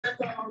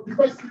the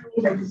first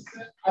people at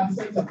the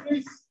center.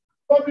 Please,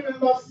 family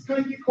members,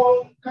 kindly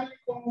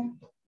come.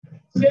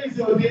 Today is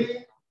your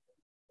day.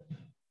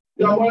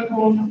 You are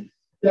welcome.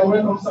 You are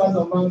welcome, sirs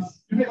and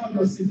mans. You may have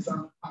your seats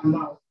and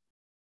now.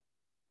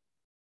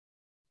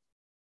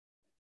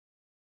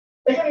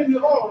 Again, in the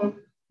hall,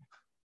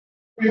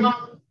 we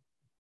have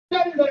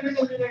very, very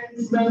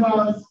eminent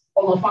members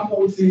of our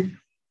faculty,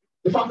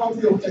 the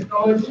Faculty of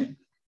Technology,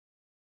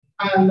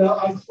 and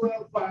as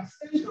well by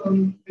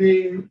extension,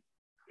 the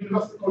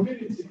university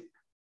community.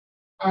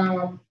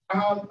 I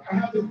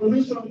have the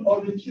permission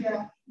of the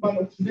chairman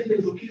of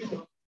today's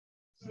occasion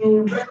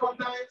to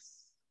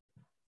recognize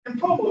the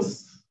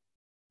provost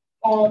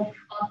of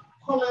our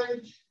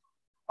College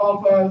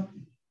of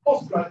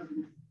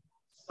Postgraduate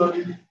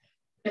Studies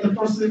in the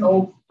person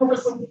of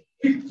Professor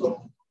Victor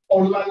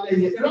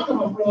Olaleye. A round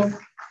of applause.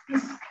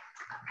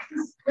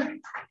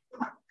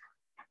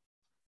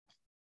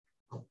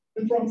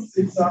 The front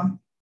seat, sir.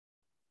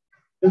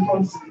 The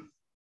front seat.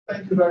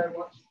 Thank you very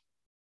much.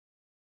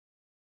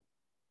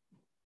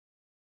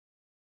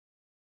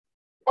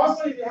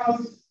 Also in the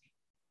house,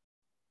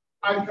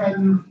 I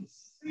can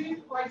see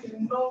quite a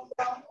number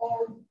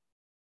of,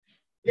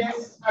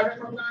 yes, I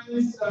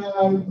recognize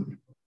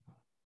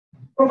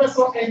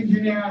Professor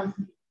Engineer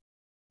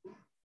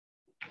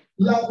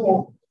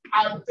Labo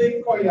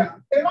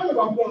Adekoya. A round of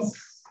applause.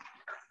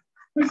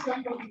 Please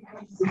come to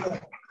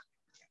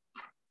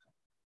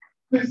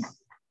please.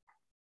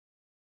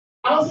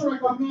 I also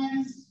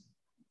recognize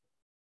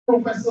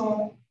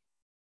Professor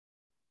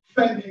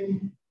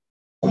Femi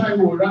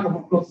Taiwo. Round of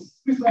applause.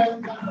 Please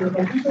welcome the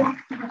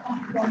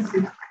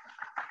recognition.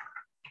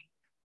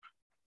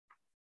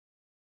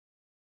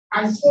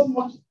 I saw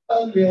much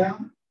earlier,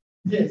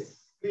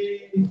 yes,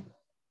 the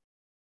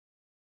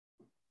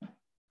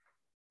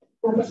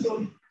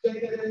Professor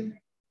Jagede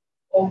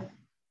of,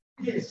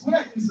 yes,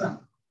 where is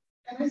that?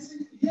 And I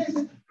said, yes,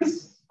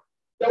 please,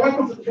 you're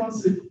welcome to the front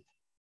seat.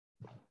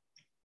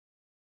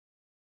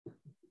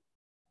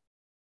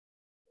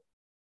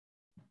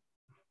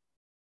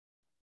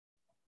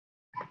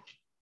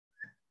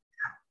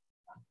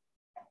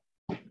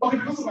 Okay,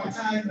 because of our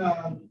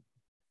time,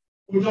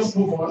 we'll just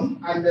move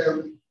on, and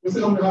we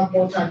still don't have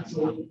more time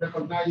to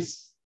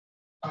recognize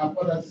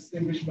other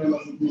distinguished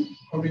members of the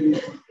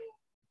community.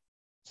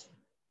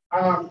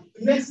 The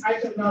next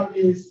item now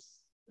is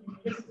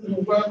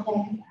the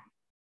welcome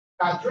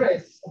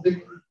address of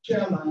the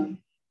chairman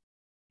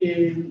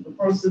in the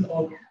person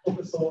of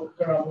Professor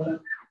Karabola.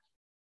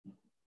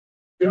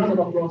 A round of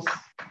applause.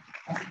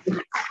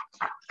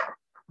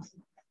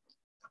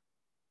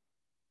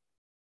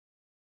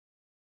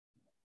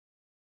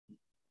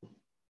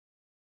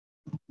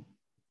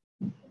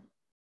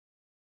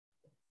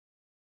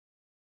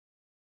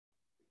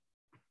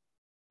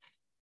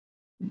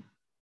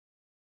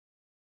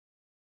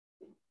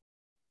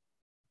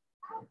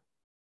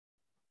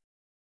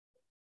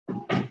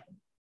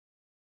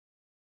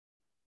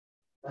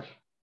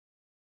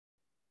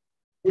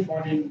 Good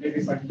morning,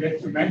 ladies and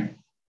gentlemen.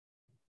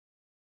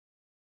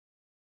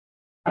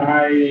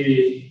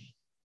 I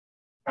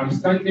am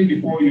standing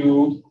before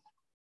you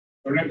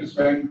to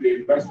represent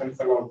the Vice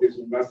Chancellor of this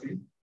university,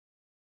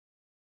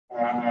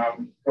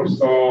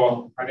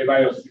 Professor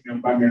Adelaja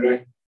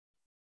Senior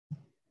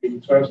the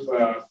 12th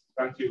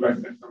substantive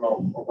Vice Chancellor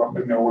of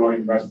OPTOELECTRONIC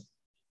University.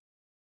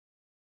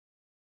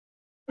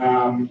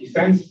 He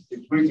sends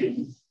his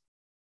greetings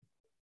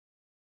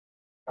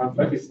and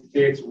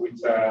felicitates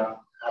with our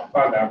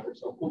father,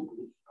 Professor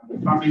Kuku, and the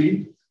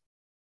family,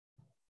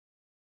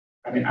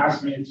 and he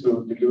asked me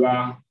to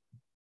deliver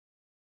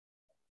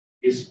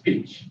his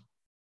speech.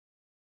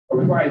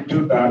 But before I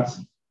do that,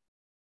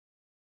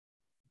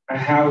 I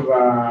have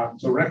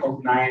to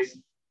recognize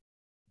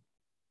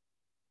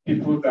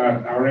people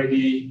that are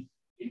already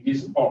in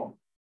this hall.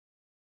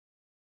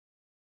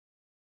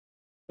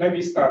 Let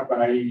me start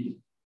by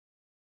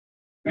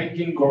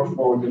thanking God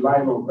for the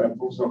life of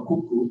Professor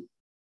Kuku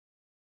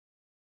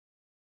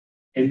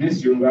in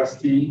this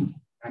university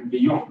and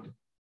beyond.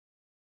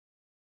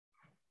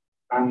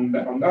 And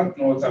on that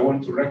note, I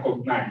want to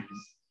recognize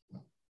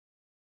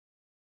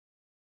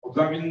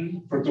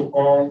observing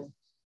protocol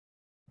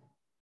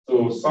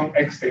to some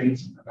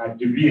extent and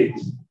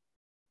deviate.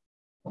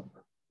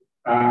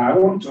 I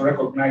want to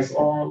recognize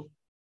all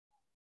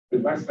the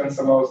Vice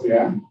Chancellors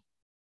here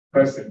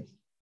present,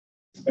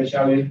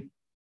 especially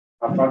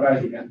our father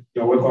here.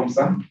 You're welcome,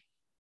 sir.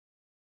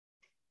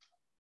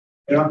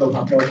 A round of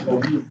applause for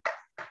me.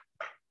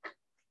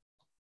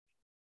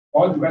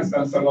 All the Vice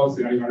Chancellors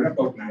here you are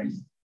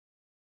recognized.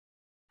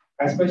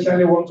 I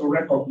especially want to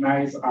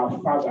recognize our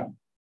father,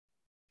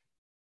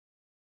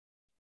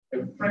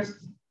 the first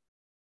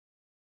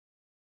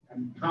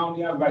and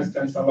pioneer Vice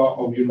Chancellor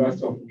of the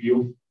University of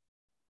Uyo.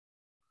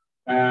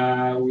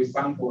 We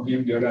sang for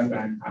him the other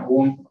time. I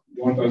won't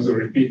want us to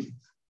repeat it.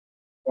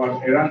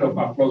 But a round of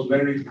applause,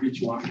 very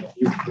rich one.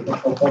 You're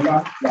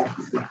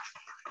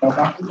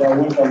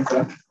welcome,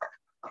 sir.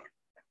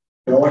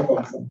 You're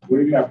welcome, sir. We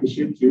really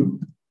appreciate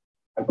you.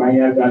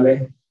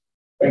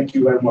 Thank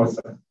you very much,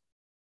 sir.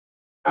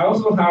 I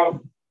also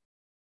have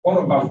one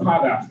of our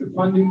fathers, the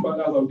founding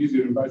fathers of this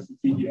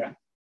university here.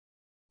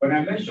 When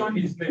I mentioned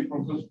his name,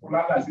 Professor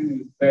Polala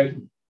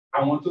said,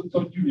 I want to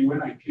talk to you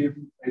when I came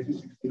in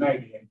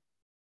 1969 here.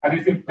 And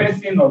it's a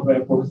person of the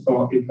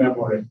professor in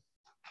memory.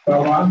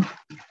 So,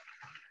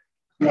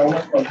 we are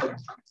welcome.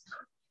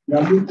 We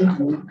are looking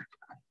good.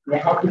 We are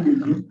happy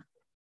with you.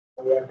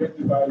 And we are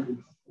identified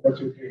with what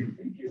you're doing.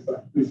 Thank you,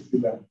 sir. Please do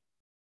that.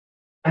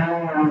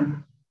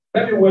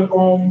 Let me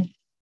welcome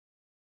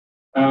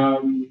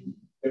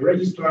the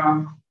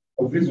registrar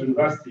of this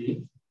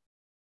university,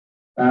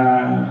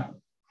 Mrs.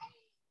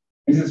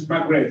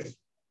 Margaret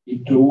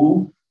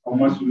Ito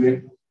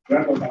Omasule.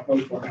 Round of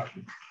applause for her.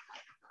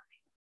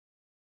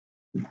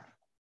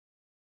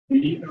 The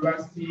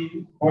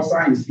university also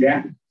is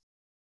here.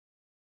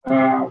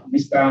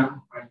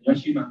 Mr.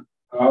 Yoshima,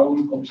 our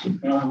own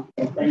commissioner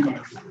of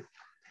finance.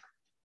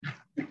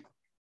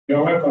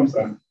 You're welcome,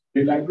 sir.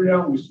 The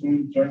librarian will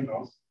soon join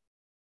us.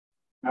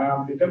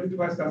 The Deputy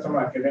Vice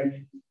Chancellor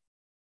Academic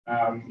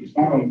is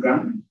not on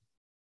ground.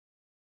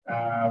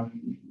 The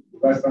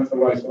Vice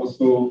Chancellor is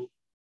also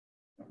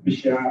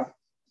official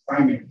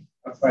assignment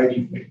outside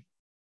Ife.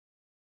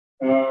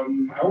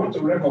 I want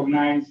to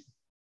recognize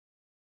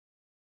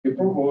the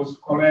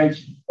Provost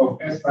College of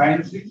Earth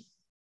Sciences.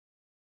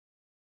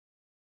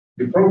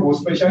 The Provost,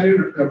 especially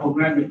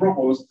recognize the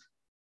Provost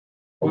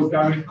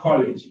Postgraduate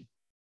College,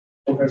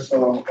 Professor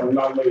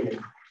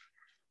Titilayo.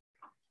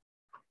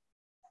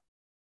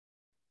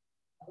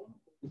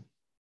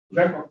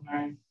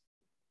 Recognize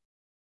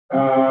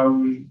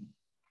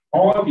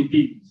all the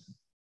deans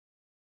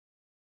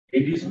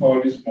in this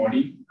hall this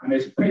morning, and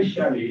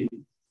especially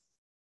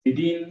the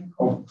Dean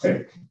of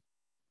Tech,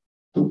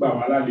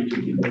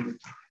 Valedictory.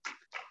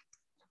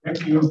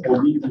 Thank you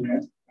for being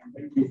here, and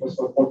thank you for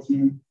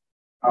supporting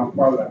our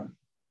father.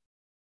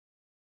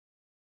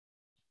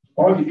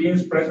 All the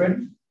deans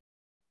present,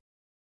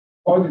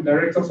 all the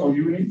directors of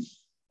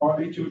units, all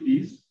the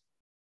HODs,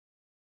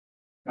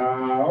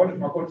 all the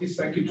faculty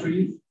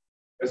secretaries,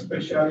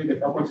 especially the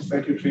faculty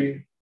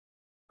secretary,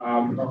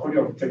 the faculty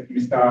of tech,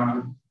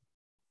 Mr.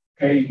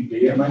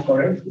 K. Am I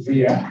correct? Is he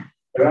here?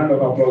 A round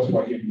of applause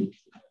for him.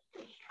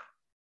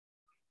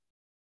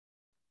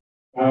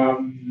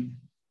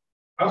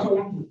 I also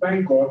want to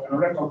thank God and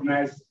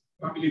recognize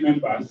family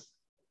members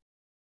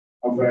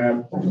of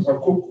Professor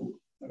Kuku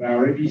that are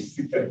already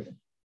seated.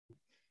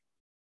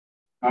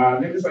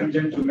 Ladies and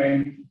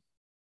gentlemen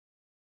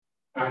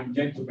of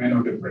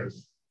the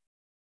press.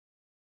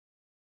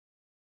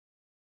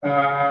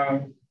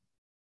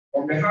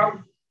 On behalf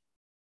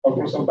of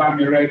Professor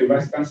Bamire, the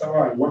Vice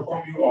Chancellor, I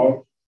welcome you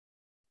all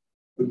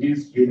to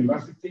this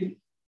university,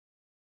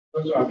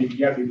 those who have been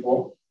here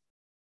before,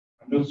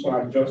 and those who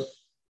are just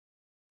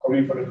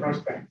coming for the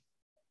first time.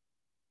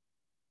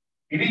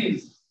 It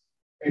is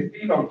a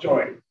thing of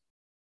joy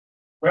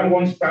when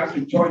one starts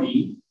the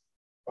journey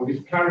of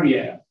his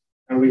career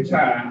and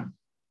retire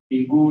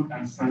in good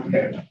and sound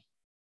health.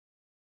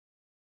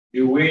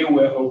 The way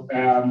we're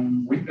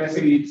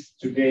witnessing it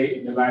today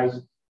in the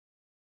lives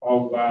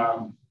of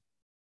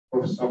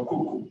Professor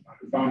Kuku and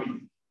the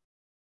family.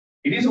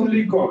 It is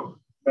only God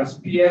that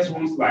spares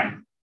one's life.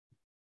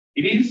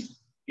 It is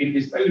in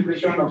the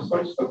celebration of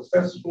such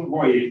successful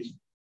voyage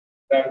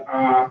that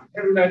our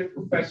erudite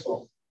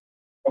professor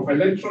of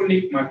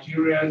electronic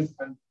materials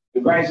and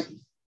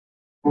devices,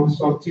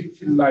 Professor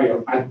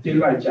Titilayo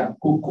Adelaja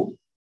Kuku,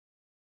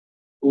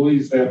 who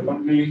is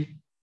fondly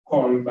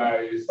called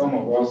by some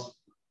of us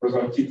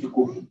Professor Titi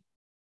Kuku,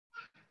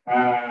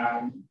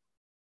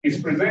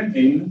 is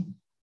presenting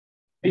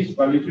this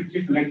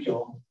valedictory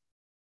lecture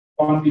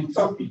on the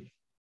topic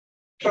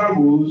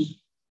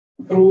Travels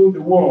through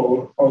the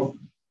world of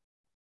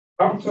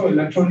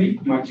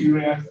optoelectronic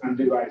materials and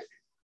devices.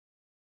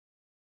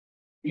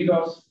 It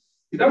does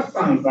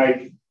sound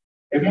like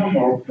a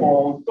murmur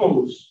for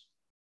those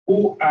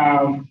who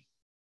are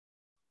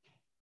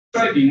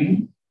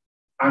studying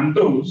and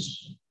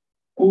those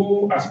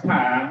who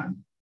aspire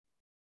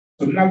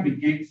to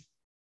navigate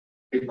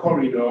the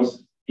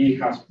corridors he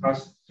has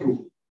passed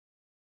through.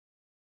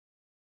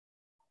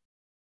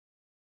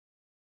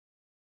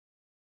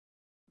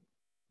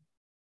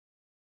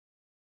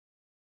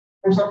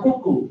 Professor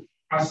Kuku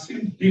has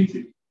seen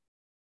duty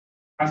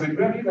as a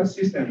graduate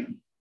assistant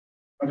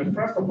on the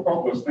 1st of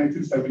August,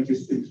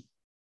 1976.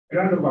 A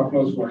round of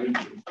applause for him.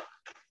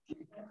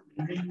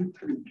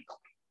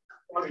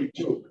 What a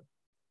joke.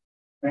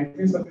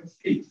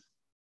 1978,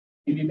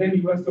 in the then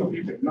University of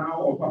Ife,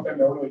 now of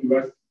Adelaja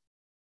University.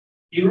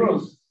 He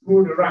rose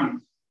through the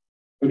ranks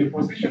to the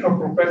position of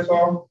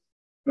professor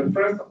the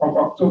 1st of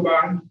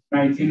October,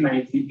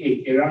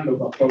 1998. A round of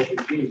applause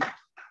again.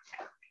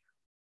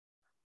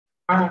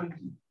 And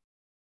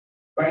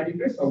by the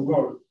grace of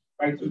God,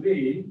 by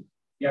today,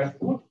 he has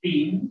put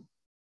in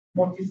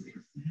 46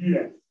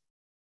 years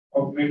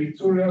of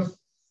meritorious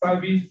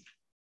service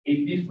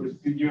in this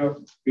prestigious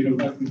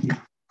university.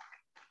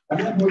 And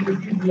that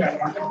 46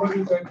 years,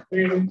 somebody said,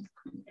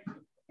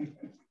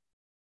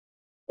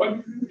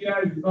 46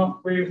 years is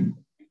not fair.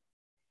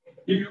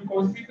 If you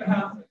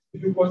consider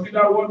If you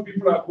consider what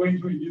people are going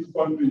through in this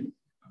country,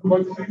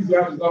 46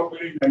 years is not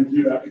failing in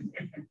Nigeria.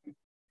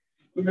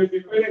 We may be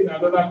failing in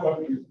another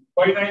country.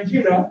 But in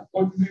Nigeria,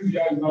 46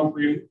 years is not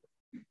failing.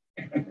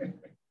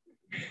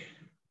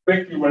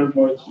 Thank you very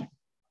much.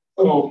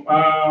 So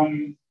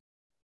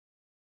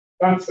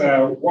that's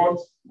what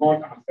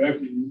God has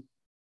helped me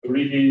to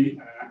really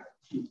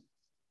achieve.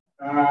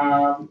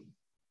 Prof.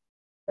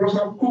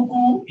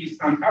 Kuku is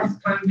an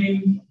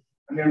outstanding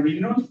and a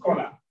renowned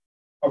scholar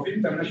of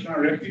international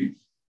repute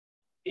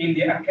in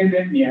the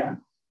academia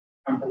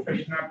and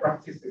professional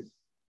practices.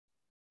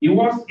 He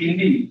was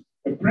indeed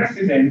the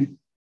president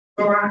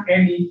of Solar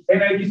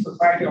Energy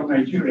Society of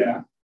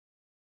Nigeria,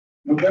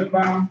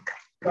 November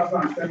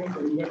 2007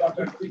 to November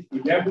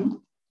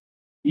 2011.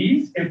 He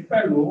is a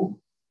fellow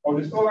of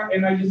the Solar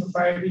Energy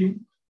Society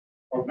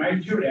of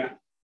Nigeria,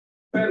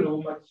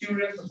 fellow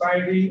Material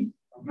Society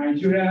of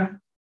Nigeria,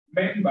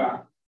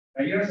 member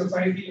Nigeria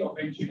Society of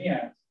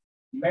Engineers,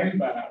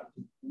 member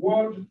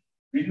World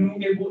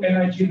Renewable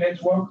Energy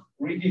Network,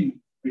 reading,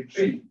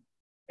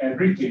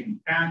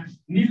 and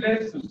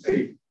needless to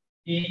say,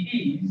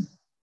 he is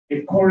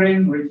a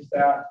current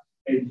registered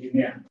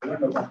engineer.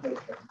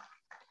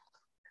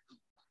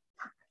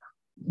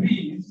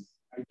 These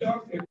are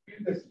just a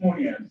few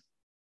testimonials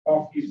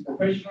of his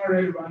professional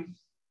relevance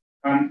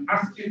and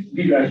active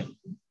leadership.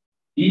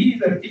 He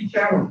is a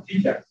teacher of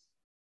teachers,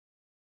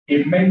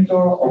 a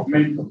mentor of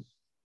mentors,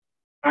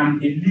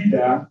 and a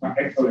leader by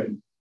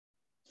excellence.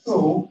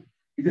 So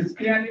it is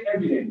clearly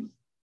evident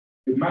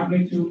the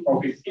magnitude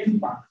of his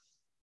impact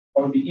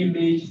on the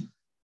image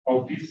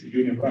of this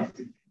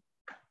university.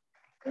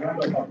 A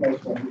round of applause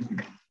for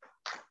him.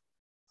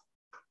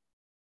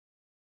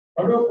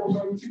 Although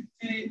Prof.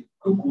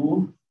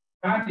 Kuku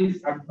had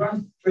his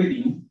advanced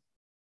training,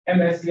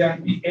 MSc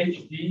and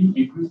PhD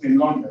degrees in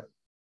London.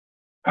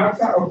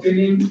 After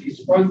obtaining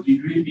his first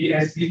degree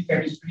BSc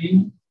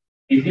Chemistry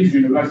in this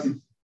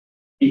university,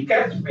 he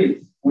kept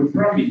faith with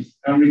promise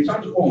and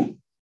returned home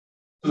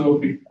to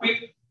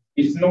bequeath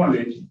his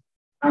knowledge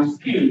and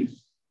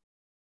skills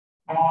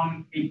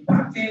on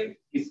imparting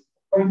his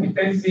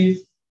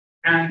competencies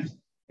and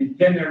the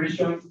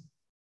generations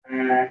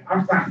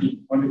after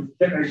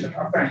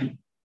him,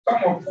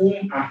 some of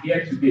whom are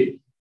here today.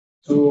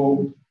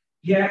 So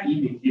hear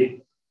him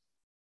again.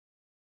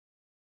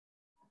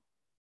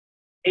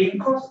 In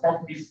course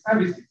of his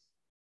services,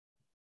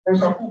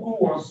 Professor Kuku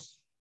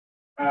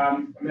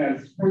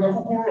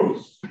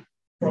rose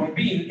from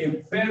being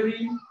a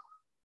very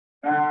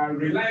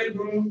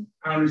reliable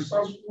and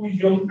resourceful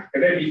young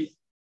academic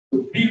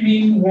to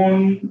becoming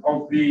one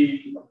of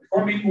the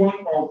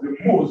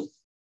most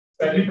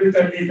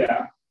celebrated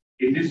leader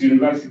in this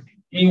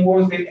university. He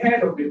was the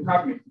head of the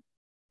department,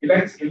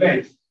 elect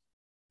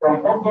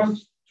from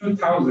August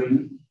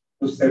 2000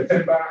 to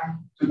September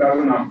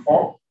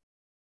 2004.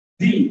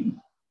 Dean,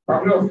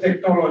 Faculty of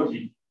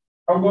Technology,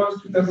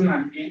 August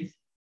 2008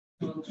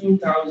 to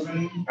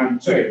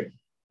 2012.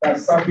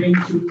 That's serving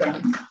 2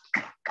 terms.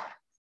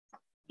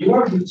 He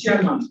was the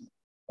chairman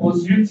of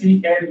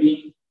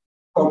UTME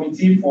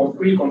committee for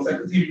 3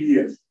 consecutive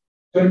years,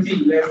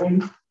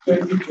 2011,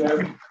 2012,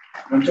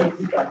 and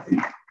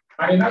 2013.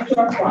 And in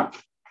actual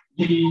fact,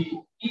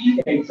 the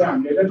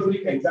E-exam, the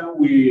electronic exam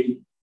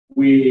we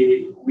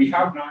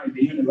have now in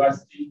the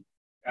university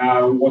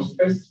was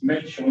first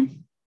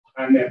mentioned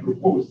and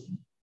proposed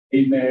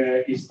in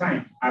his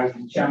time as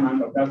the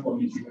chairman of that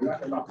committee.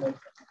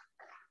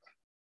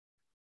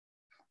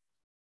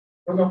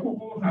 Professor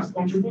Kuku has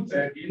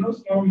contributed in no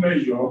small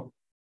measure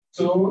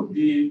to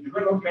the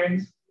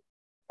development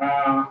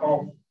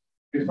of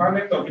the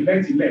Department of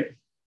Elect,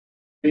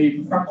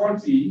 the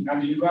faculty,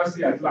 and the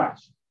university at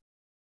large.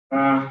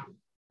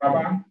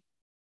 Baba,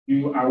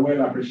 you are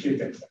well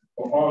appreciated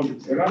for all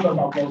this. A round of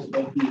applause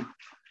for you.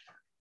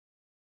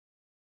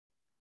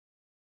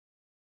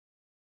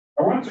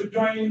 I want to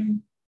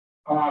join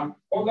our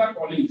other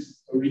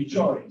colleagues to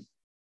rejoice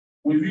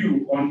with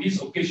you on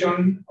this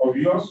occasion of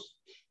yours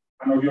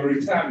and of your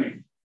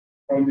retirement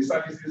from the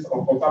services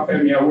of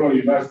Obafemi Awolowo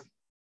University.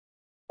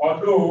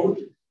 Although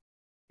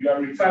you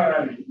are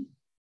retiring,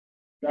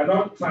 you are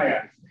not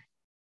tired,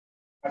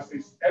 as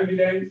is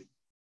evident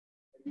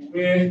in the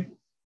way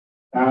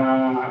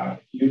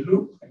you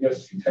look and you're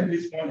seated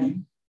this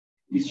morning.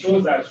 It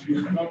shows that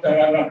you are not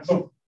tired at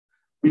all.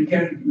 We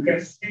can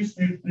still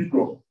see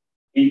people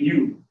in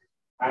you,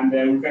 and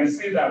we can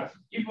see that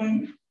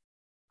even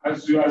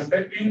as you are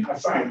stepping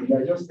aside, you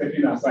are just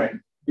stepping aside.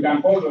 We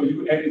can call on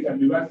you anytime.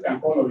 The university can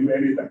call on you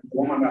anytime. The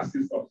woman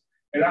assist us.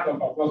 A round of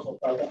applause for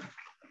Father.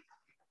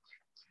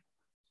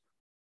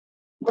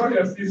 God,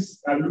 your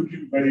sisters are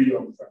looking very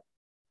young, sir.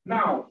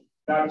 Now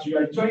that you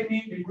are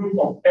joining the group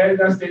of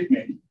elder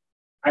statement,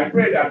 I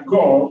pray that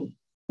God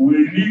will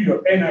renew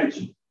your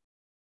energy.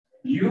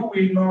 You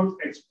will not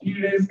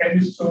experience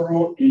any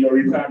sorrow in your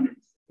retirement.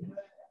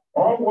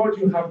 All what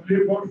you have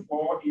labored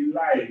for in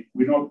life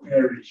will not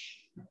perish.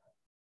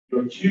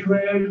 Your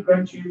children,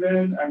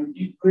 grandchildren, and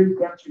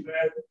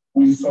great-grandchildren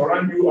will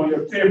surround you on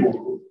your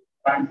table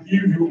and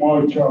give you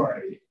more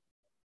joy.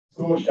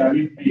 So shall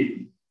it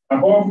be.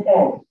 Above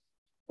all,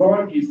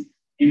 God is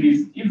in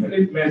his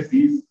infinite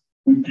mercies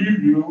will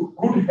give you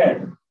good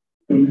health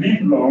to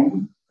live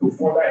long to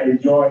further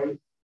enjoy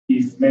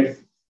his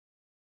mercy.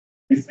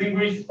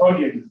 Distinguished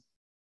audience,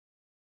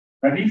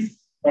 at this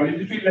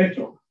valedictory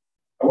lecture,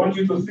 I want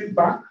you to sit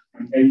back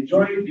and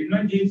enjoy the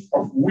nuggets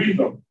of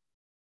wisdom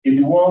in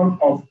the world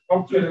of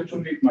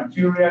optoelectronic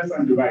materials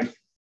and devices.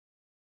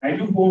 I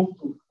do hope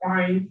to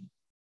find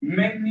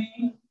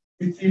many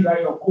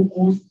Titilayo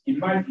Kukus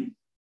emerging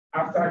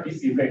after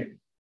this event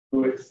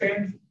to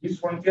extend his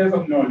frontiers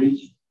of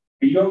knowledge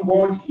beyond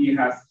what he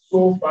has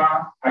so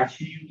far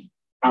achieved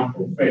and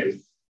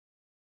professed.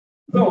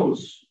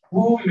 Those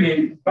who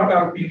may not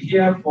have been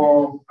here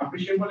for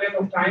appreciable length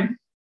of time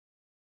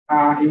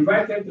are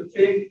invited to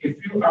take a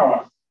few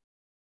hours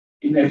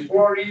in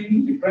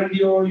exploring the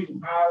grandeur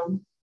you have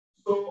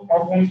so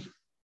often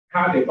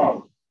heard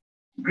about.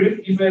 Great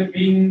Ife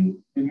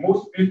being the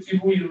most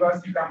beautiful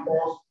university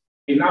campus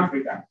in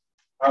Africa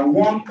and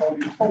one of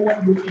the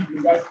forward-looking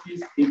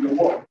universities in the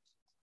world.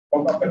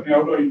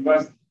 OPTOELECTRONIC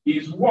University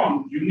is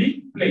one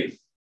unique place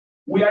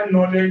where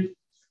knowledge,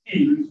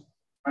 skills,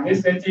 and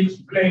aesthetics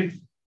blend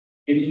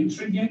in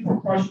intriguing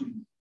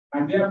proportion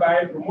and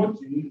thereby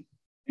promoting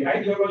the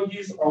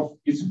ideologies of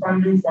its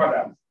founding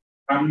fathers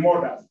and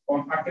mothers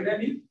on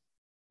academic,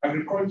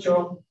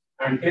 agriculture,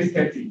 and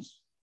aesthetics.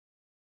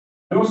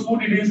 Those who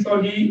didn't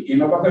study in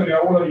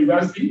OPTOELECTRONIC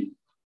University,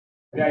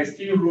 there is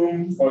still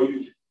room for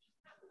you.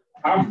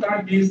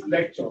 After this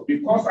lecture,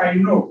 because I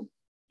know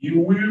you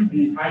will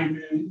be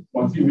highly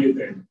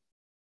motivated.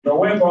 You're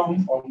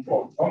welcome on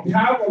board. On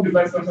behalf of the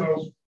Vice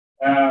Chancellor's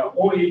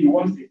OAU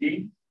once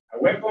again, I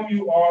welcome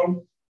you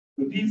all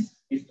to this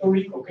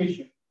historic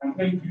occasion and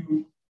thank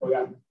you for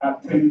your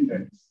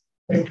attendance.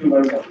 Thank you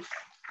very much.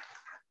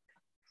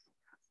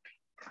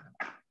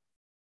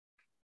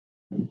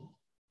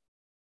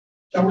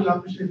 Shall we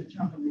appreciate the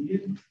chaplain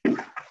again?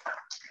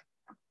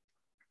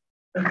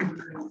 Thank you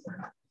very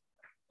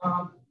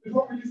much.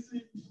 Before we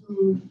listen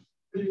to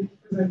the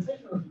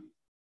presentation,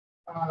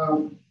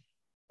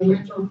 the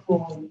lecture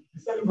from the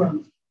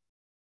celebrant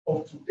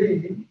of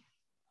today,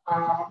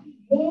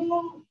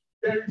 more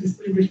very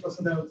distinguished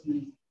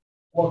personalities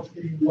what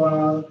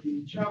while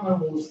the chairman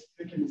was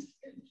making his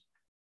speech.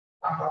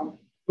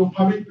 So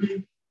permit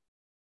me,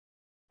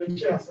 the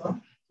chair, sir,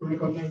 to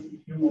recognize a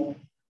few more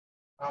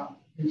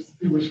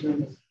distinguished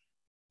members.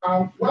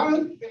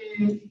 While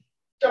the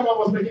chairman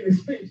was making his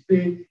speech,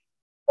 the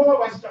former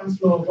Vice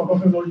Chancellor of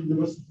Buffalo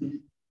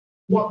University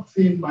walked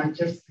in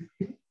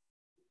majestically,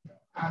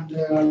 and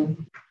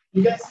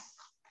you guess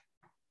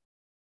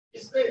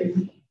his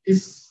name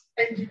is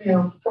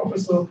Engineer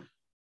Professor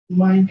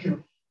Michael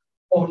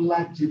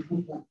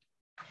Olajifupo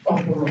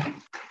Faboro.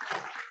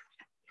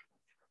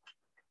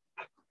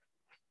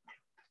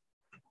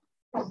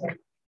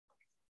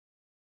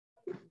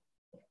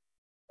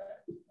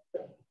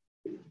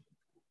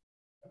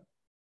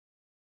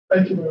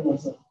 Thank you very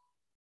much, sir.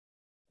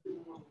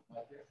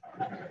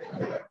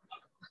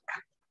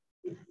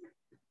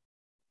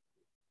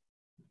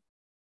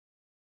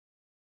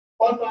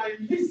 On my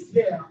list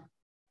here,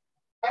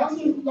 I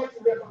also would like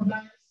to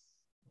recognize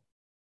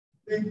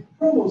the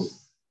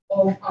provost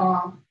of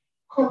our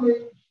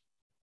College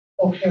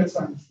of Health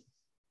Sciences.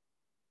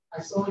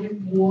 I saw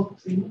him walk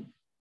in.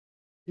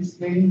 His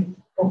name,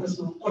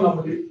 Professor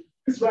Kolawole.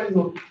 This rise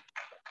up.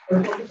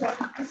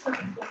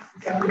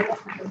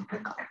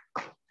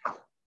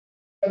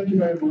 Thank you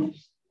very much.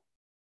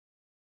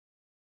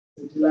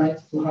 It's a delight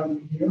to have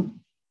you here.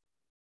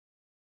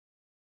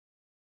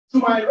 To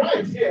my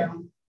right here,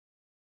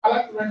 I'd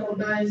like to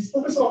recognize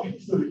Professor of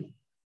History,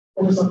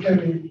 Professor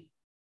Kevin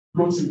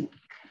Roti.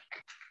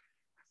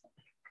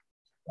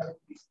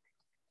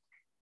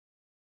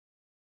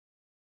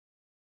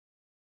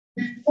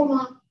 The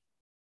former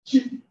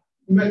Chief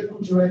Medical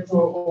Director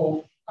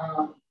of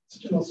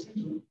Teaching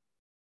Hospital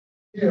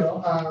here,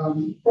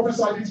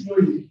 Professor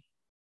Adelaja.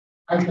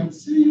 I can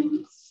see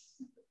you.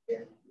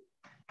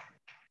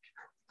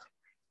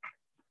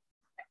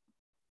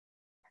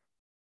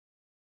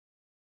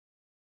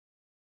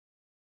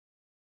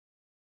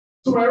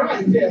 To my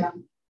right here,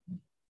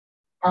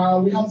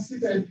 we have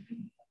seated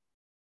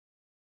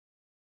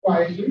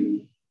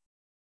quietly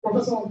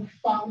Professor of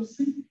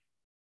Pharmacy,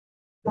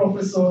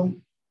 Professor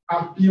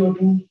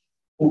Abiodun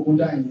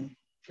Ogundayo.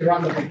 A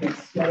round of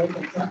applause. You are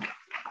welcome, sir.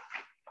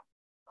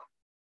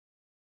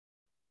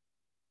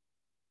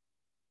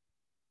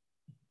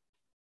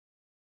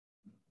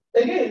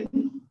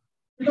 Again,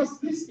 because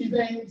this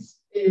event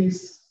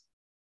is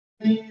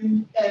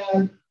being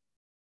aired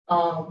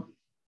on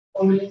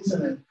the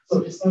internet, so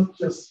it's not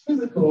just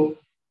physical,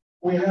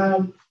 we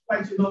have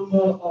quite a number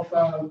of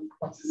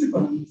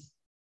participants,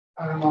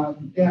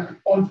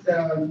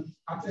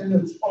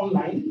 attendance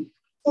online.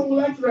 So we'd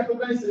like to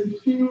recognize a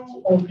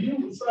few of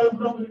you. So I'm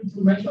not going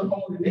to mention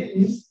all the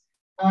names.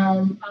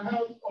 I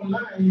have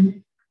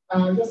online,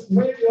 just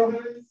wave your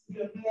hands,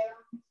 you're there.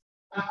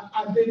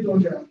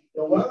 Adelaja,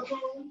 you're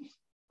welcome.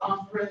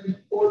 Our friend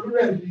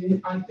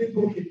Oluredi and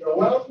Kuku, you're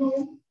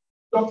welcome.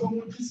 Dr.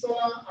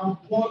 Mutisola and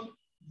Paul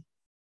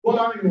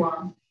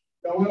Bolaniwa,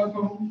 you're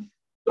welcome.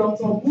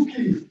 Dr.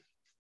 Buki,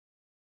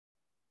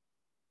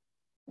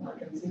 I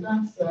can see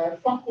that's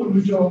Fako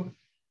Lujo,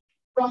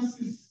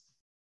 Francis,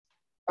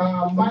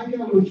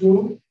 Michael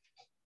Lujo,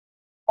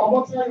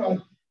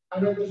 Omotayo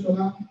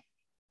Adegosola,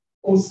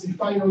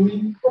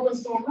 Osifayomi,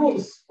 Professor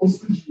Rose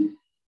Osuji,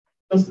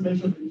 just to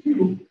mention a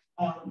few.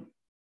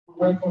 We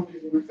welcome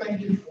you. We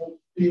thank you for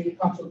being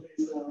part of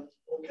this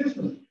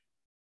occasion.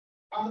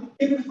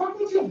 In the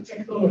Faculty of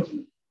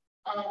Technology,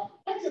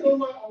 quite a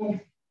number of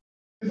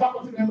the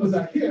faculty members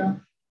are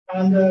here,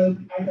 and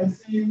I can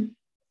see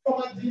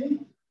former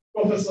Dean,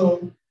 Professor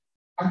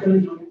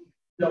Akeredo.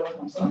 You're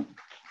welcome, sir.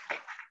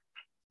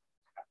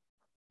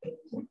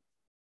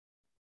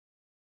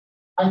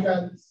 I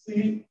can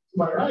see to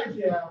my right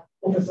here,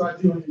 Professor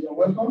Adelaja. You're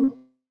welcome.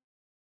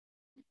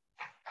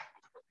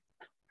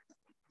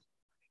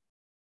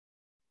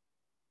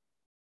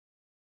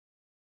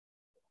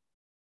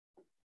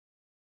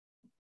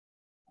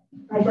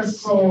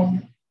 Professor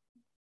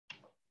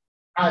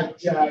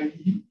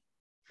Ajayi,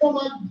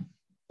 former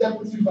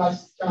Deputy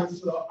Vice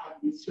Chancellor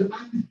Administration,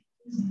 and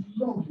his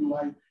lovely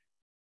wife.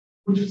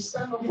 Would you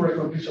stand up for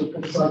recognition,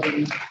 Professor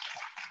Ajayi?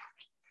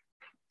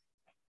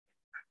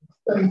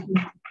 Thank you.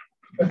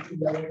 Thank you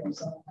very much,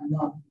 sir.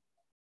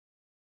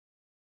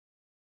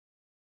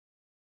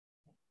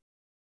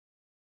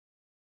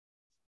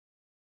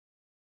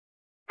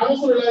 I'm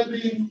also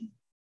reliably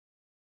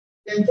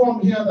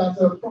informed here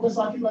that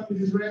Professor Akiba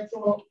is Director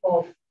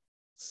of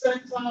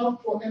Center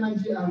for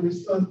Energy and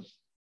Research.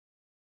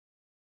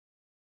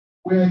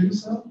 Where are you,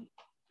 sir?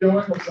 You're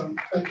welcome, sir.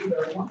 Thank you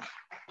very much.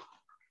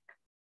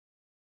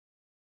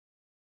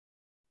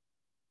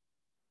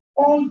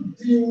 All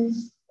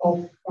deans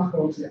of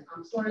faculty.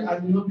 I'm sorry, I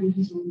will not be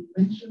able to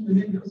mention the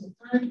name because of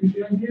time. If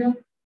you're here,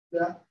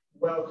 you're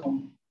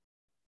welcome.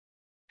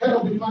 Head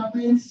of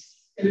departments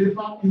in the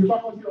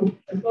Faculty of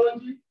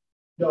Technology,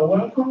 you're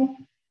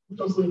welcome. Which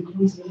also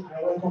includes me.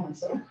 I welcome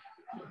myself.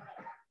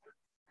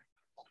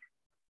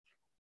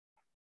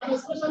 And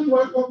especially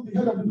welcome the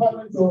head of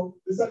department of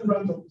the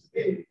celebrant of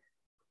today.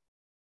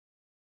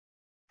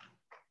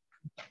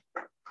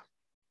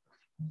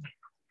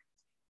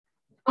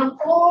 And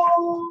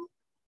all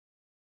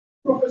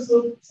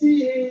Professor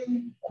T.A.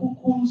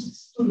 Kuku's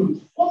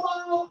students,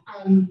 former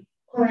and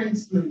current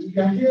students. If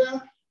you are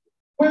here,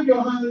 wave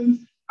your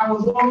hand. I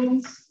was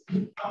once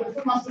a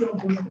former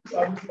student of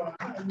Professor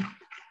Kuku.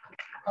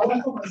 I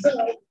welcome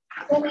myself.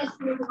 Former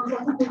student of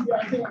Professor Kuku, you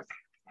are here.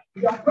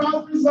 If you are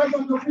proud, please rise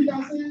on your feet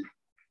and say,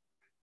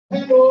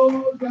 hello,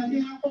 you are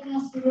here,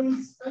 former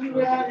students,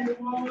 anywhere in the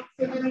world,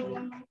 say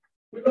hello.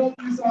 We love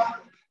you, sir.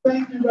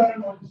 Thank you very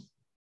much.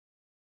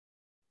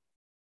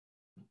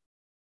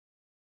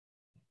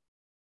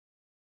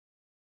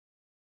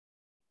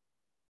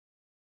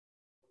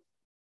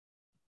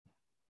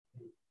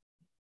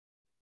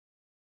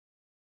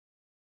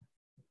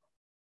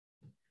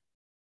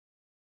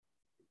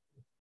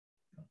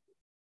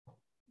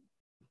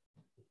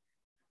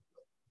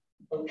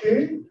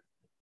 Okay,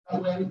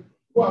 and then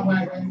who am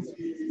I going to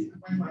be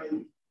when my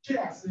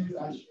chair says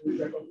I should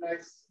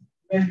recognize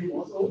many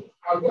more? So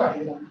I'll go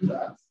ahead and do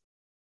that.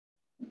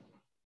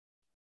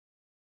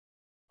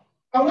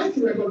 I want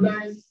to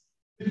recognize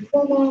the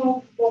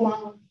former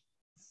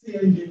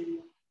CND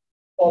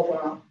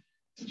of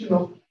Teaching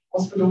of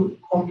Hospital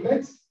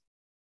Complex,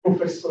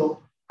 Professor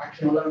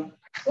Akinola.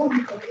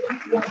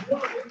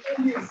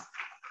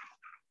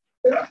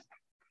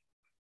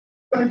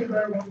 Thank you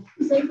very much.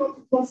 Please able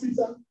to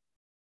consider.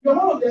 You're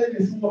one of the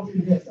elders who worked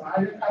in here, sir.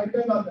 I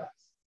remember that.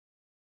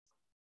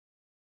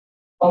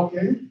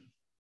 Okay.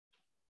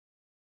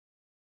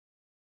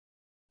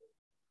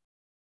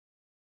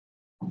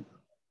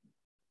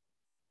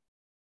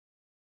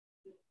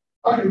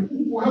 Okay,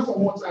 we have some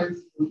more time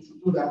to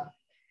do that.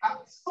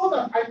 So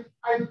that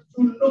I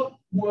do not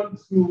want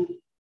to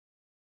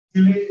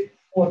delay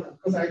further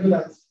because I know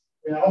that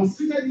we are all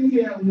seated in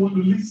here and we want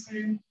to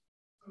listen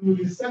to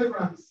the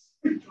celebrants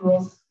speak to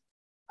us.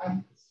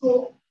 And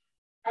so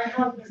I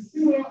have the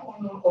similar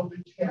honor of the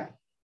chair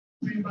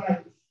to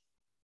invite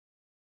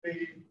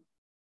the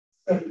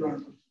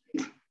celebrants of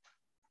today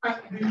and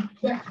the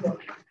lecturer.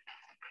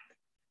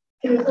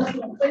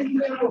 Thank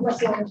you,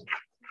 Professor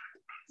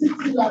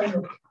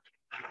Titilayo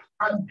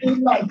and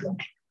Adelaja.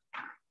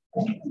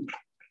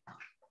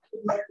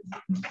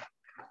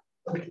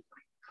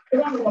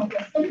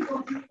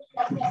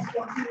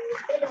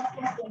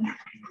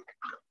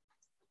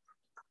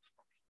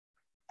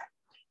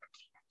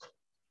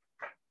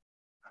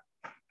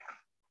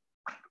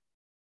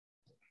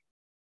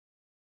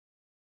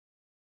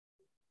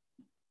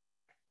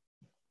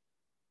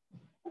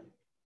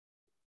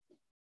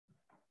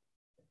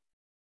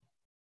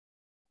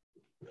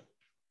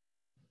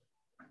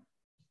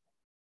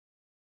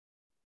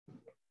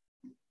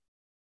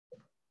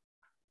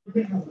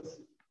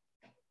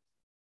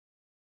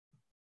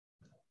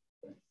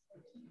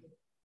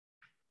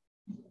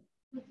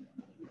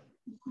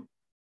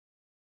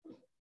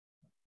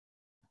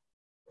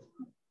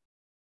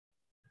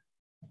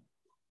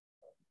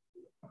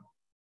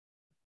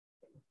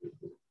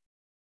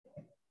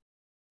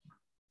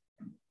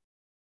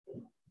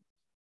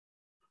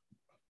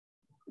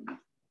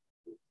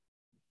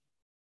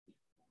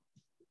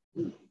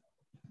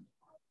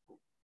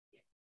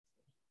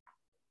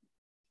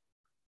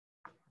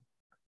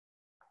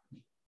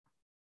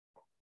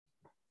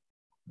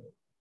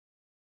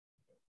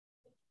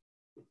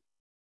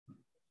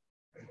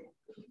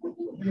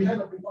 the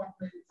head of the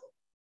department,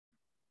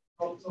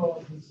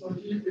 Dr.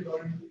 Soji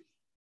Ilori,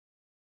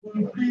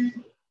 will read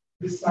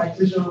the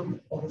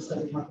citation of the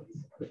statement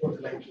before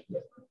the lecture.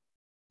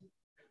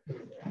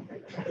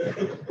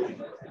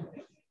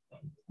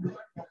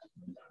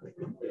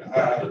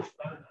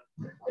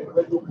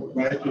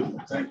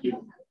 Thank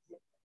you.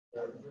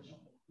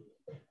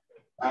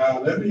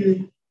 Let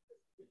me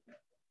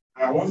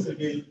once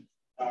again,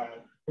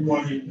 good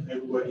morning,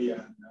 everybody,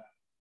 and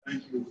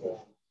thank you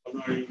for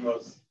honoring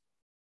us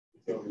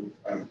with your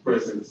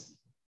presence.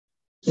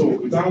 So,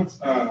 without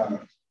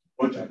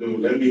much ado,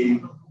 let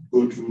me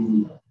go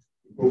through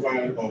the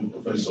profile of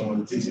Professor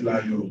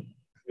Titilayo.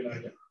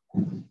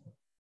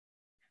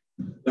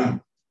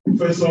 Now,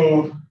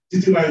 Professor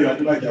Titilayo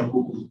Adelaja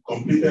Kuku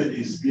completed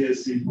his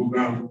BSc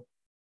program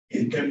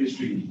in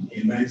chemistry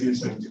in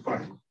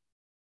 1975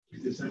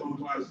 with a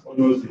second-class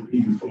honors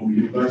degree from the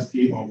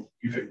University of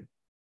Ife,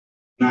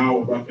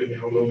 now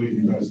Valedictory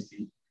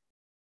University.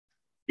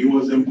 He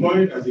was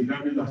employed as a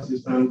graduate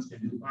assistant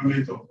in the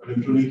Department of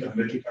Electronic and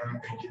Electrical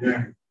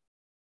Engineering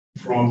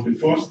from the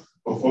 1st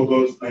of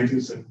August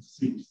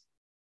 1976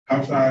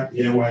 after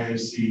the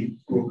NYSC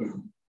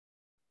program.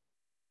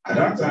 At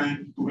that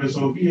time,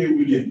 Professor V.A.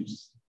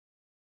 Williams,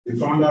 the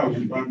founder of the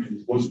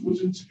department, was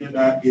putting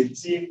together a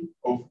team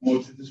of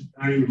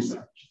multidisciplinary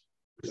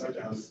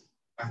researchers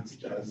and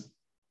teachers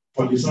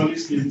for the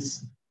solid-state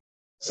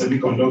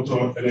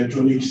semiconductor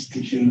electronics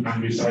teaching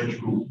and research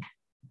group.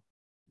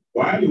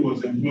 While he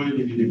was employed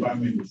in the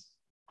department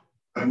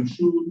and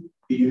through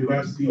the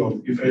University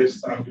of Ife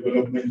Staff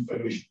Development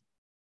Fellowship,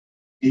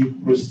 he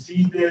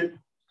proceeded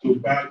to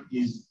bag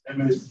his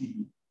MSc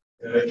in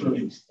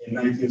electronics in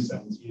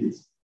 1978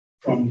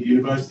 from the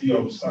University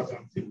of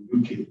Southampton,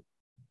 UK,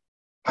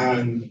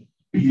 and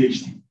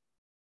PhD,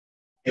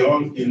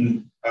 all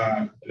in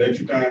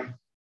electrical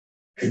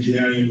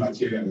engineering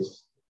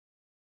materials,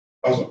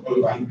 also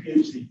and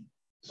PhD,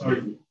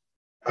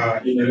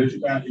 in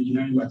electrical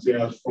engineering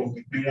materials from the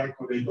Imperial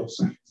College of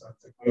Science and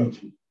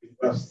Technology,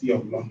 University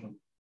of London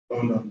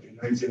in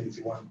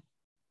 1981.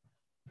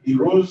 He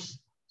rose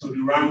to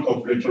the rank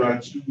of Lecturer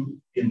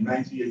 2 in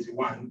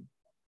 1981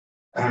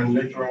 and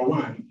Lecturer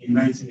 1 in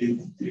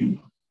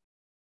 1983.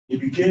 He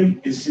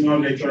became a senior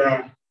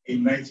lecturer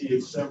in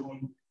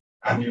 1987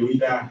 and a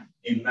reader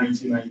in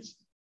 1990.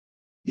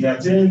 He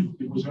attained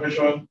the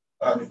position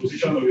of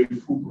a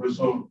full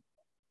professor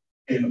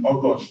in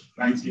August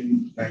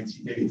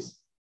 1998.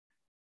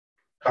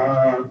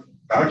 I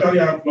actually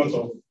have lots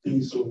of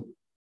things to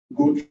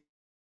go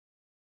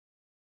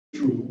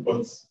through,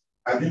 but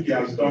I think he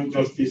has done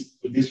justice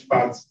to this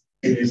part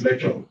in his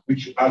lecture,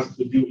 which has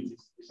to do with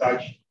his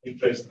research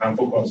interest and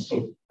focus.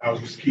 So I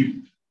will skip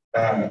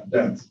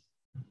that.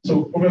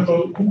 So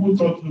Professor Kuku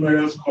taught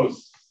numerous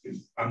courses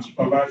and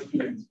supervised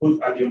students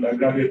both at the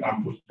undergraduate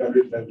and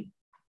postgraduate level.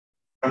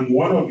 And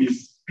one of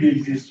his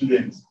PhD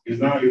students is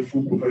now a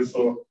full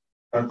professor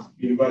at the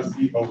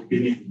University of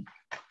Benin.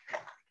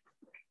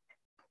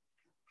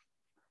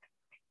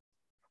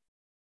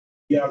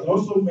 He has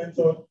also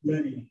mentored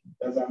many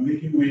that are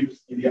making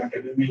waves in the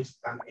academics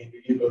and in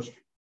the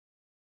industry.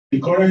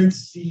 The current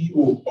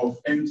CEO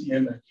of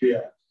MTN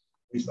Nigeria,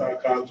 Mr.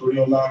 Carl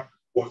Toriola,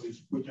 was his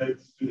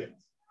project student.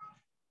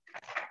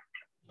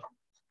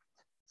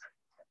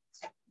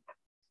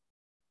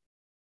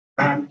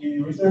 And he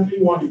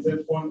recently won the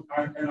Z1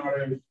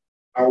 NRF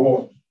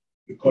award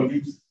with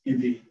colleagues in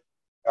the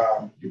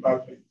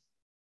department.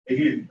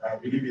 Again, I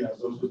believe he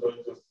has also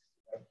done just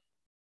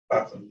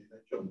part of the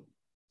lecture.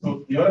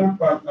 So the other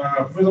part,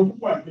 Professor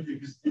Kuku has been a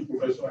visiting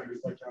professor and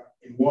researcher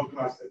in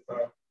world-class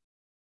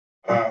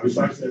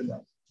research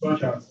centers,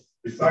 such as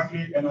the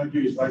Saclay Energy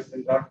Research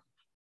Center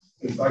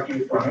in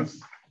Saclay,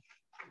 France,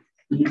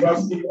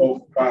 University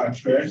of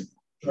Trieste,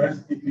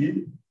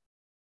 Italy,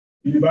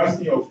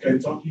 University of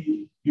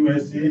Kentucky,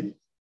 USA,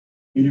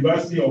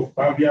 University of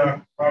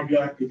Pavia,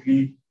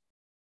 Italy,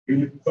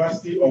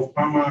 University of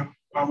Parma,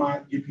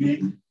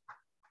 Italy,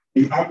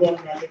 the Argonne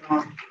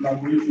National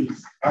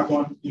Laboratories,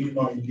 Argonne,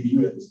 Illinois, in the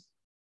US,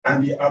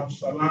 and the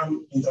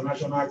Absalom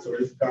International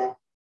Theoretical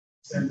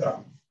Center,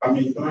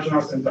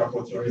 International Center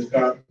for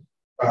Theoretical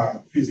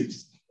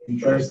Physics in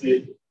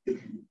Trieste,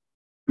 Italy.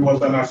 He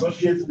was an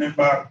associate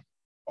member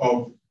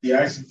of the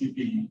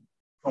ICTP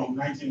from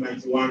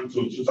 1991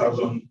 to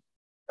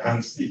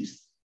 2006.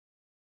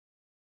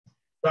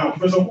 Now,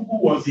 Professor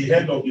Kuku was the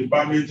head of the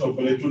Department of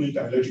Electronic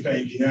and Electrical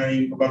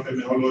Engineering,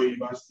 Valedictory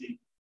University,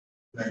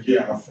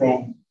 Nigeria,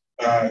 from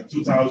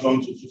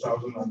 2000 to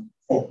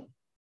 2004.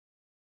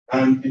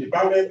 And the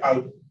department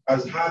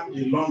has had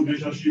a long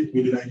relationship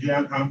with the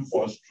Nigerian Armed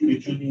Force through the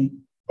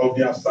training of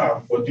their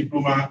staff for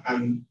diploma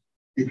and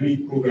degree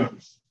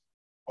programs.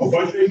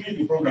 Unfortunately,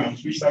 the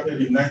programs, which started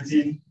in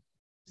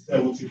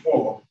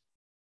 1974,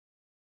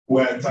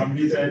 were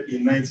terminated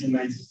in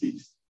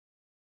 1996.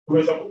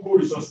 Professor Kuku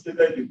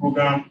resuscitated the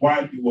program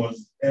while he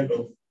was head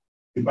of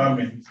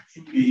department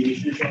through the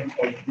initiation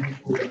of these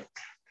programs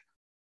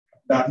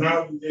that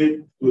now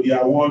led to the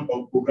award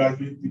of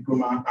postgraduate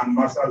diploma and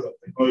Masters of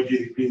Technology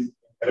degrees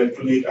in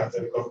Electronic and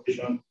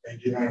Telecommunication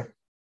Engineering.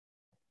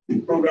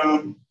 the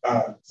program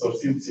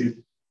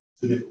substitute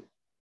today.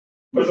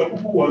 Professor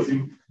Kuku was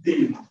in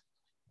the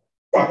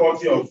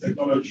Faculty of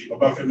Technology,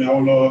 Obafemi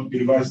Awolowo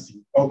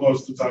University,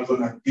 August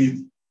 2008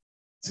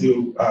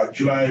 till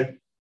July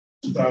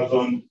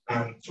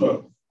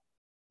 2012.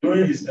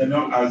 During his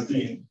tenure as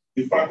dean,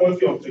 the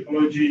Faculty of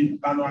Technology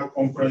annual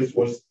conference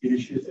was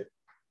initiated.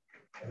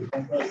 And the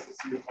conference is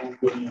still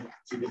ongoing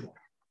today.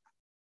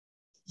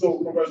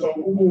 So Professor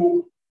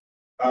Kuku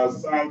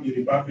has served the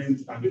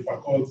department and the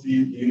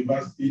faculty, the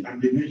university,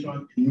 and the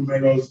nation in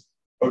numerous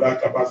other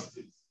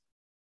capacities.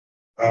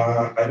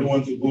 I don't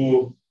want to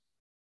go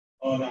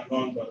on and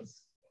on, but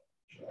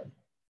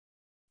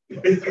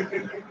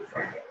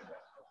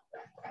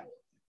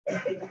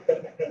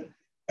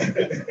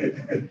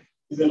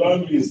it's a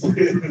long list.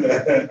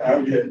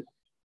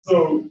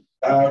 So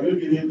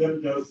maybe let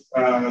me just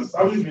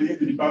establish within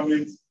the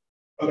department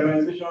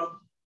organization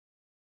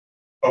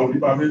of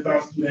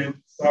departmental student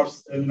staff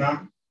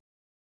seminar,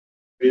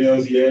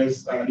 various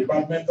years,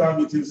 departmental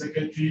meeting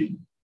secretary,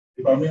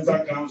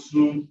 departmental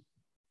council,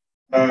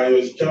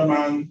 was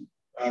chairman,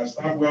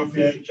 staff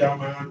welfare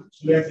chairman,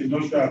 student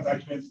industrial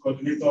attachment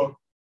coordinator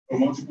for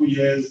multiple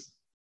years,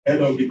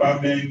 head of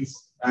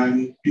departments,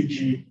 and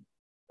PG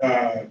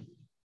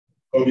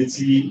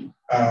committee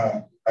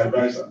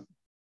advisor.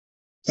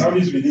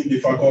 Service within the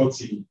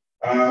faculty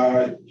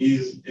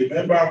is a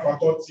member of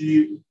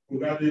faculty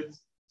graduate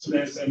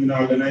student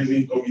seminar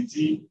organizing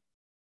committee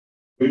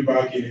way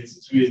back in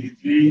 82,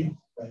 83,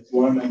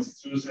 91,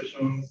 92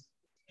 sessions,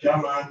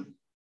 chairman,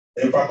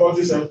 a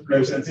faculty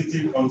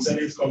representative on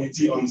Senate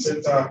Committee on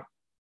Center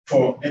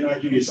for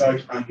Energy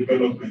Research and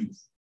Development,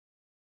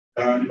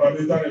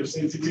 departmental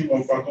representative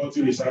on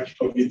Faculty Research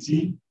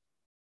Committee,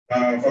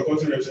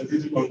 faculty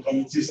representative on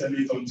Committee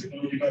Senate on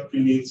Technological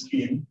Training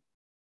Scheme,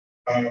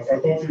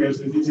 faculty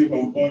representative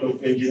on Board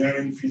of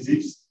Engineering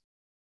Physics,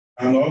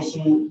 and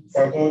also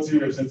faculty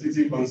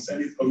representative on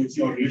Senate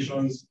Committee on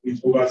Relations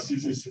with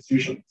Overseas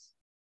Institutions.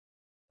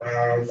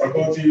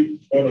 Faculty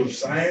Board of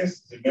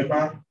Science, a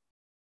member,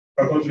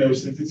 faculty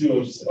representative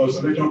of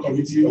Selection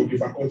Committee of the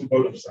Faculty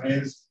Board of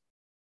Science.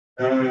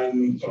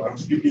 And so I'm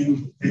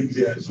skipping things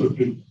here. So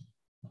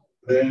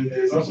then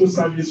there's also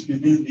service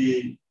within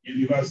the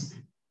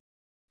university,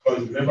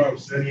 because the member of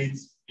Senate,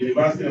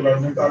 University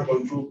Environmental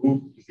Control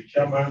Group is the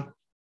chairman,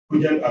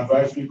 Project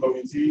Advisory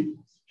Committee,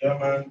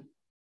 chairman,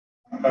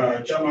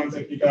 chairman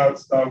Technical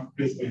Staff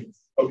Placement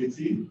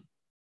Committee,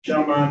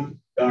 chairman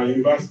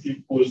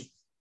University Post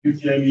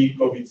UTME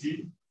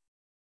Committee,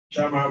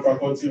 chairman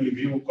Faculty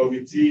Review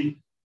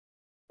Committee,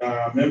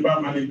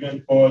 member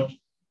Management Board,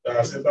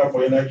 Center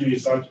for Energy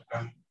Research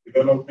and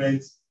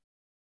Development,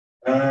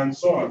 and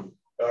so on.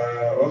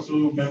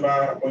 Also member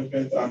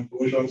Appointment and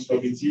Promotions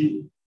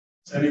Committee,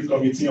 Senate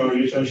Committee on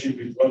Relationship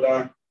with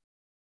Other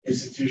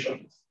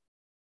Institutions.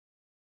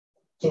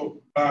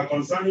 So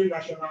concerning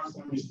national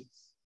services,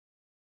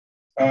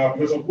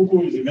 Professor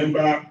Kuku is a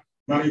member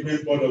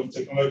Management Board of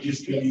Technology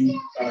Scaling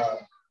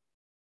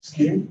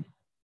Scheme,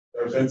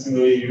 representing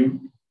OAU,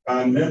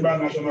 and member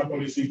National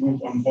Policy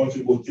Group on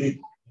Photovoltaic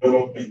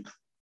Development,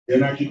 the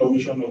Energy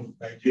Commission of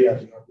Nigeria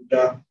in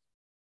Abuja.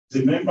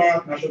 Is a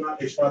member National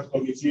Expert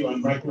Committee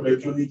on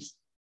Microelectronics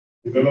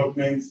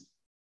Development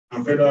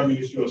and Federal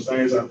Ministry of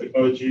Science and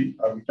Technology,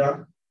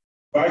 Abuja.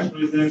 Vice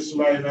President,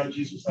 Solar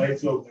Energy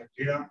Society of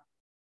Nigeria.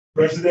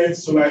 President,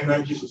 Solar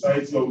Energy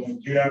Society of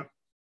Nigeria.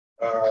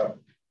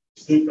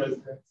 State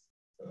President.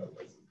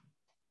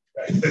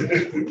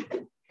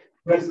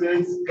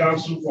 President,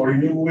 Council for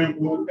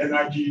Renewable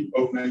Energy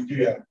of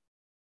Nigeria.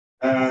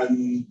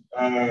 And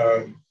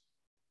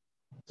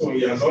so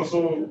he has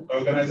also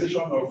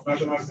organization of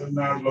national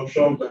seminars,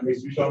 workshops, and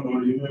exhibition on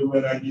renewable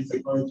energy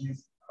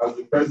technologies as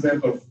the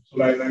president of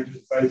Solar Energy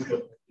Society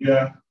of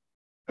Nigeria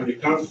and the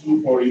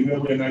Council for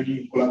Renewable Energy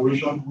in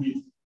collaboration with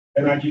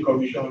Energy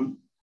Commission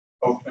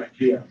of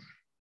Nigeria.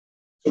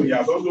 So he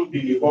has also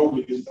been involved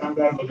with the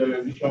Standards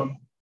Organization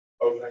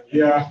of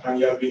Nigeria, and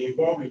he has been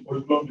involved in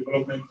curriculum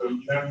development for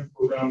engineering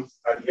programs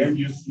at the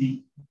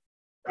NUC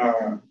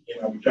in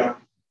Abuja.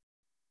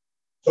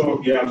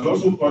 So he has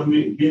also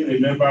been a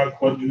member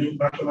of the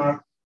National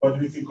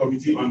Coordinating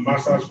Committee on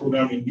Master's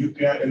Program in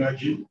Nuclear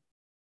Energy,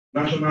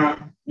 National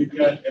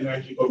Nuclear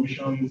Energy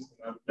Commissions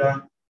in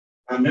Abuja,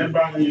 and member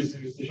of the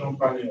Certification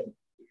Panel at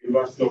the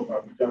University of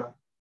Abuja.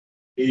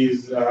 He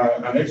is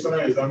an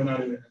external examiner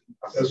and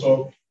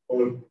assessor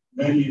for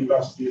many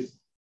universities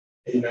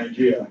in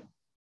Nigeria.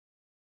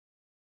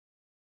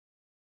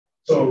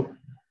 So,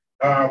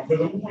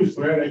 Professor Kuku is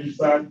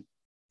registered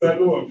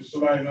fellow of the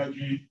Solar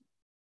Energy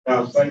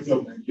Society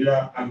of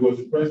Nigeria and was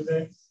the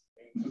president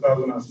in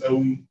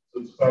 2007 to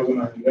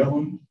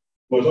 2011.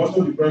 Was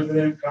also the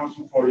president,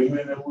 Council for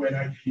Renewable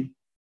Energy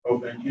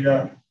of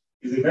Nigeria.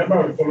 Is a member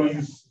of the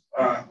following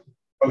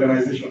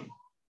organization: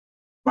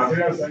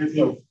 Material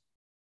Society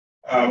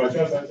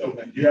of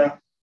Nigeria,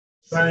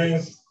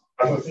 Science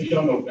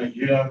Association of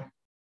Nigeria,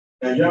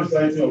 Nigerian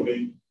Society of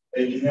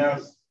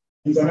Engineers,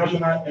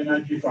 International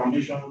Energy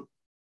Foundation,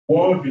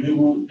 World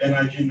Renewable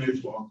Energy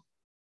Network,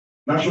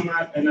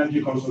 National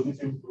Energy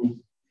Consultative Group,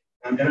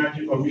 and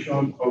Energy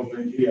Commission of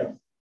Nigeria.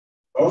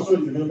 Also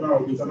is a member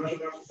of the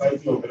International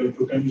Society of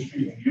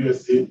Electrochemistry in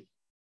USA,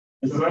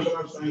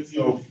 International Society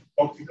of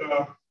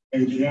Optical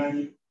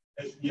Engineering,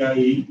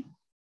 SPIE,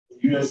 in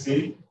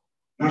USA,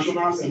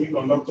 National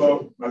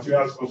Semiconductor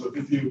Materials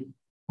Consultative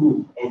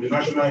Group of the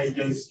National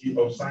Agency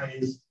of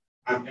Science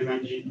and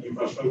Energy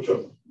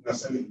Infrastructure,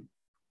 NASEMI.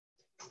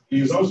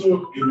 He is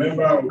also a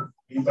member of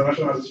the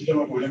International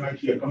Association for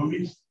Energy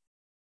Economics,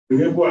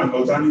 Renewable and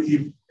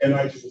Alternative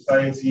Energy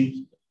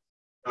Society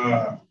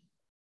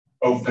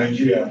of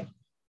Nigeria,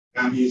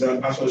 and he is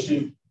an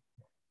associate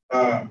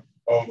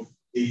of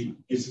the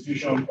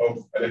Institution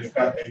of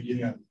Electrical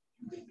Engineering.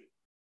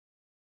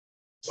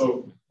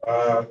 So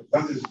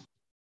that is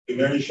a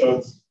very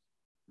short.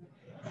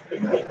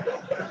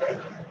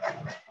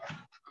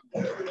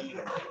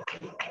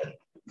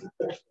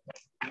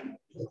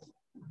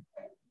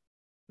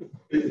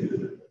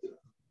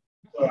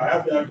 So I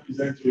have to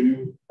present to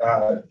you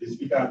the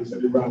speaker and the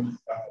celebrant,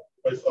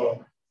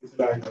 Professor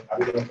Titilayo,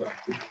 Adelaja.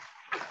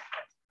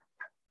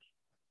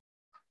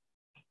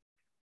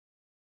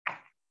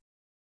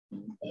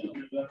 Thank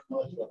you very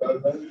much for that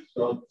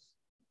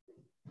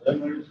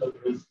very short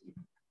rescue.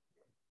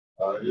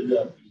 I really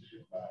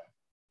appreciate my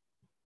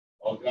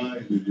organ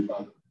in the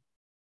department.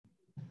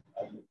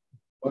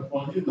 But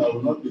for him, I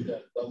will not be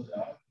there because I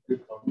have to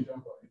take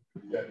permission for him to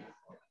be there.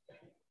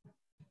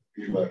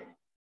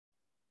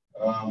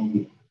 I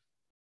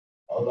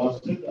would have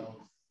said I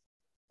was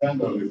kind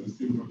of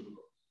existing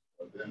protocol,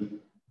 but then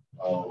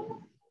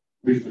I'll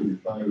wish to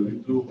define a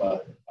little by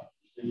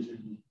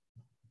appreciating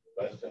the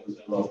Vice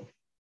Chancellor of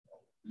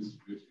this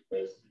great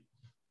university,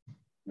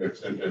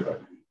 represented by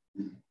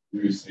the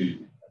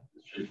UEC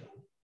administration,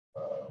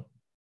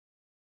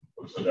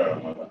 Professor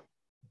Daramada.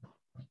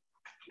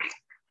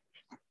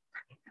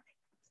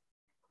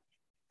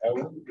 I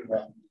want to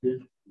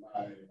appreciate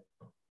my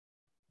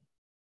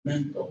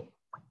mentor,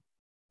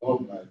 one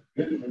of my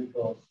great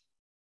mentors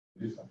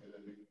in this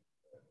academic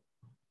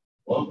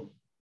work.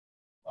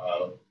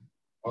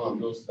 One of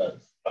those that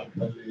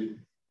actually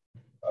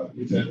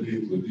admitted me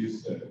to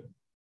this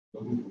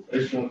noble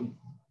profession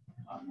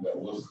and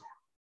was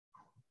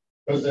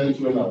present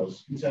when I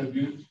was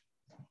interviewed.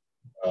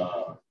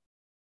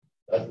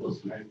 That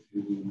was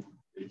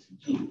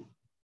 1982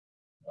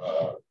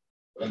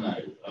 when I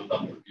after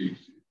my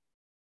PhD.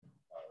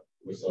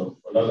 Was a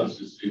father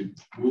assistant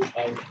who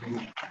has been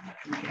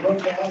his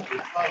brother,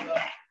 his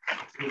father,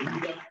 the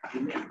leader, the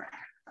man.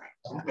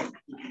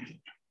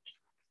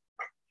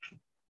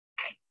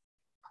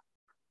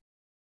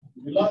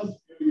 In the last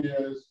few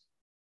years,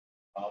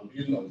 I've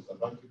been on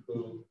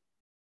sabbatical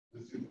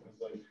visiting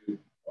professorship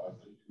for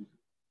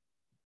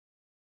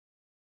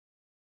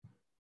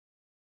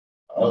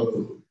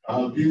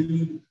I've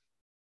been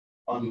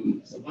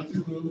on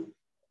sabbatical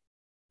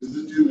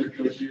visiting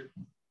lectureship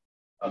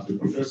as a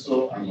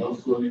professor and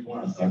also even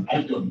as an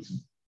adjunct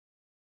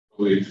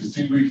to a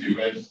distinguished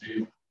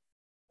university,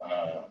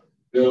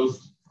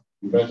 Bells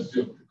University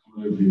of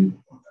Technology.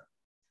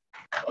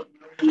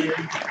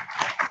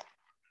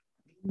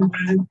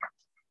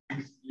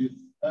 It's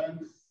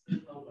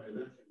set up by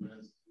that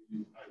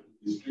university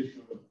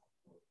administration of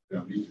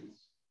their meetings.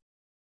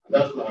 And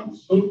that's why I'm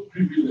so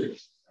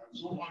privileged and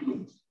so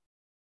honored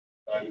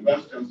that the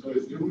Vice Chancellor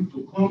is able to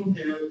come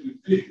here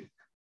today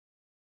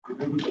to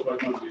be able to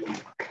partner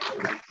with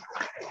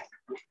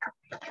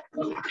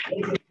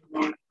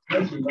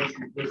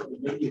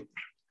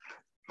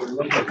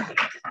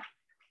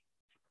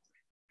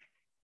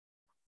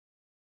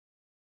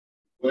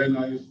when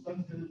I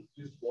started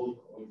this work,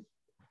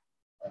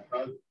 I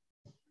had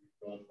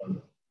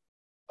grandfather.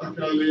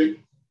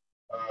 Actually,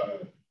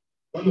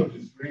 one of the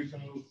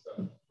inspirations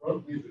that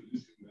brought me to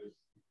this university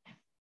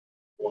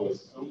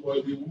was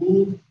somebody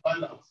who,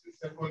 while I was in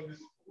secondary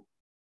school,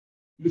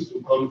 used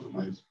to come to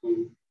my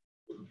school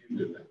to give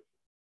the lecture.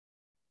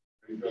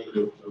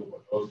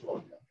 But also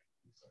on the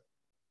academic side,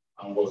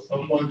 and was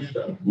somebody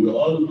that we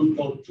all looked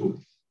up to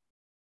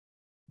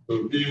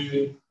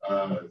be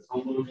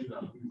somebody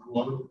that we could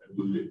all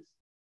emulate.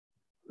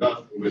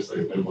 That's Professor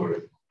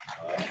Imemory.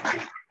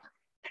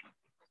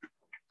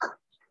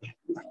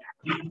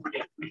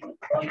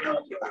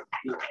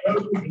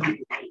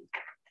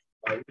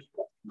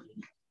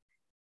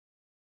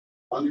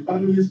 On the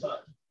family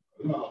side,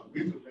 I'm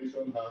going to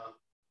mention her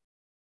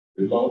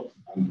a lot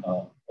and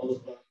her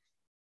husband.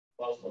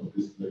 Of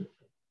this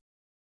lecture.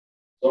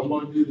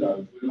 Somebody that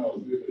when I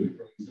was doing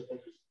from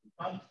secondary school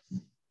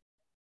passed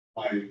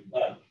my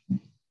dad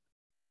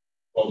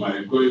for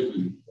my going to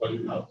the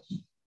boarding house.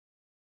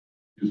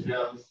 His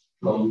hair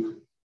strong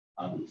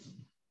and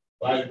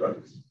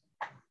vibrant.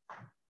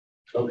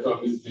 Dr.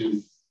 Mrs.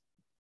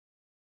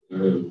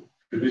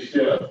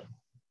 Felicia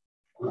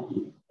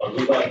Kuku,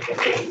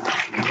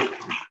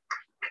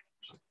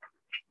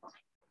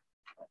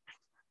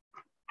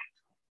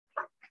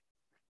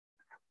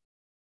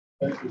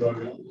 thank you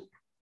very much.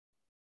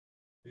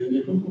 The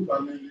Kuku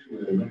family were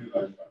a very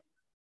large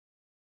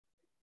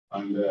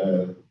family.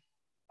 And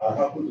I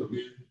happen to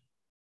be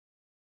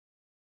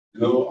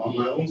on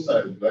my own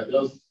side, I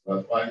just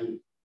find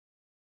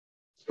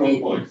strong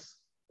voice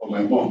for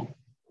my mom.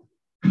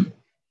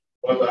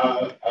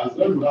 But as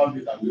God will have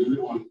it, I'm the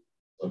only one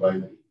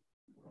surviving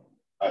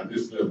at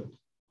this level.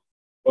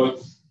 But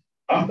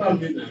after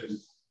me,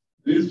 there's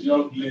this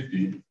young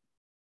lady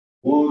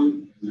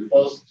who is the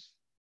first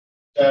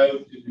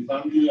child in the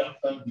family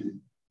after me,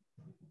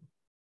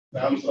 in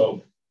terms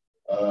of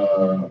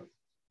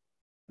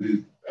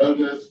the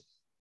eldest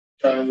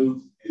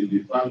child in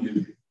the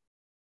family,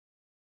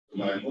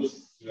 my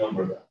most senior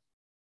brother.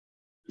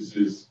 This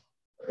is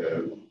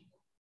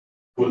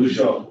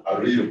Polisha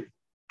Ariel.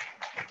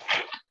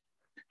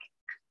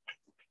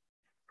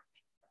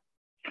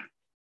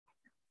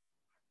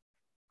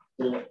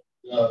 So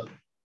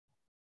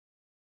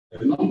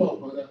a number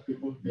of other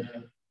people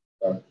there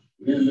that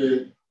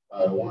really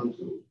I want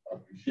to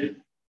appreciate.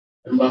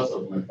 Members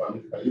of my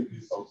family, can you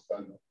please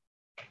stand up?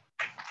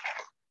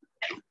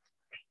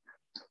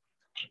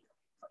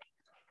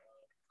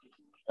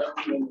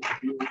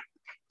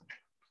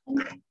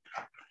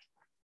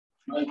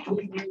 My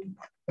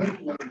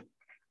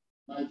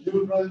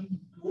children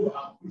who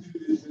are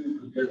putting this thing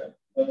together,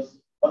 because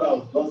what I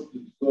was just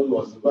told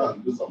was to go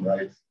and do some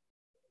writing.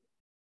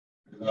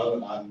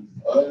 And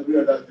every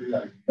other thing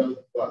I just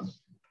want.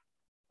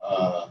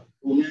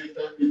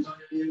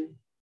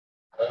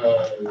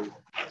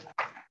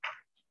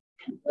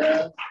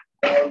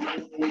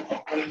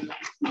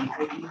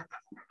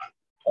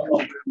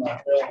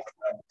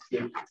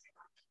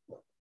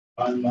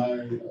 And my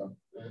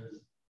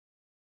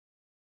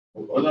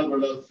other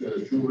brothers,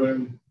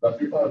 children, that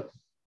people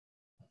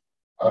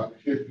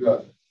appreciate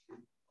that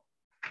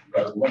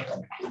what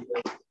I'm doing.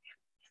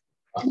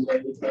 And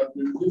I've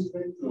been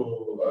listening to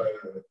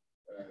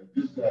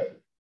this guy,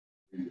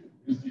 the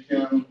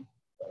musician,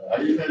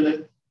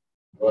 Adelaja,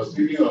 was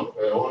speaking of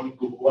one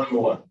Kuku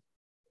 101.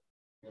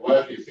 The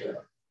wife is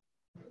here.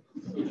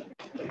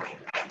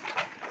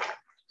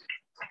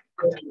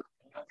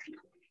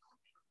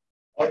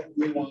 All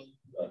the ones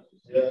that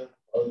is here,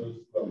 all those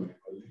who are my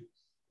colleagues,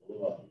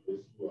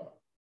 those who are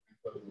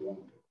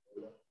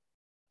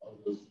all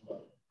those who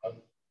are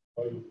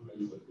all the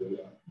friends of the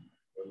area.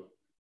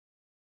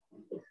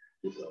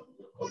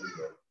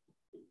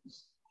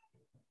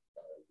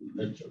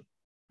 Lecture.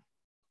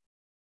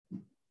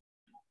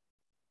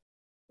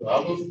 So I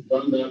haven't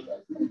done that.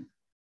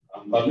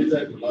 I'm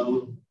permitted to now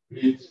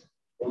read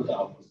what I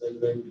have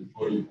presented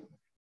before you.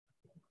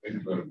 Thank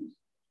you very much.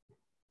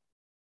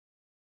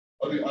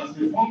 Okay, as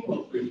a form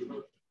of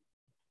introduction,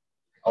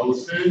 I would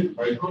say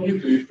my coming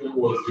to Ife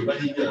was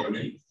divinely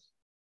arranged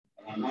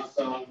and an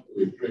answer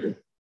to a prayer.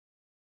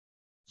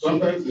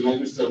 Sometimes in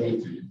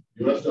 1970,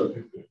 University of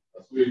Ife,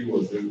 that's where he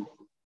was in,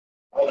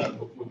 had an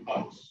open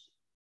house,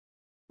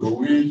 to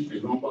which a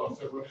number of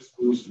secondary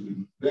schools in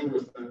the then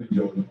Western region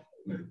of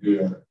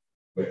Nigeria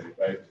were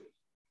invited.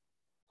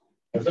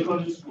 A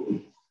secondary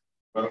school,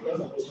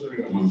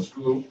 Valedictory Apostolic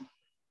School,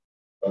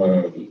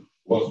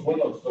 was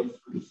one of such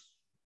schools.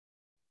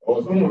 I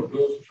was one of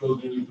those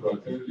chosen to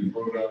attend the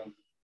program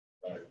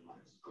at my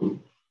school.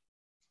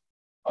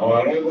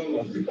 Our arrival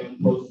at the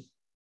campus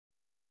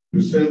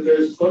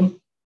presented such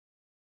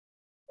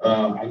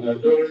an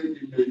adoring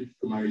image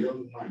to my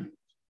young mind.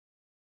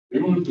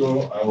 Even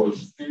though I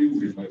was still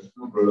with my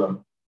school brother,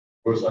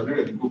 Prof.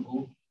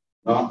 Kuku,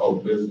 now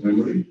of blessed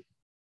memory,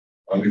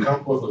 on the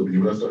campus of the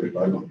University of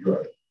Ibadan,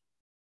 UI.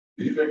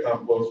 The Ife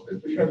campus,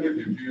 especially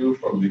the view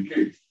from the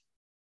cave,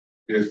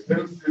 the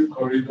extensive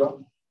corridor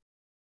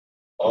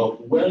of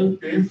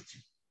well-paved,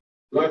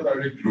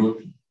 flat-array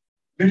road,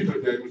 lead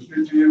to the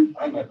administrative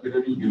and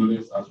academic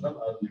buildings, as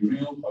well as the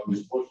view of the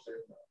sports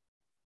center,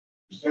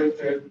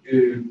 presented a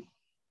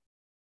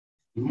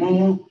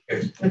more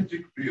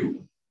aesthetic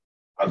view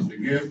as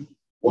against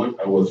what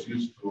I was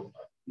used to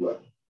at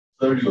work.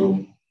 Sorry,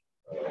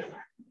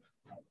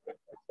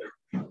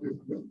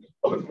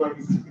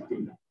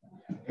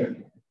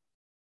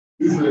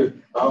 this is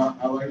our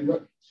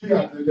she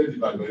attended the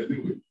Bible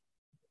anyway.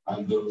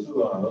 And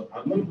so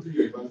I'm not putting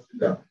your university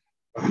down.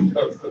 I'm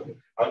just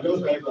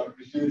trying to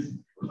appreciate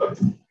what I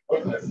saw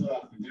as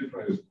the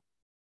difference.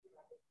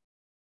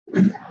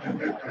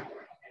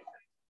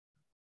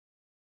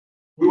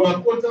 We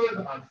were quoted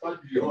at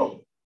Faculty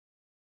Hall.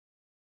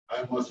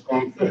 I must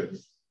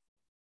confess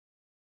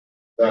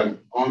that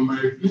on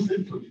my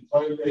visit to the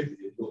toilet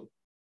alone,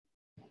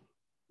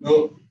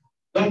 no,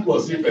 that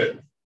was Ife,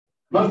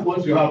 not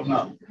what you have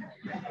now.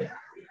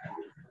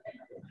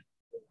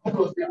 That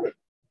was Ife.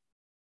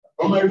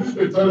 On my visit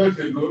to the toilet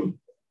alone,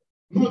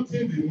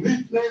 noting the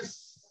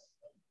neatness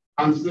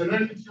and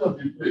serenity of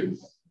the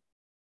place,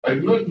 I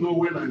did not know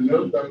when I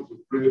knelt down to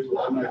pray to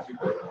Almighty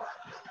God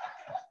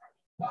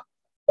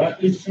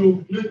that it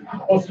should be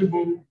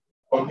possible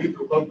for me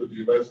to come to the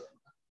University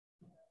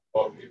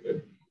of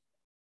Ife.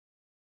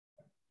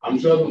 I'm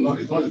sure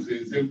it's not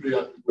the same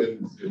prayer when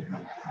it's the same.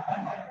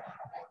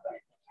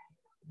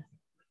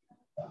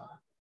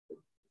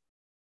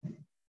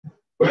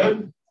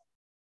 Well,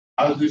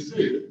 as they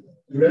say,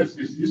 the rest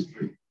is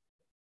history.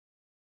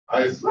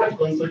 I slashed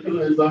construction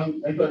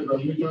exam, entered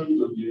examination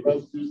to the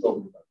universities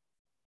of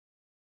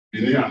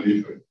Benin and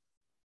Ife.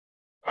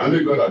 I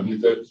only got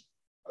admitted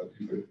at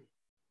Ife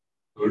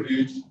to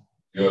read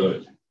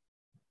geology.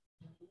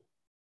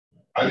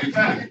 At the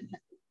time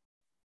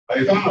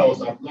I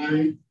was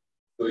applying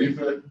to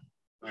Ife,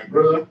 my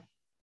brother,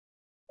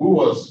 who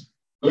was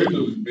going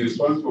to be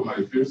responsible for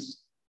my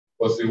face,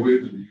 was away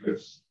to the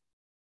US.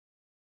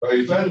 By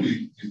the time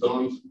we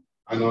returned,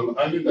 and on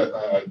learning that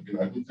I had been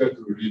admitted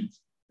to read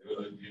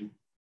geology,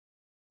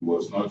 he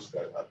was not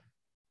that happy.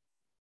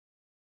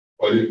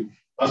 For the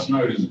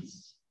personal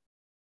reasons.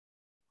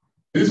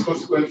 This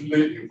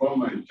consequently informed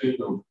my change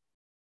to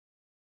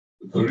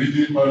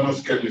reading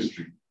honors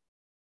chemistry,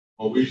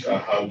 for which I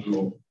have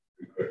no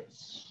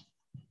regrets.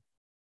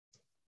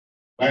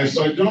 My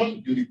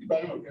sojourn in the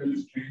Department of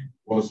Chemistry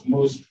was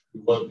most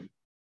rewarding.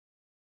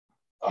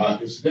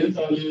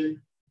 Incidentally,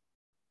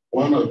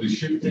 one of the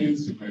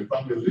shiftings in my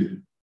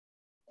family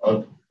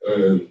of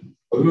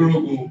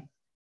Olurogun,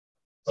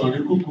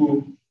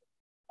 Kuku,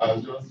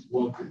 has just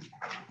walked in.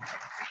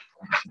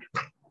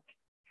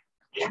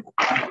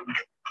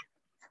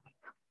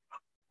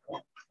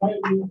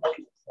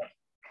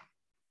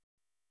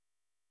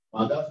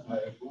 That's my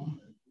phone.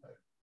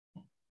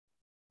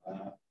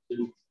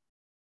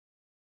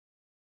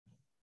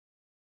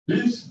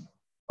 This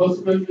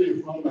consequently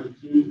informed my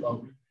choice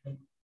of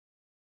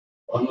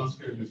honors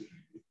chemistry,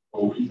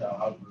 for which I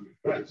have no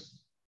regrets.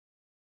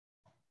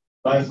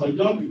 My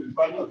sojourn in the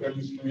Department of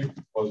Chemistry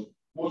was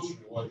most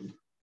rewarding.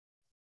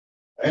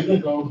 I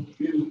ended up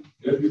being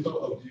the editor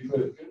of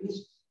the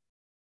Chemist,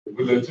 the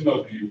bulletin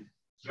of the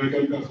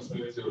Chemical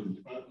Society of the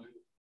department.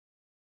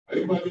 I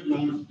even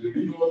learned the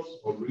rigors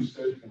of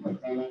research in my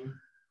final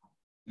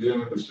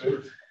year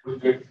research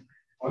project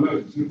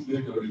under the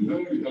tutelage of the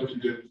very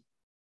intelligent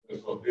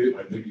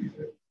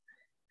Adelaja,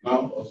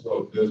 now also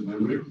of this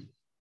memory.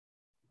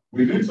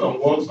 We did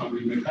some works on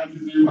the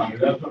mechanism and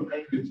reaction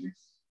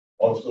kinetics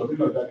of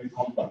certain organic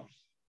compounds.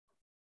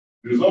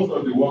 The results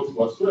of the works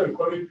were so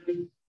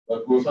encouraging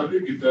that Prof.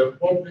 Adelaja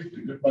published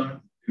the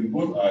paper in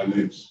both our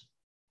names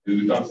in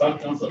the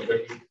Transactions of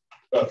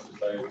Chemical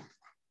Society.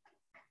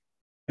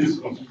 This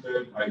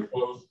constituted my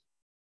first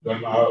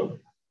journal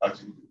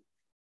article.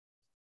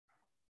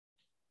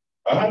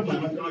 I had my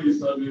national youth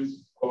service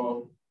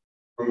called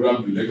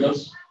program in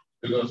Lagos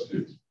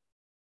State.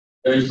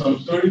 There is some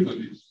story to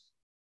this.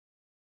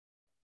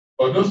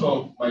 For those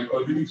of my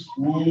colleagues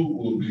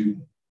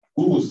who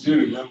will still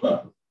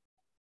remember,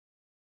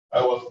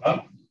 I was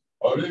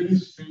already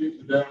saying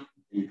to them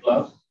in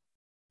class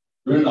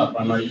during our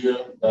final year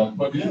that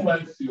for the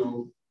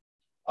NYCO,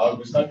 I'll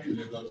be serving in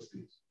Lagos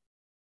State.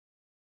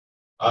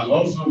 And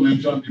also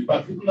mentioned the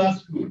particular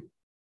school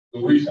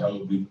to which I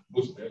will be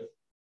posted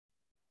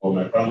for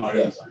my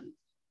primary assignment.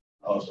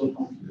 I was so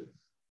confident.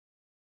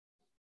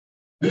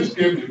 This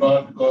came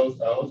about because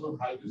I also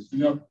had a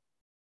senior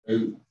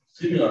in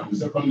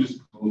secondary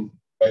school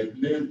by the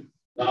name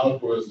now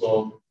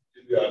Professor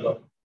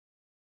Titilayo,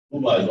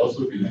 who has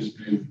also been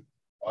listening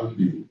on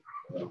the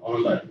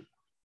online.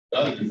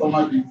 That's the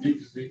former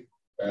DTC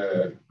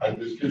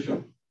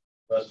administration,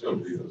 University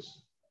of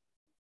Lagos,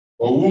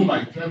 for whom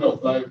my trend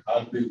of life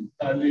had been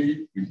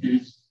entirely with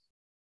his.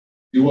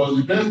 He was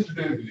the best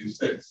student in his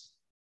set.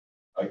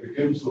 I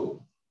became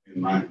so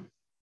in mine.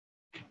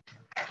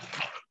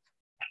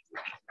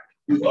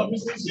 His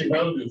offices he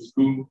held in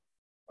school,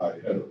 I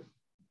held.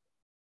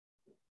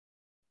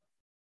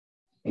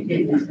 He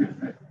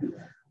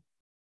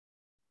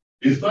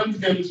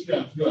studied chemistry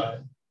and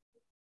UI.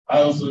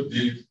 I also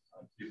did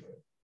at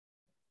different.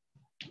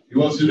 He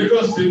was in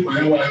Lagos State for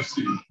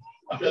NYC.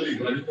 Actually, he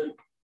graduated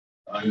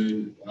a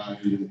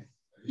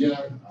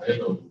year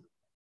ahead of him.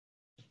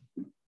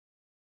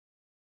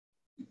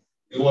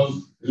 He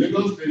was in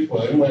Lagos State for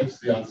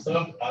NYC and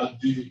served at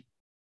the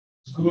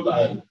school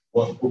I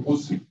was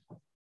proposing.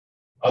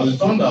 As it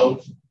turned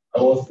out, I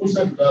was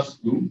posted to that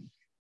school.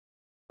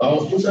 I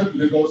was posted to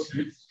Lagos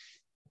State,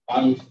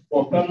 and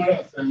for primary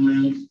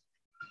assignments,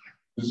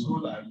 the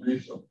school I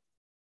mentioned.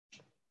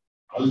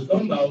 As it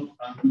turned out,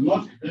 I could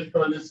not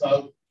eventually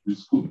serve the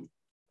school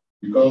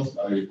because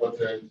I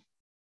reported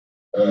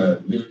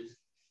late.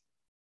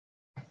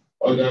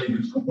 Other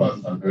youth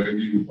couples have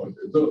already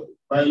reported. So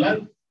my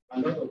life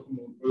and that of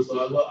Professor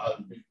Alba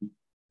has been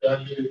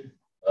fairly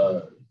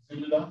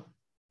similar.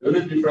 The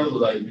only difference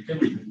was that I became a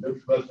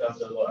deputy vice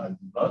chancellor and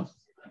did not.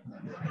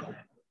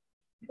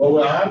 But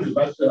when I have the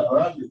bachelor,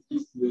 I have the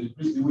priest who is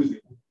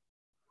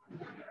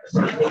so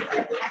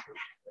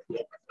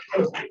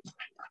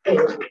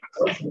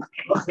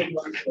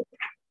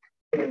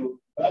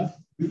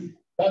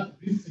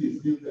this is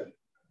still there.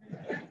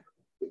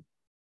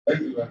 Thank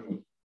you very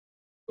much.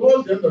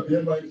 Towards the end of the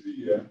NYC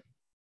year,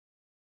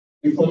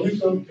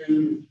 information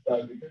came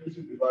that the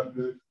chemistry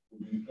department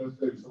would be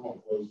interested in some of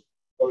us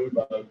coming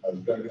back as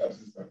graduate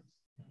assistants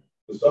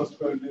to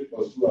subsequently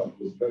pursue our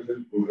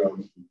postgraduate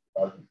programs in the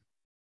department.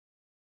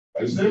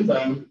 At the same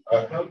time,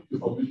 I have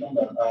information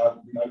that I have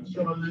been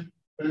additionally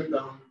penned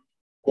down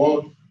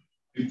for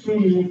the two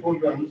new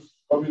programs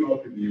coming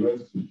up in the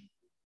university,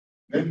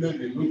 namely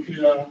the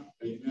Nuclear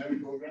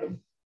Engineering Program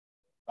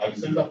at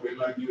the Center for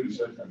Energy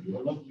Research and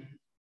Development,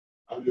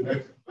 and the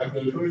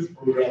Valedictory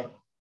program,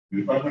 the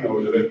Department of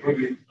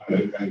Electronic and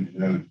Electrical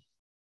Engineering.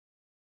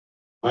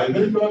 My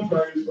medical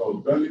choice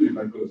of joining the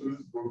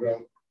microelectronics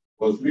program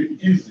was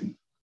made easy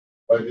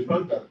by the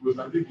fact that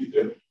Professor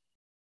Titilayo,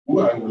 who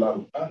I would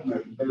have had my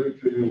military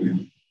training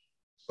with,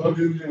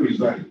 suddenly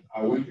resigned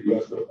and went to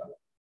US.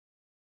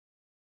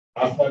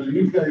 As for the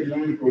nuclear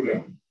engineering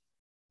program,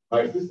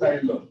 my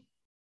sister-in-law,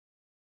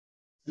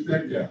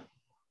 seated here,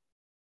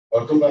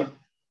 October,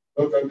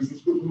 Dr.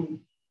 Mrs. Kuku,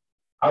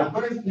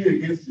 advised me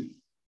against it.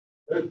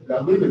 That they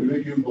are going to be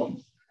making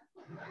bombs.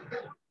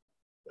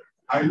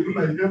 I knew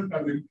myself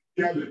can be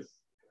careless.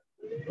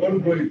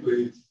 Don't go into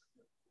it.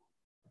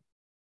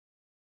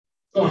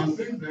 So I'm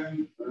saying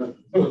then,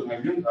 so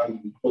again,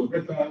 and for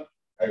better,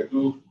 I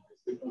took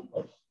a second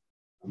course.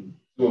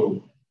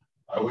 So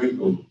I went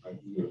to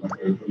the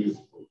microelectronics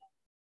school.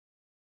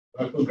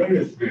 I was very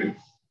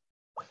experienced.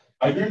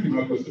 I joined the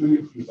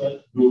microelectronics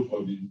research group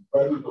for the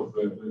Department of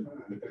Electronic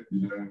and Electrical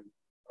Engineering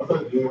after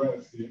the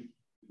NYSC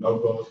in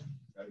August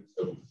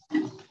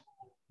 1976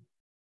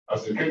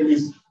 as a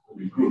chemist for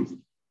the group.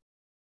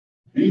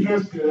 The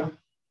interest here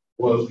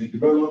was the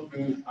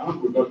development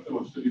and production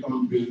of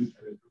silicon-based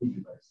electronic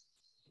devices.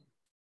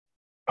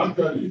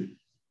 Actually,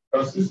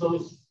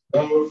 transistors,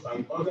 diodes,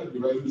 and other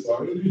devices are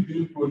already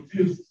being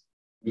produced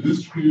in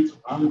discrete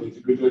and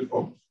integrated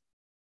forms.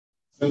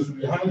 Since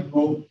we had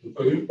no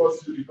import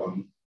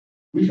silicon,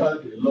 which had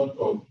a lot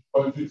of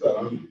politics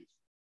around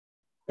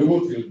it, even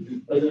till the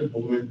present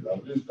moment,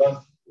 at least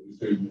that's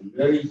a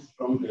very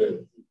strong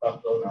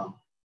factor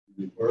now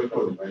in the production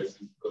of devices,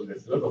 because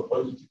there's a lot of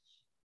politics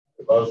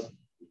about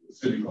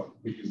silicon,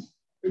 which is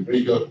a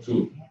major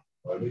tool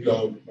or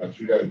major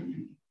material in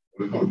the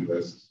production of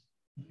devices.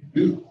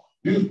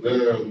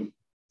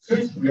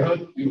 Since we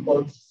had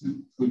import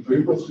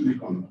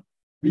silicon,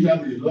 we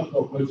had a lot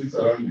of politics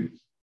around it.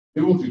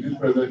 Even to this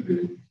present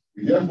day,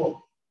 we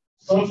therefore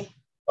sought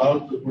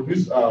out to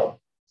produce our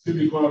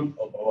silicon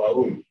of our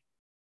own.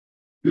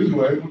 This we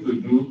were able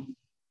to do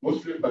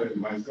mostly by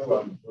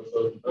myself and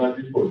Professor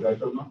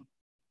Adelaja,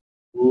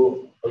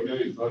 who again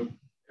is not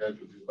here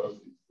to discuss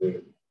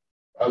it.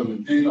 I'm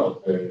the dean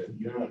of the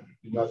Engineering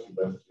University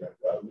at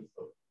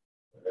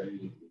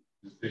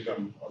the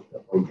station of the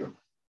program.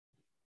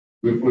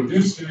 We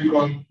produce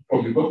silicon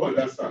from the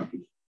copper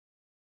sand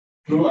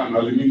through an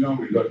aluminum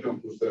reduction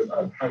process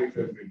at high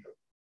temperature.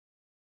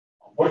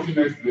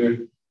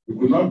 Unfortunately, we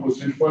could not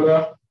proceed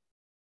further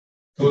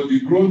to the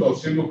growth of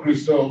single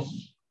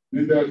crystals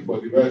needed for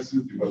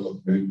devices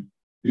development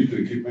due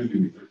to equipment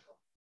limitation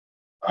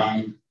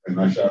and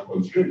financial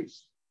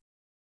constraints.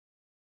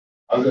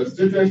 As I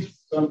stated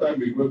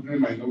sometime ago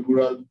during my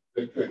inaugural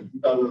lecture in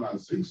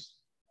 2006,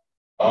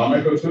 our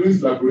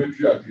microelectronics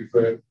laboratory at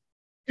IFE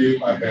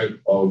came ahead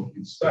of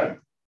its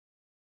time.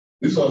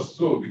 This was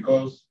so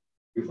because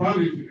we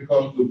found it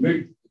difficult to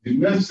make the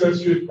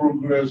necessary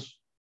progress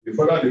in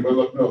further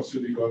development of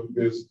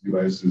silicon-based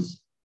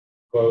devices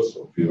because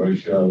of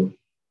financial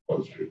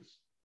constraints.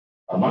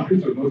 I'm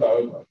happy to note,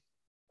 however,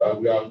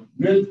 that we have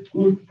made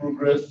good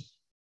progress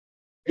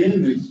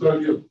in the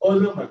study of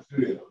other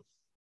materials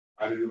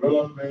and the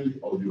development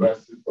of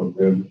devices from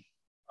them,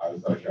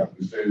 as I shall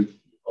present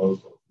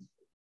because of this.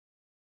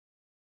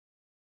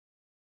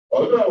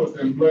 Although I was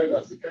employed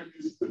as a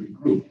chemist to the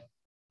group,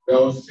 there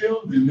was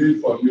still the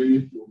need for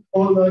me to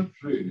further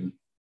train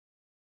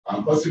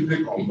and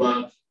possibly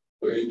convert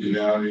to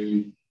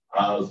engineering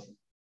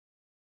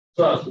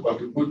so as to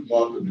contribute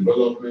more to the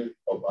development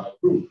of our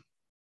group.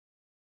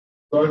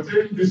 To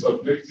attain this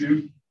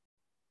objective,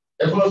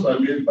 efforts were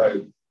made by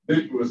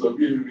late Professor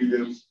B.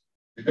 Williams,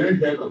 the then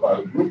head of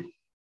our group,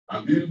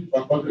 and then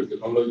Faculty of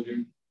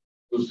Technology,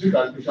 to seek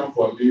admission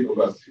for me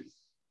overseas.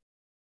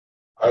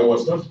 I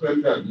was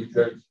subsequently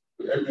admitted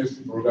to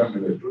MSc program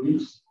in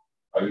electronics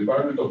at the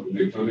Department of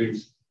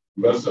Electronics,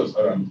 University of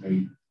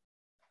Southampton,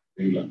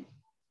 England,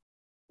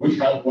 which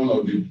had one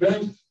of the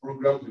best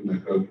programs in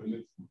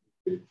microelectronics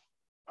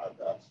at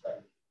that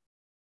time.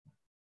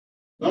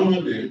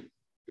 Normally,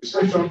 the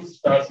session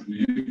starts in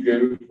the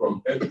UK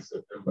from early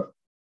September.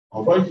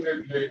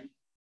 Unfortunately,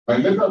 my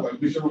letter of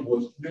admission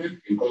was late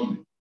in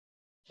coming,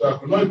 so I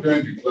could not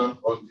join the class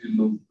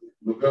until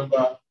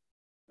November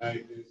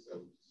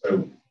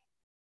 1977.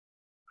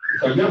 It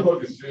can therefore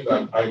be seen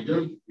that I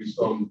joined with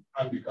some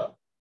handicap.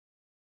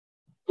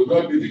 To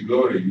God be the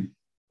glory,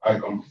 I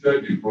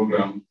completed the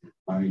program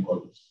and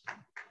colors.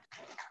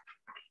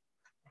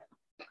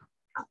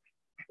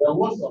 There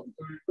was some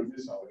story to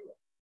this, however.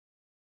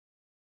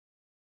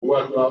 We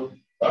were to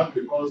have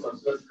the course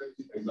assessment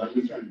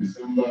examination in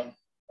December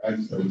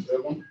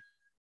 1977.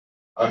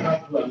 I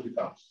had two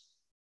handicaps.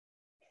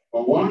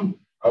 For one,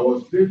 I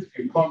was late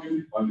in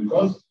coming on the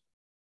course.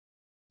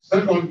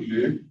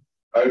 Secondly,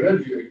 I read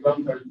the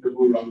exam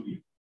timetable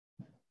wrongly.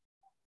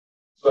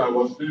 So I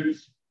was late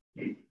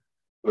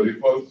to the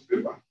first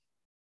paper.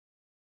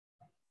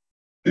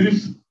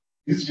 These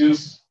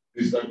issues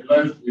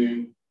destabilized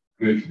me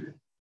greatly.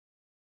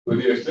 to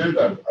the extent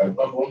that I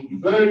performed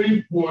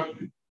very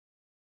poorly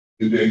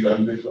in the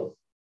examination.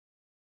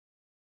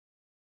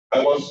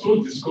 I was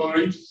so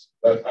discouraged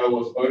that I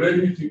was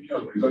already thinking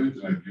of returning to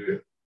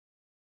Nigeria.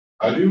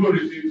 I even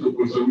received to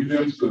Professor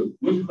Williams to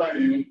notify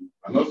him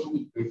and also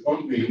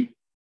inform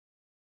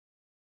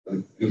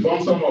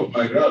some of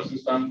my grad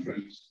assistant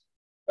friends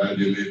that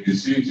they may be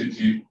seeing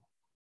Titi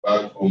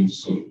back home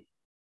soon.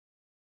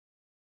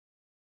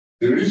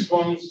 The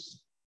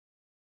response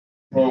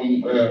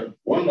from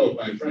one of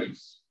my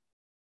friends,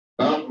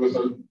 now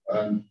Professor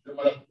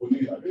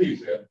Kuku, I think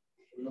he's here.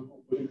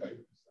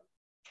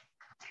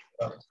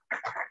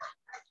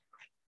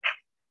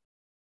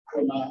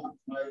 So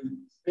my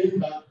staying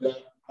back there,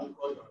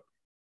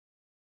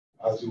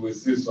 as you will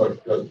see,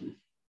 such judgment.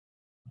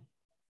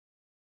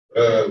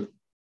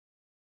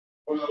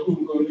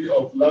 Only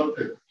of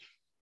Lautech.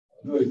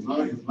 No, it's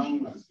not his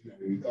man as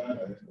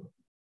retired.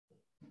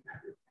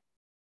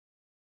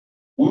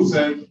 Who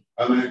said,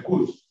 and I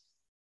quote,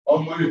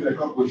 "All money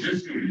take up with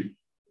history,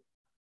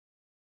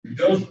 you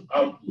just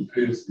have to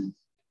face it."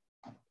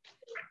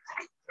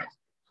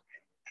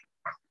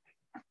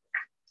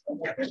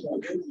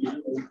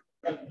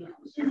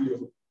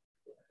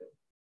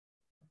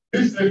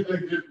 This lecture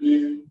gave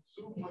me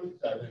so much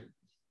challenge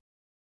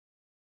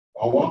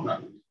on one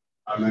hand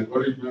and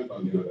encouragement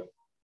on the other.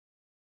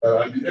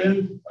 At the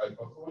end, I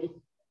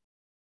performed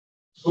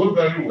so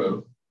very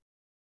well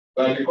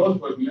that the course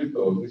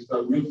coordinator,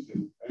 Mr.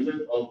 Wilson,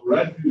 ended up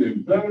writing a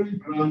very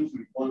grand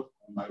report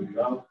on my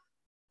behalf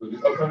to the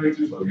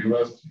authorities of the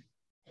university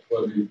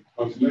for the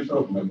continuation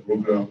of my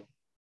program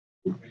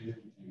to PhD.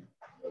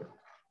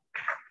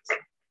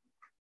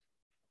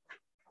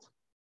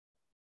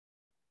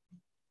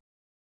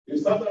 In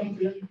certain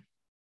things,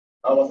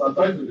 I was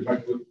assigned to the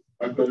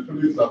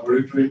microelectronics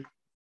laboratory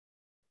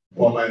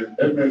for my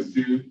MSc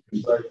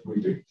research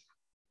project.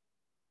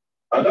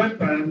 At that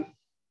time,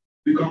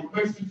 the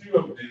complexity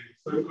of the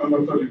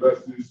semiconductor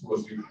devices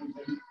was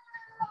increasing,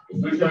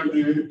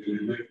 especially in the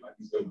late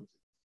 1970s,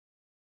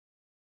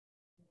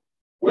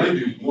 when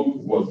the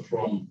move was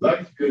from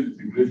large-scale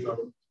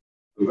integration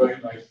to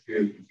very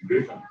large-scale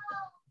integration.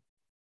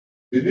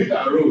 The need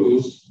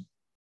arose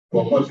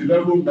for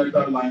multi-level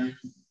metal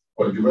lines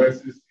for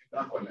devices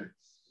interconnects.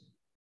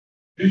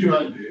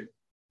 Usually,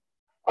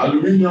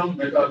 aluminum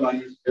metal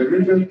lines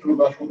generated through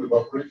vacuum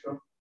evaporation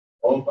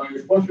or by a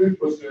sputtering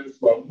process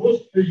were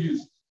mostly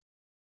used,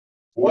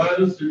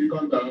 while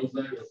silicon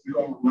dioxide or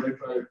silicon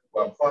monoxide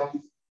were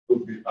found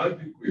to be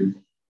adequate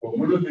for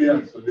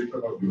monolayer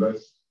isolation of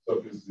device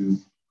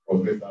surfaces for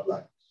metal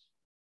lines.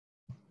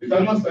 The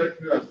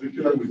thermocycling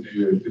associated with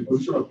the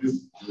deposition of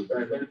this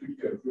dielectric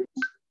effect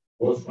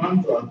was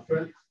found to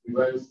affect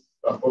device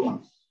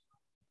performance.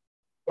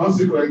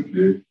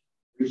 Consequently,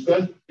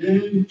 research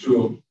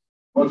into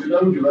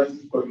multi-level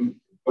devices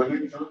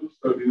connection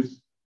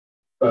studies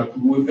that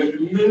would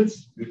eliminate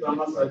the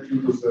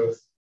thermocycling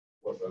process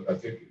was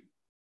undertaken.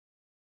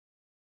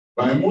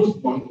 My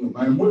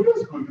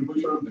modest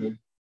contribution then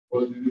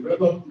was the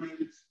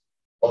development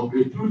of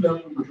a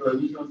two-level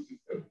materialization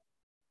system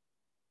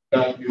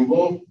that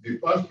involved the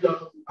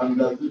partial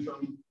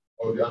anodization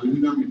of the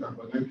aluminum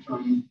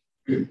interconnection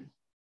film,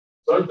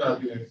 such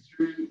that the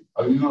extreme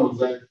aluminum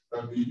oxide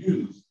can be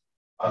used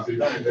as a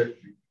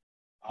dielectric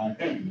and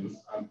hence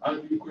an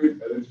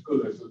adequate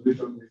electrical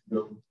isolation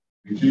medium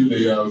between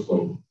layers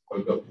of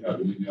conducting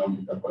aluminum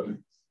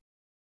interconnects.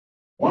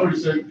 One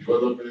recent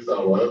developments,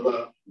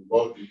 however,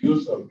 involved the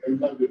use of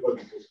chemical vapor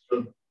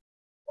deposition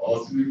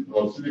of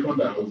silicon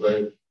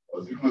dioxide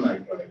or silicon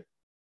nitride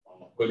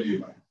on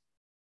polyamide.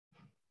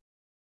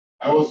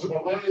 I was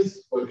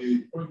supervised for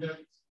the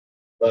project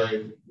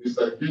by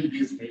Mr.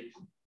 J.D. Smith,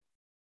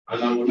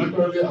 and I would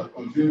naturally have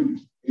continued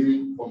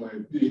him for my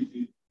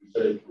PhD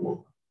research work.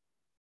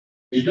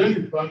 He joined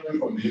the department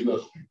from the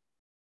industry.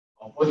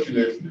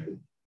 Unfortunately,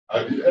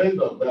 at the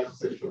end of that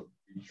session,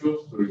 he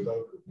chose to return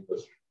to the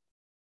industry.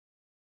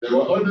 There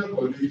were other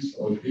colleagues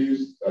of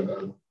his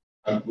that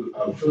I could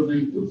have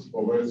chosen to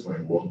supervise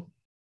my work.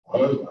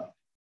 However,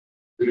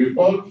 the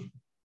report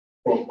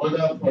from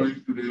other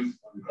foreign students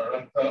on the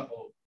character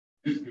of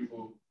these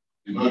people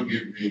did not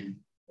give me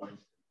much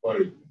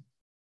encouragement.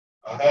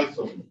 I had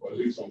some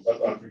colleagues from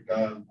South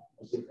Africa and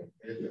also from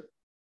Kenya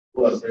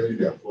who are spending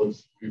their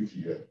first 50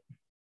 years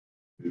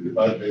in the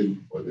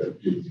department for their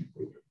PhD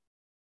program.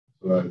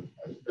 So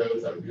I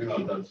felt I didn't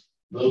have that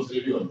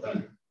luxury of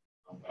time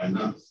and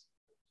finance.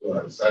 So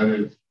I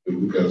decided to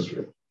look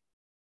elsewhere.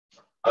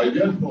 I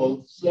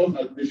therefore sought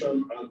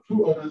admission at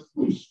two other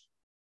schools,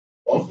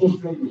 also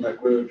through the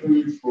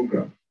microelectronics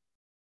program,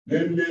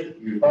 namely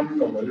the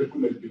Department of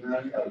Electrical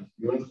Engineering at the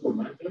University of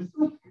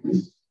Manchester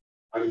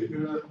and the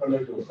Imperial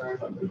College of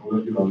Science and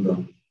Technology,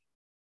 London.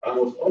 I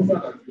was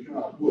offered admission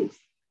at both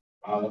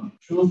and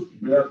chose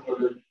Imperial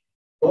College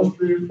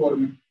firstly for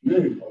the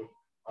name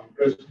and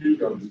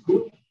prestige of the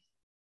school,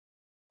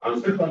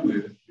 and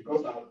secondly,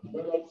 because I have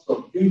developed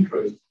some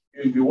interest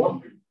in the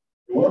working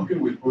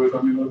with Professor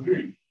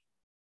Green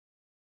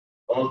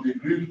of the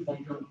green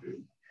function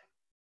field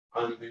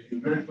and the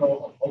inventor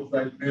of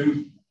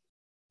oxide-based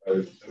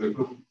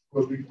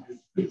electronic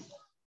displays,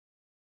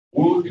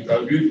 who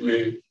interviewed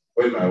me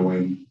when I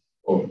went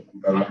for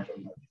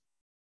interaction at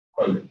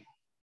college.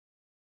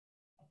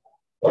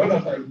 While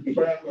at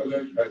Imperial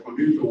College, I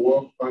continued to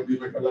work on the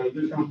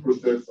mechanization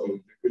process of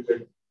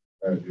integrated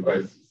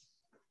devices.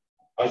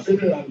 As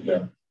stated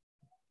earlier,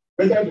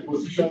 better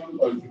deposition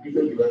of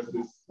integrated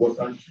devices was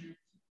achieved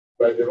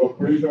by the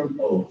operation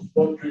of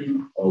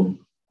sputtering of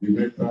the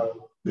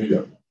metal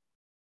layer.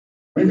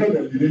 Metal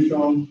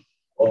delineation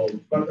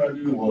of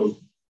patterning was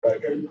by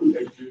chemical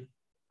etching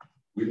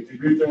with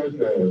integrated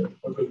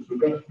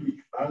photolithographic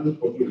and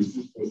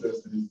photoresist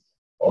processes,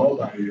 or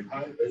by a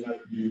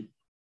high-energy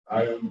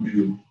ion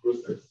beam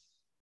process.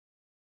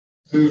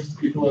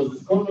 Since it was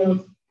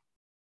discovered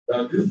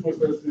that these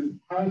processes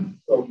had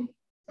some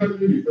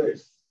certain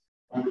effects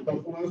on the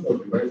performance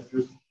of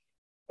devices,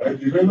 I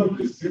developed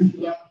a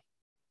simpler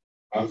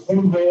and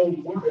somehow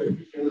more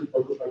efficient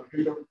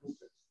photofabrication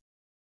process,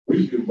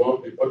 which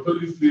involved the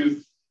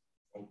photolysis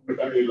of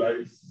metal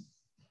halides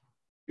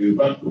in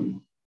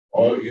vacuum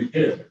or in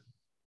air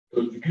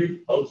to decay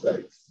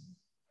oxides,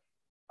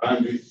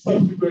 and the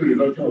subsequent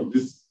reduction of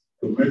this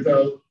to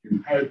metal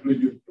in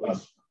hydrogen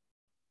plasma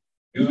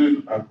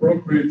using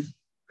appropriate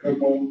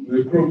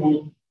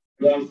chromo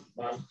glass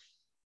masks.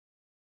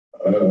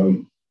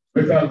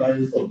 Metal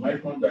lines of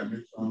micron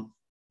dimension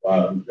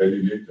were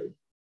delineated.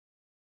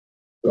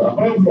 So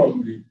apart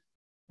from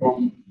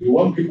the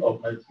working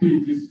of my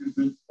PhD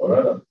thesis, or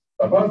rather,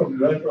 apart from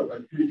the writing of my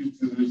PhD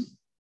thesis,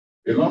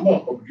 a number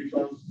of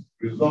publications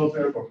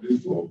resulted from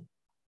this work.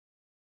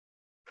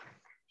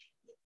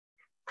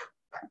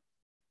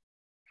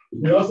 It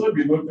may also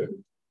be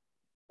noted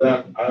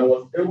that I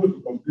was able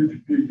to complete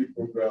the PhD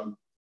program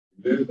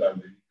in less than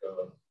a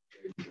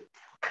year.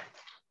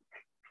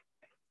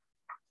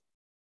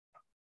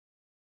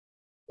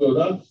 So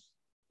that's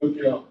took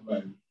care of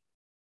my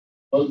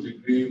first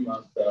degree,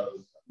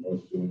 master's, and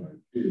also my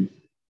PhD.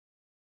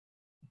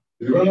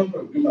 The development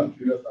of new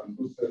materials and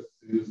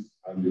processes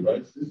and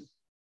devices,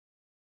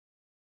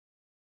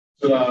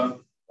 solar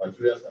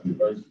materials and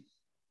devices.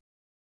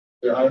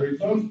 So I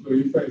returned to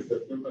IFA in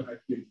September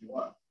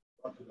 1981.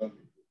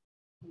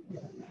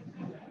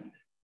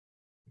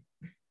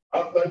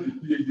 After the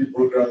PhD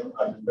program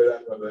at the Imperial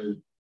College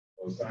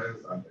of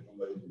Science and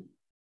Technology,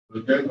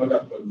 to join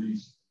other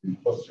colleagues in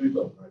pursuit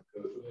of my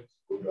electronics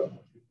program.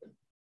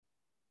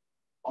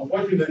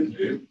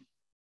 Unfortunately,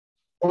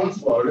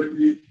 funds were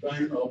already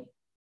drying up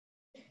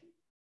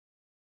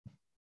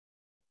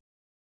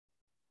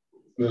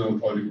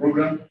for the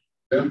program.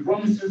 Then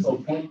promises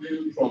of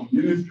funding from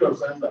Ministry of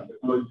Science and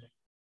Technology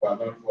were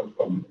not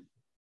forthcoming.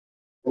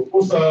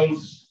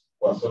 Proposals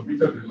were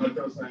submitted to the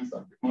National Science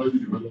and Technology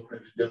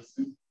Development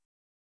Agency.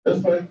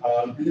 Despite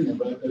our being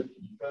invited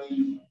to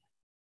defend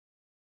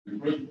the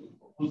great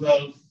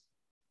proposals,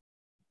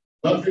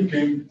 nothing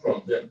came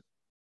from them.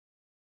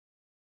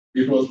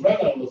 It was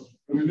while I was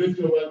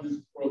ruminating over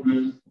these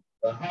problems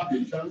that I had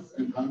a chance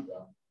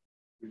encounter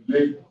with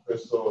late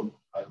Professor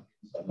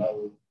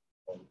Titilayo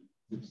of the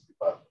Physics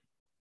Department,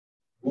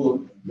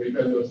 who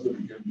later also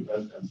became the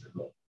Vice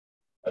Chancellor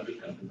at the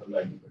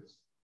Titilayo University,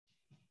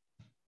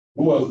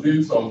 who was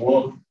doing some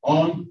work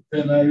on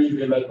ternary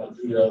halide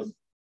materials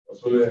for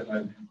solar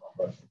energy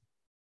conversion.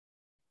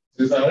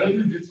 Since I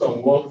already did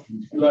some work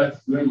with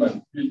halides during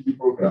my PhD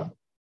program,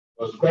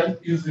 it was quite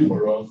easy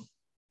for us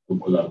to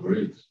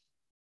collaborate.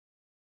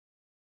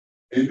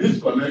 In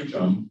this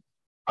connection,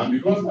 and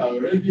because I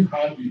already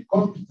had the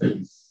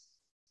competence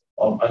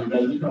of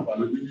anodization of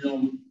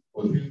aluminum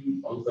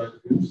within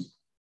oxide fumes,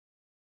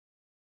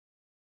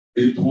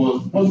 it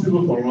was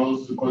possible for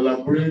us to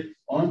collaborate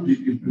on the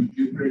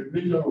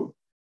impregnation of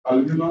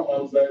aluminum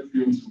oxide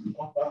fumes with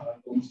copper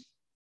atoms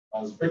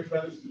and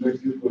spectrally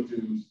selective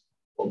proteins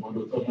for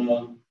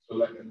monothermal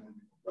solar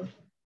energy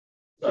conversion.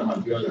 These are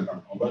materials that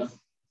can convert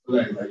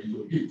solar energy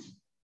to heat,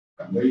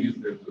 and then use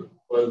them to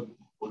boil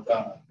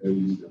water and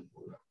then use them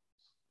for that.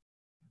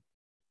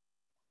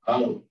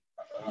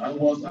 I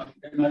was at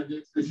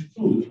Energy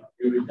 32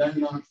 in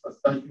Regina,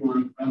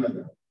 Saskatchewan,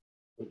 Canada,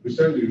 to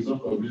present the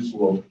result of this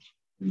work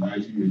in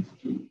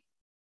 1982.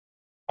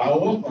 Our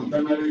work on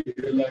ternary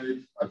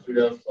halide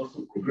materials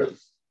also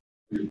progressed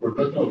with the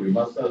production of a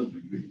master's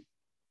degree,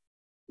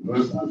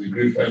 master's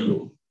degree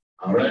fellow,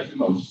 and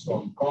writing of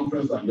some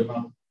conference and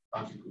journal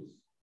articles.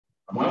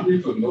 I'm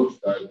happy to note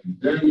that the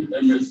then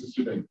MSc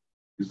student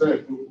is a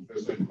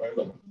professor in College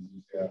of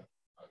Physics here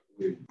at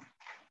Kuku.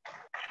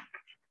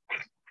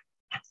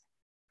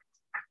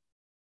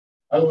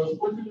 I was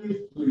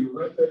fortunate to be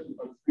invited to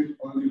participate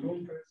on the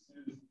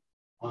conferences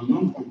on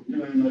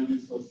non-computer energy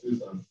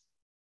sources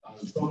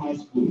as summer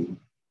school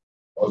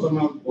or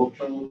summer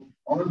workshop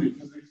on the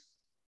physics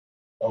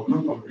of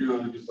non-computer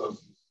energy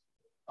sources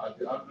at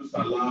the Abdul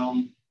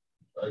Salam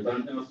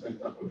International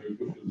Center for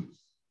Electrophysics,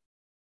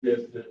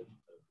 PSF,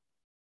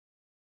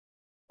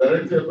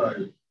 directed by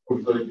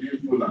Professor G.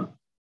 Fuller,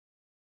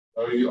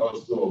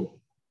 also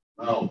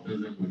now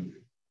present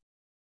Monday,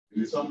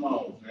 in the summer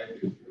of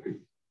 1983.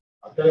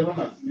 I tell you, when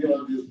I see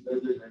all these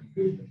present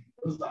Monday,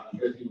 those are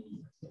getting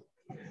me.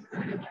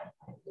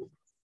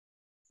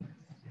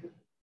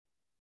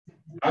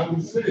 I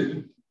would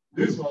say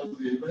this was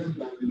the event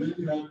that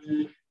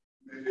eventually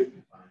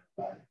made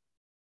my life.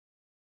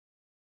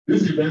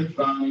 This event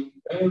ran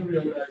every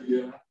other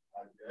year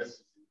at the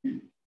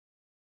SCCP.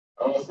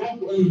 I was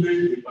not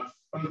only a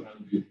participant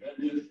at the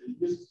earliest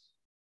stages,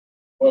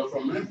 but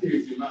from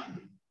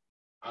 1989,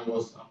 I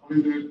was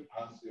appointed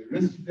as a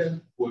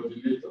resident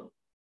coordinator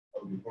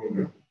of the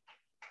program.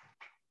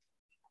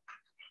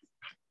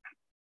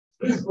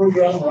 This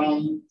program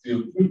ran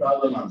till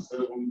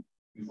 2007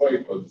 before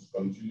it was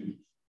discontinued.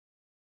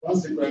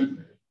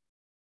 Consequently,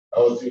 I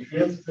was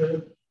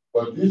interested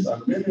for this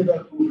and many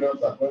other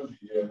programs across the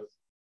years,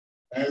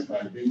 hence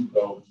my being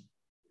dubbed.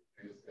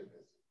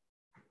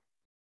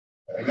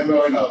 I remember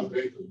when I was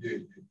going to be a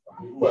kid,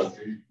 people were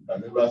saying, you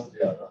can never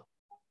stay around.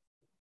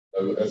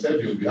 I said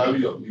you'll be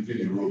having your meeting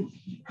in Rome.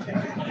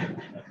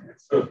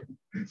 so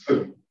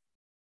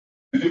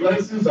the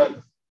devices that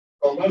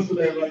conventional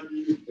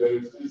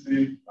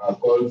electricity are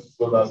called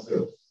solar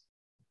cells.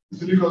 The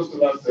silicon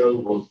solar cell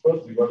was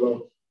first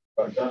developed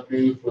by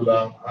Chaplin,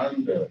 Fuller,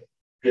 and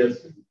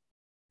Pearson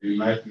in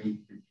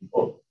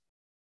 1954.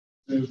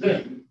 Since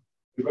then,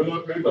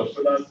 development of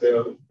solar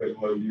cell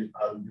technology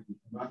has been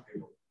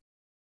remarkable.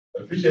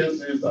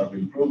 Efficiencies have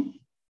improved,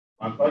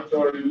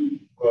 manufacturing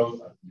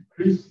costs have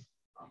decreased,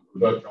 and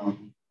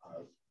production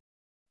has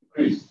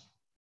increased.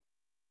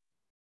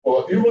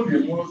 For even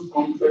the most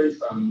complex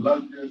and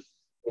largest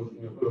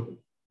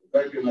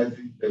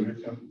energy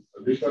generation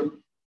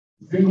installation,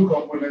 single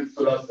component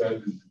solar cell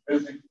is the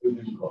basic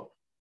building block.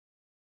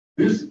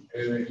 These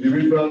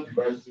individual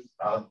devices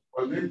are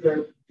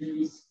connected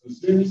to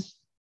series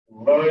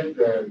to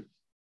provide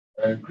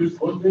increased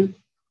voltage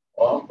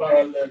or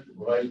parallel to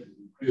provide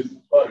increased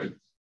current.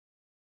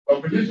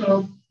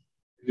 Combination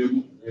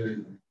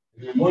in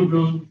a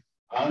module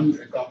and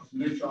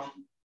encapsulation,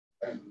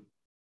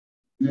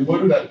 in a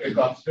module that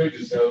encapsulates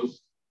the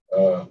cells,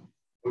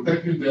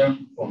 protecting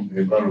them from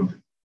the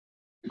environment.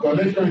 The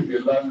connection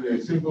in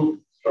a simple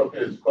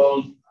structure is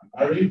called an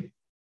array.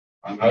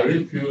 An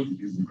array field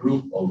is a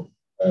group of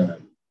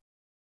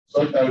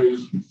such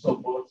arrays with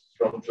support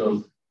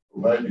structures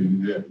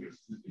providing the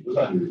electricity. Those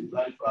are the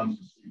light farms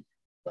you see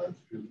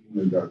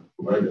that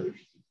provide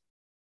electricity.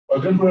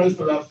 Contemporary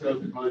solar cell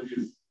technology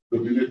is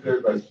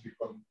dominated by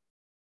silicon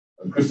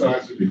and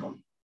crystallized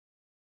silicon.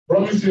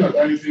 Promising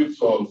alternatives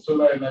for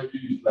solar energy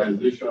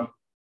utilization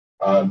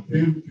are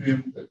thin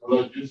film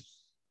technologies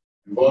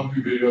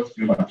involving various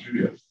new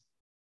materials.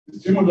 The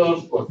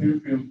stimulus for thin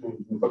film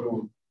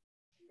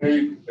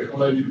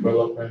technology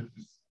development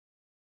is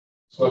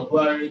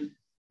supplied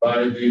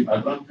by the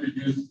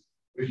advantages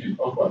which it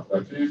offers.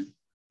 That is,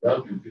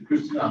 that the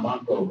decreasing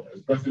amount of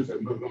expensive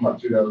technical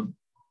material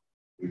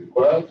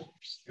required,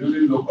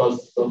 using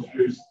low-cost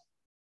substrates,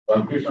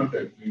 fabrication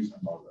techniques,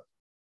 and all that.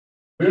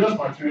 Various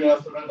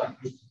materials other than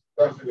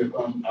crystal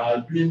silicon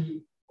are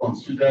being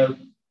considered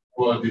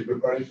for the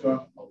preparation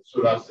of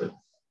solar cells.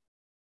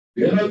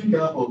 The energy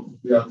gap of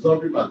the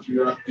absorbing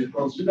material is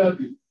considered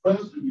the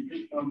first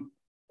indication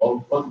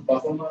of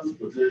performance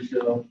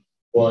potential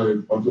for a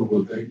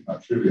photovoltaic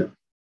material.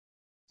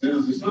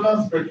 Since the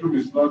solar spectrum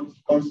is not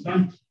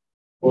constant,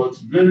 but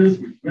varies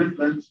with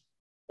wavelength,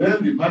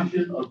 then the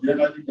matching of the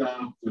energy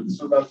gap to the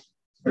solar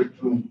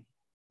spectrum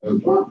has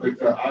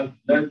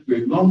led to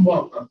a number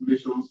of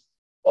calculations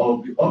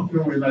of the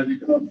optimum energy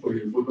gap for a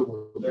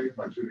photovoltaic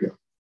material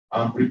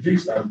and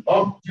predicts an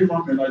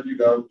optimum energy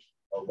gap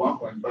of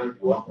 1.5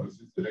 to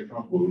 1.6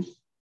 electron volts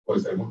for a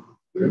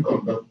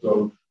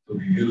semiconductor to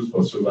be used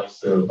for solar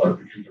cell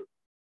fabrication.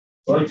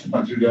 Such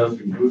materials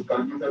include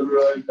cadmium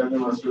telluride,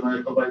 cadmium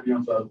arsenide, copper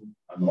diamond,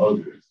 and all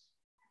the rest.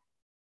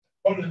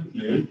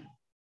 Currently,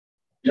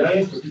 the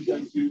highest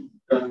efficiency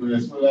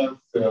solar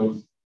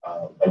cells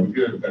are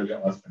fabricated with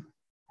cadmium arsenide,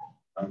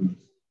 and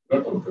a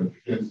lot of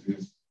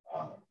efficiencies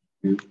are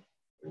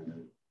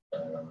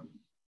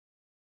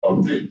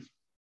obtained.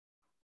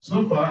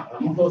 So far,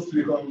 amorphous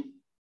silicon,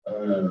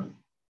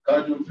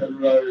 cadmium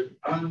telluride,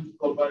 and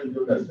copper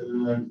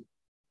diamond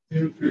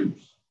thin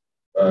films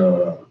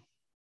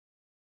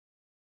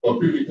for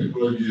PV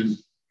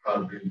technologies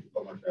have been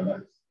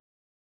commercialized.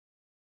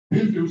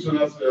 Thin film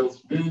solar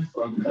cells based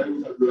on the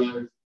cadmium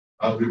telluride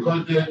have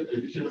recorded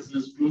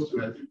efficiencies close to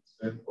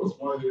 90% for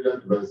small area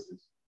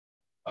devices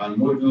and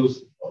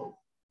modules of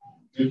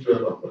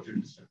 12 or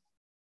 14%.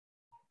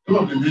 Two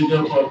of the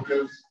major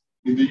problems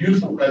in the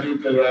use of cadmium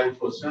telluride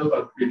for cell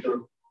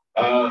fabrication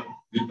are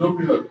the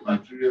doping of the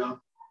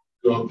material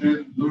to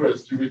obtain low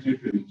resistivity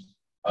films,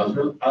 as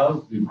well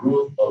as the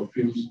growth of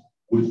films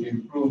with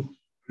improved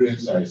grain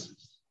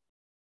sizes.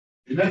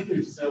 In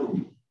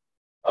 1987,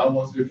 I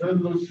was a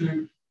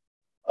fellowship.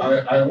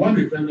 I won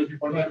a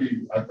fellowship under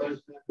the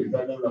Attachment to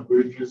Italian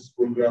Laboratories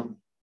program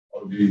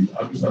of the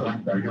Abdus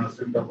Salam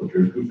Center for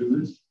Theoretical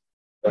Physics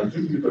that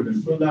took me to the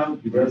Solar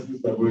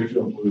Devices Laboratory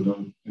of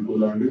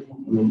Nicola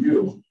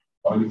Romeo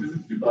on the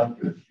Physics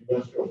Department,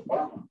 University of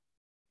Parma,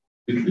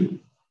 Italy.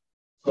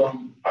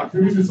 Some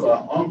activities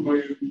are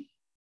ongoing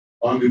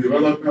on the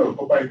development of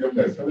copper indium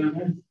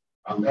diselenide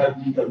and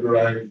cadmium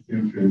telluride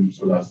thin film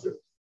solar cells.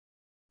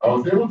 I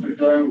was able to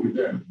join with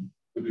them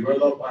to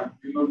develop an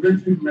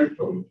innovative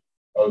method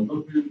of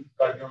doping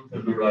cadmium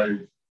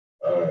telluride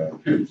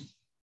films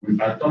with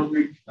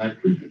atomic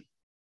nitrogen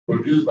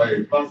produced by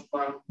a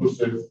plasma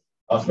process,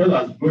 as well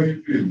as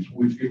glowing films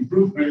which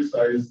improve grain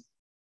size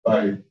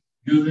by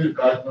using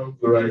cadmium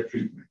chloride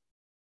treatment.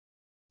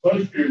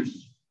 Such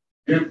films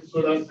gave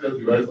solar cell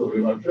devices of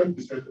over 10%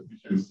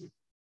 efficiency,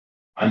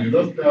 and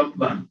industrial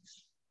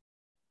plants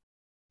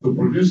to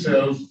produce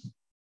cells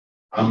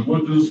and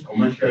modules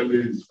commercially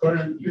is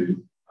currently,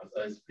 as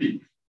I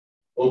speak,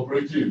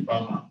 operating in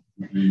Panama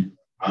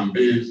and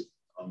based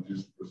on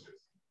this process.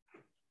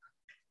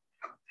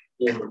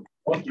 So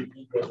what we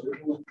did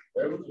was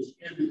able to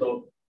scale it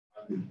up,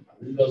 and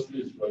industry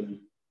is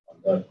running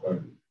on that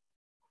currently.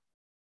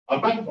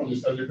 Apart from the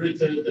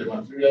celebrated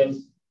materials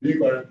being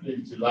currently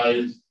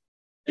utilized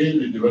in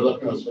the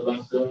development of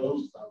solar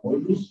cells and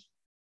modules,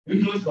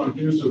 interest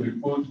continues to be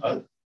put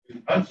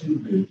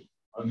actively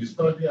on the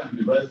study and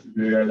device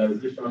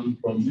realization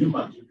from new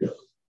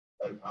materials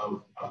that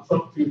have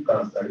absorptive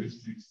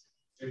characteristics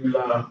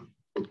similar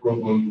to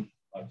proven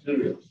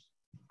materials.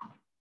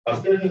 As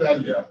stated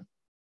earlier,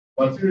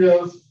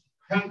 materials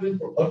handling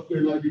for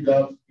optical energy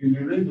gaps in the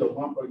range of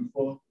 1.4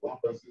 to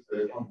 1.6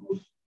 electron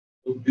volts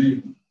would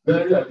be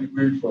very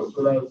adequate for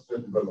solar cell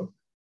development.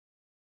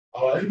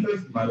 Our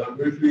interest in my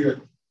laboratory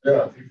here at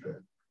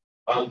IFE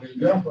has been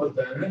therefore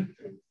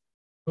directed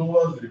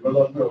towards the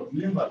development of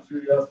new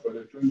materials for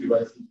electronic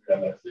devices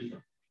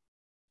realization.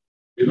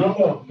 A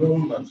number of novel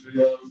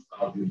materials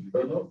have been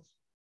developed.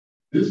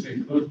 This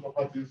includes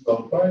properties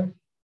sulfide,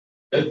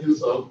 ethyl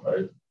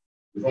sulfide.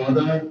 The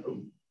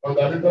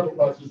fundamental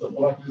properties of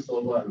properties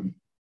sulfide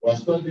were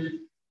studied,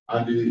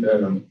 and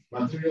the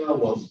material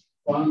was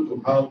found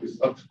to have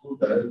its optical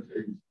direct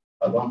edge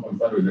at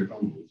 1.5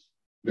 electron volts,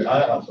 with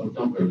high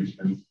absorption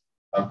coefficients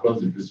across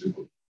the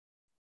visible.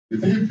 The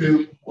thin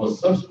film was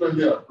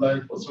subsequently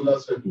applied for solar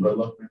cell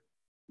development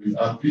with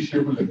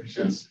appreciable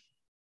efficiency.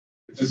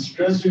 It is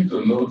interesting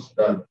to note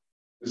that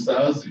Mr.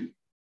 Azzi,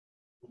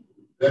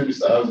 then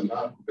Mr. Azzi,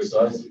 now Professor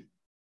Azzi,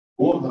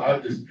 who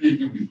had his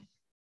PhD with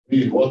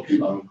me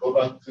working on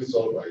cobalt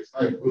sulfide, is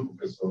now a full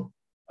professor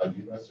at the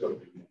University of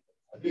India.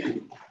 I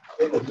think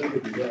that was going to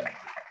be there.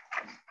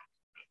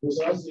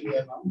 Professor Azzi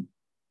here now?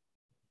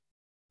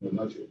 No,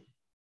 not yet.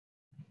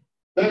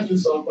 Ethyl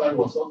sulfide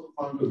was also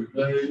found to be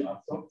very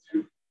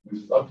absorptive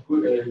with its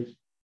optical edge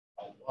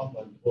at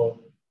 1.4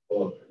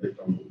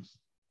 electron volts,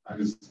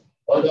 and its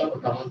other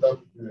fundamental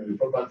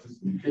properties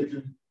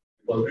indicating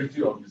the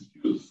possibility of its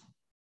use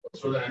for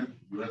solar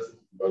devices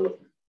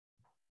development.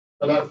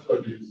 Further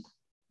studies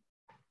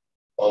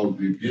of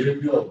the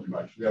behavior of the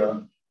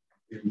material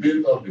in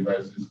built-up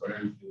devices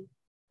currently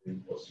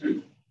in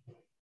pursuit.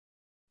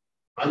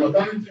 An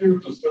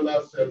alternative to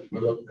solar cell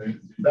development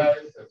is the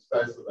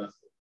dye-sensitized solar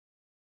cell.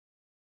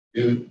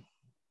 In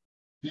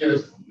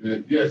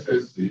the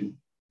DSSC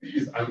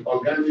is an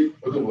organic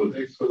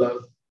photovoltaic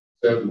solar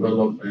cell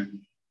development,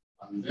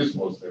 and this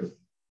was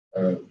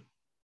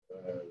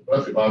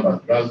brought about by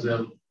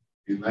Brazil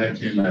in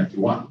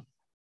 1991.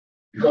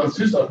 It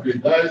consists of a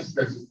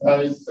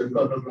dye-sensitized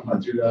semiconductor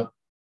material,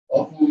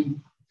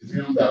 often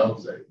titanium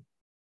dioxide,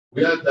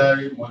 where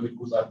dye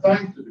molecules are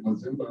tied to the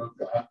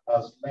semiconductor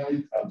as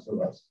light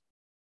absorbers.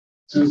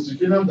 Since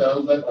titanium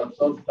dioxide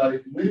absorbs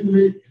light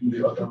mainly in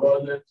the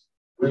ultraviolet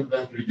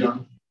wavelength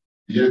region,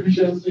 the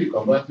efficiency in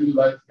converting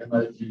light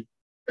energy,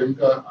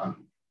 chemical and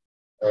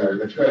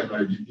electrical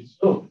energy is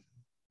low.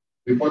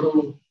 The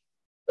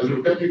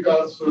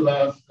photochemical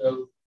solar cell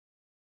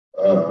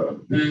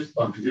based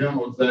on titanium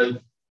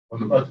oxide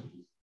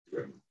monoparticles.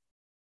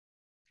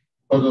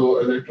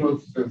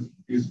 Photoelectronic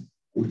is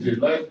with a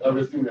light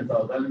harvesting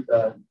metal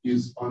that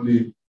is on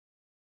the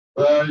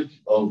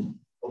verge of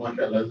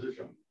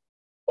commercialization,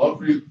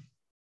 offering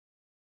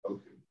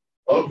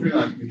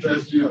an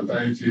interesting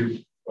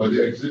alternative for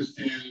the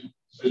existing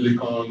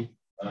silicon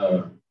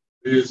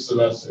based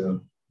solar cell,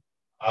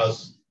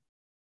 as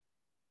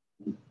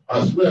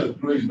well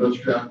growing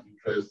industrial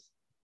interest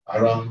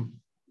around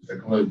the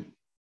technology.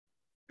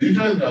 The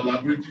interest in our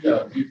laboratory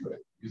at IFE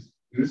is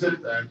in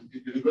recent times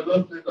in the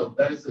development of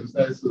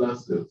dye-sensitized solar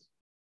cells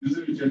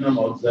using titanium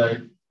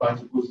oxide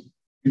particles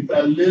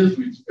interlaced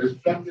with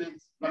extracted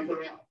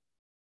natural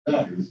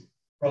dyes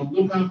from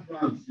local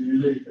plants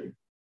in Ile-Ife.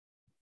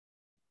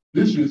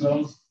 This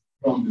results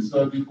from the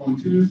study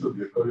continues to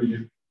be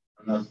encouraging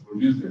and has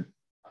produced an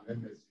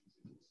MSc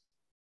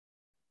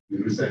in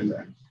recent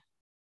times.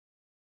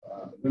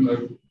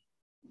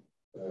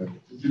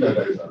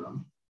 Titilayo is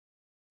around.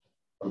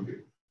 Okay.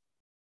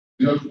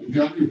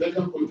 The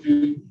application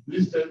protein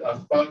listed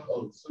as part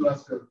of solar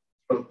cell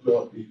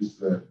structure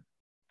is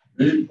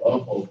made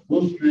up of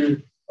both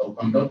strains of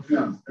conducting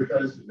and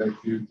specially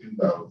selective thin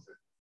dioxide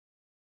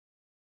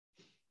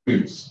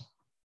films.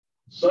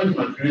 Such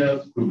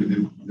materials could be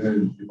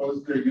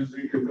deposited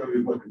using chemical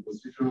vapor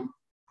deposition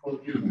for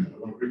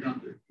operation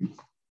techniques.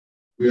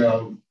 We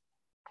have,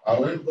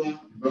 however,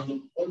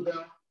 developed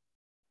other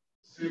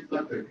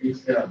simpler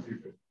techniques here at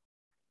IFE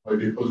for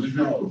the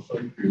position of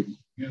circuits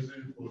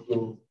using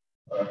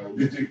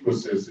photolytic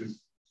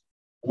processes,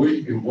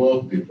 which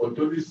involve the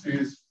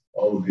photolysis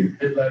of the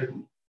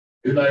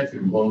headlight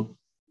involved,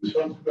 the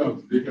subsequent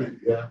oxidation in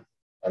the air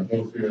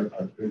atmosphere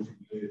at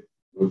relatively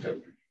low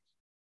temperatures.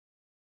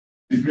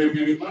 It may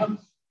be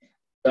remarked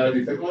that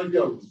the technology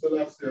of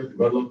solar cell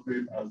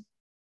development has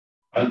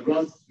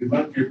advanced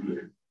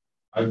remarkably,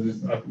 as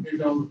its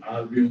applications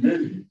have been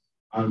many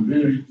and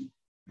varied,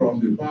 from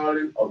the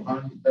powering of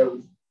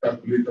handheld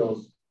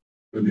calculators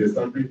to the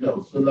establishment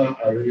of solar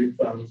array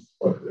farms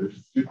for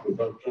electricity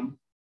production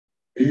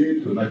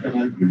into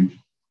national grid,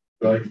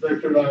 to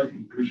architectural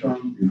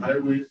inclusion in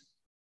highways,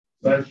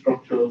 site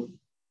structures,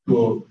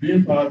 to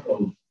being part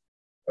of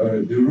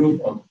the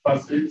roof of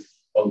facades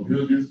of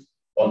buildings,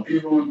 or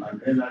even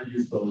an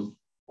energy source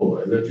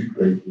for electric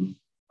vehicles.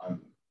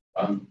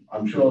 And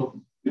I'm sure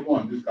even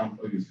on this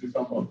campus, you see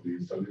some of the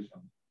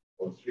installation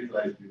for street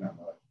lighting and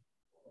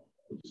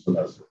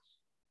solar cells.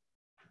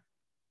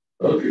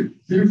 Okay,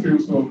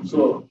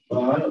 so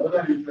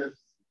other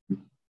interests,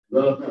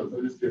 development of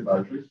solid-state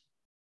batteries,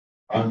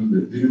 and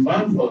the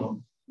demand for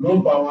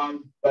low-power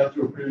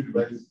battery operating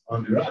devices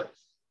on the rise.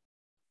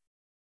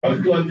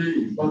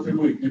 Particularly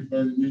portable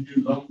equipment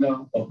needing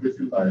longer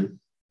operating life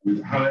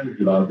with high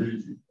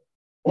reliability.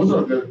 Most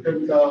of the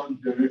chemical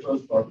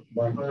generators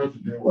manufactured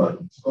today were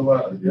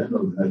discovered at the end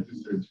of the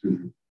 19th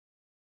century.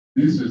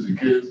 This is the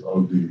case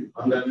of the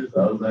manganese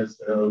dioxide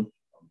cell,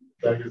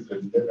 lead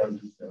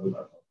acid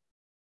cell.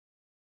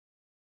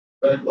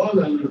 Like all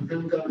the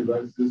chemical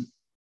devices,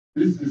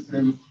 these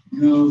systems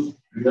use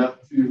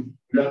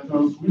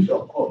reactions which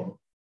occur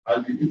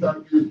at the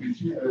interface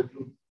between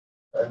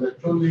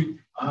electronic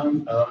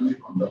and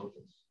ionic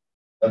conductors.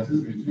 That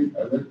is between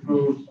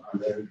electrodes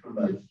and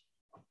electrolytes.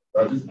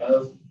 That is,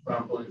 as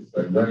sample is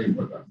very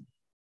important.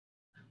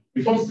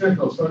 The first set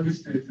of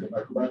solid-state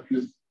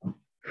microbatteries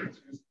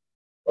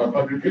were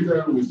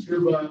fabricated with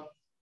silver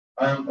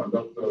ion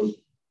conductors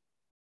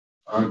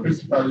and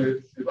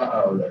principally silver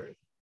iodide.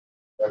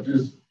 That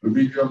is,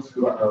 rubidium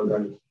silver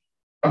iodide.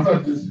 After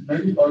this,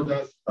 many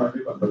other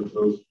ionic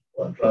conductors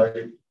were tried,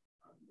 and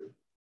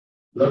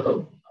a lot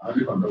of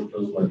ionic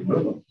conductors were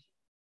developed.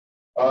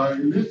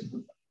 In this,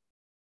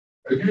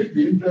 again,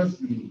 the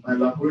interest in my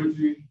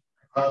laboratory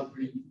has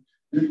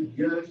been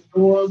geared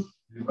towards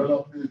the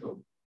development of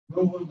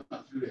novel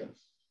materials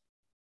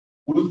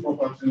whose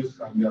properties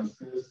can be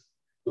assessed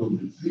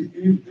to see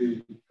if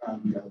they can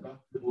be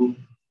adaptable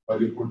for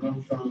the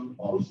production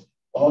of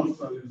all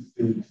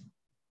solid-state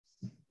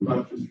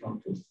battery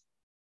structures.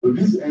 To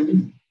this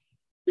end,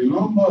 a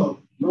number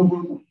of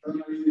novel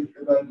ternary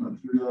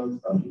materials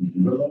have been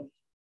developed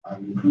and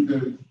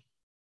included,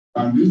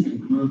 and this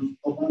includes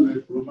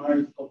copper-lead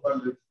bromide,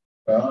 copper-lead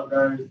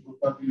iodide,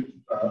 copper-lead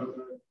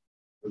iodide,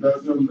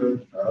 potassium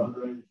lead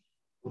iodide,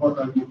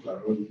 copper-cadmium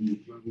chloride,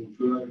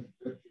 fluoride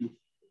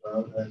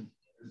iodide,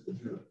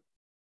 etc.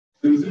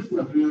 Since these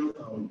materials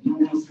are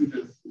novel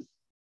synthesis,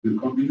 the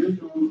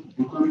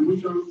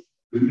contributions,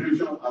 the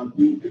reaction have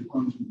been a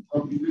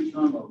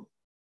combination of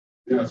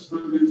their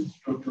solid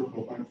structural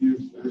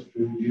properties,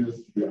 S3,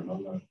 EST, and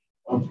other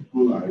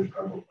optical and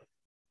electrical properties.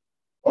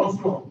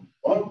 Also,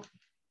 all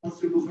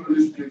possible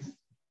solid-state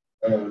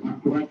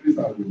microbatteries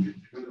have been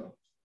developed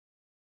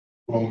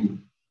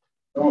from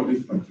some of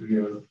these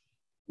materials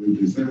with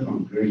the same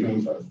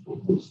configurations as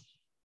proposed.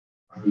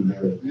 And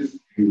this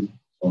is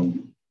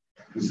from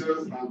the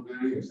cells have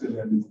very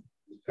excellent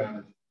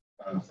discharge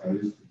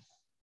characteristics.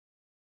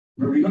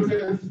 But we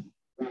noticed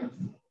that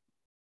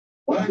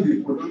while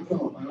the production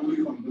of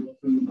ionic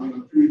conduction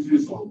and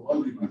activities of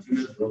all the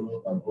materials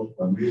developed above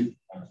were made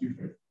at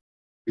different,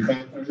 the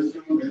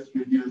characterization of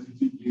SPG,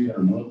 CTG,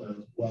 and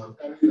others were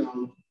carried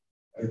out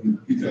in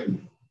Italy,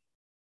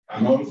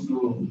 and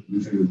also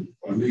with a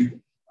colleague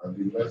at the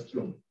University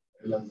of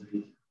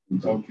Adelaja in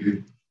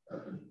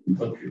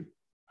Turkey.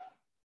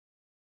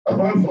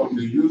 Apart from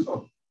the use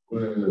of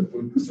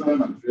producer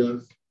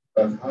materials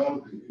that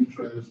have the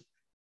interest,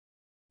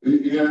 the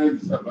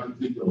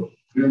disadvantage of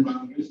grain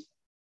boundaries,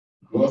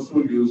 we also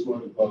use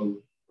what we call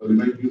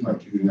polymetric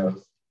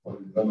materials for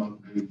the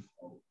development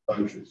of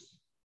batteries.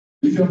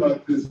 Lithium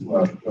batteries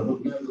were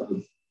recognized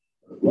as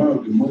one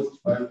of the most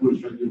viable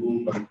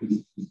rechargeable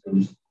battery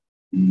systems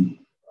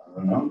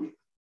around,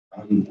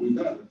 and with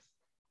that,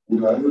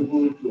 we are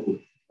able to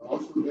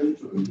also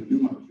enter into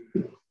new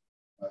materials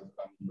that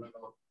can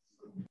develop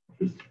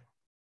batteries.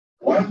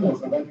 While I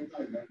was at Africa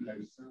in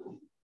 1997,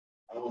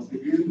 I was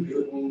again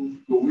able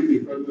to win a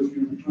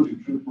fellowship through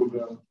the trade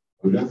program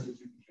of the ICT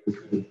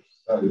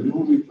that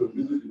enabled me to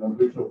visit the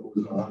laboratory of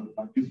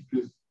and this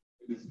place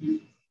in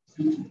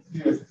the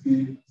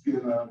CST,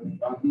 CNR, and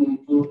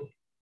also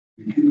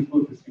the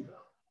chemical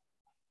physical,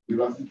 the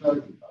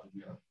versatility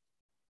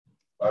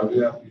of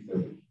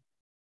Italy.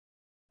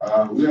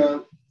 We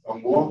have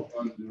some work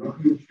on the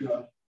rocking chair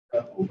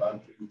type of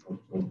battery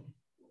structure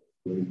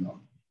going on.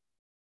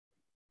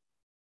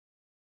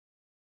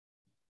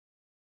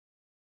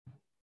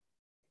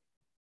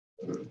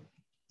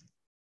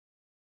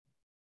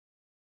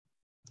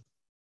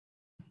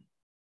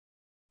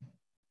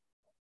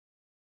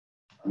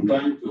 I'm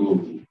trying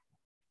to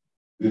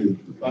the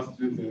first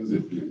three things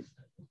in place.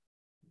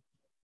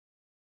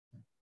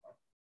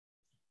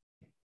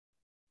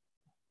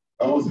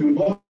 I was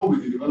involved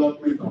with the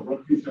development of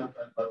rocket shell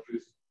type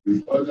batteries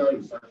with other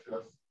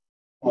researchers.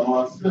 For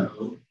our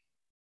cell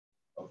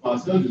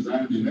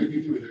design, the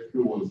negative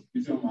electrode was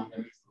lithium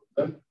manganese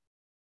oxide.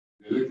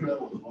 The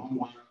electrode was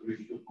 1:1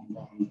 ratio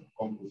compound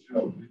composition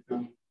of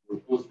lithium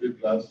phosphate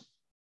glass,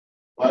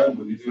 while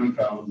molybdenum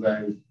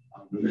trioxide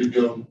and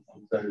vanadium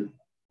oxide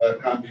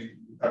can be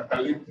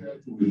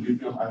intercalated with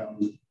lithium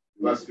ions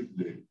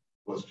reversibly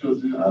was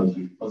chosen as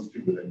the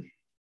positive electrode.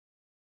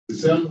 The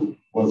cell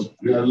was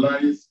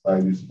realized by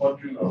the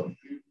sputtering of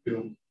thin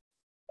film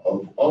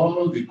of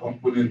all the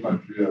component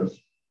materials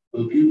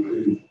to give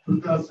a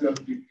total cell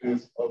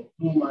thickness of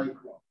 2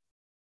 microns.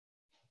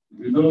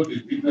 We know the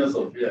thickness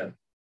of air.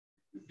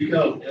 The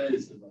thickness of air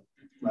is about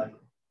 50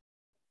 microns.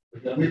 We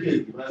can make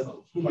a device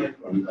of 2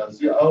 microns. You can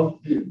see how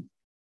thin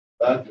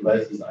that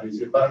device is, and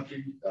it's a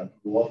battery that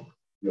will work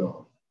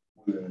your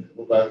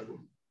mobile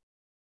phone.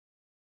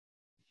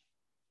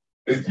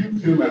 A thin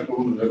film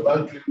microphone, the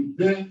battery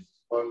based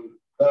on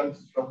that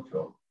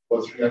structure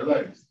was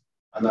realized,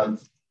 and at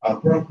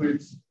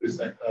appropriate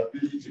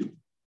recyclability,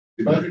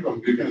 the battery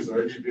computer is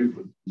already being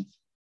produced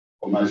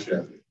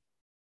commercially.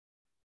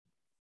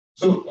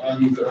 So,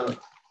 and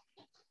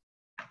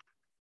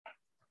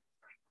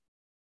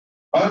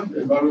our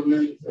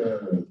environment,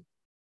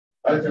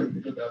 high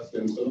temperature gas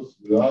sensors,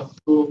 we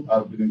also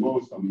have been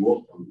involved in some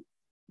work on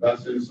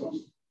gas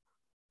sensors.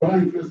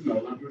 One interest in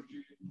our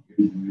laboratory is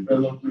the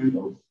development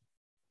of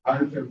high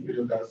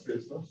temperature gas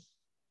sensors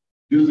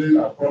using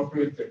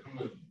appropriate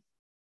technology.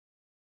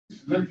 The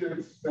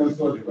selected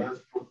sensor device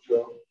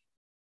structure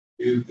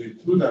is the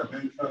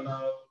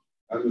two-dimensional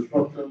and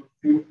structural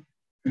film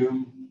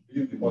being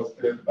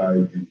deposited by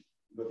the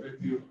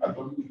innovative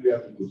atomic layer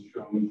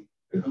deposition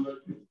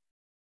technology,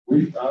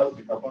 which has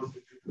the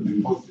capacity to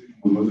deposit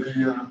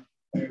monolayer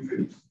thin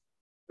films.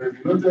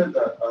 We've noted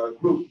that our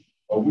group,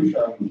 of which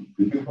I'm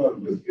the principal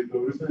investigator,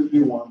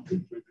 recently won the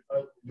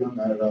 25 million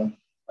naira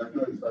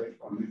National Research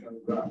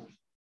Foundation grant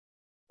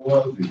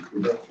towards the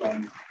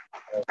production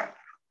of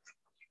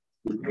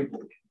the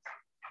group.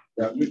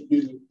 They are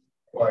making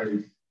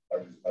quite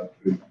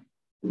satisfactory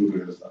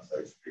progress as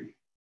I speak.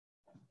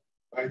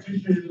 My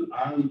teaching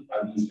and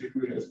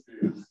administrative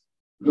experience,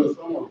 because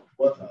some of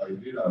what I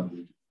did I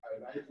will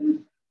highlight,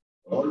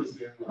 all the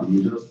same,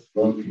 I'm just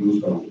run through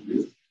some of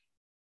this.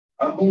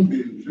 I've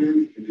been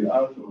trained in the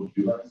art of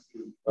devices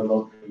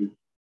development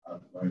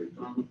at my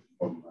time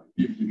from my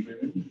PhD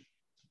training.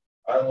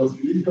 I was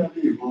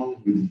initially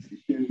involved with the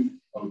teaching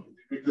of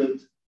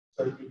integrated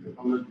circuit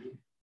technology,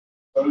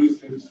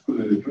 solid-state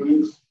school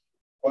electronics,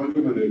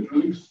 quantum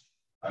electronics,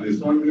 and a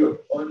summary of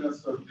other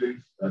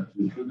subjects that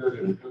included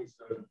electronic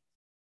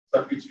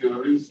circuit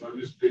theory,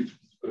 solid-state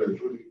physical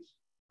electronics,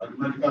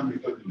 mathematical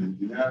method in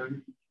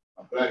engineering,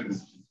 applied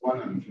physics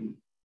 1 and 2.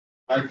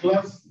 My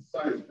class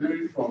size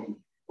varied from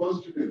 4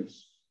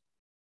 students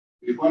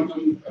in the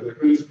quantum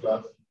electronics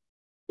class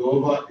to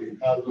over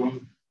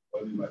 1,000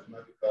 for the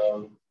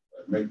mathematical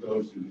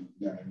methods in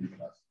the engineering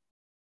class.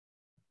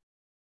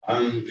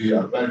 And the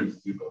applied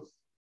physics.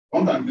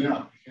 One can then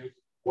appreciate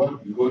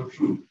what we go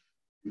through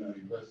in our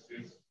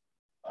universities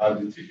are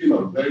the teaching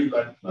of very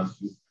large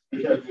classes,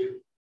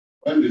 especially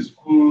when the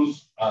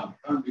schools are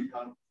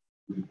handicapped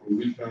with the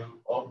provision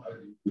of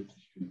adequate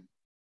teaching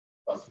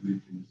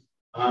facilities.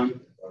 And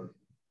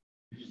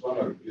this is one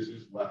of the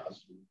places where I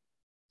should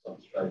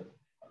subscribe.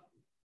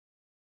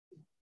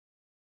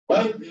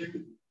 While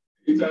being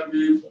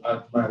interviewed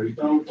at my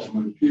return from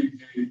my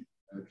PhD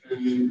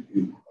training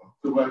in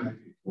October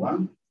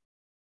 1981,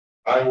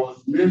 I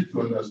was made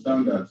to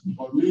understand that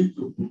for me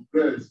to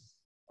progress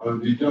on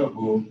the job,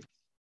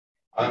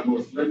 I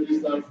must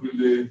register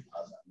fully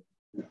as an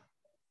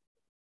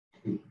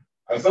engineer.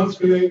 I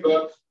subsequently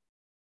got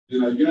the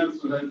Nigerian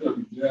Society of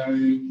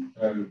Engineering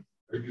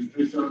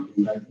registration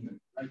in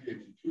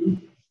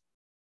 1982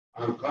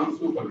 and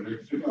Council for the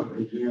Registration of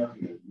Engineers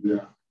in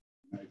Nigeria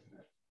in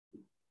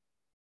 1992.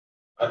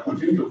 I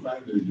continue to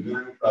find the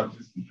engineering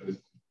practice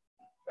interesting,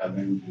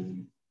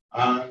 challenging,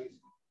 and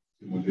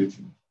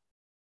stimulating.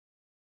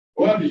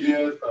 Over the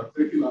years, I've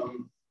taken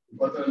on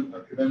important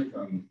academic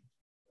and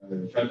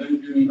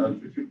challenging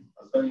administrative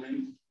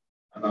assignments,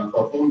 and I've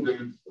performed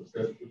them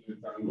successfully,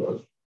 thank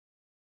God.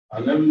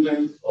 An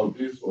evidence of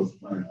this was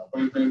my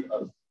appointment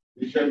as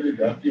initially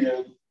the acting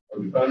head of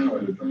the Department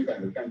of Electronic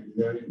and Electronic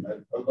Engineering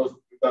in August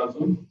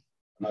 2000,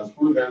 and as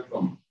full head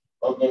from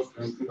August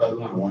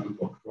 2001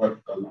 to October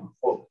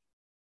 2004.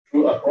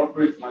 Through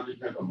appropriate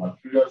management of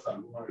materials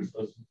and human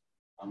resources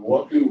and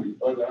working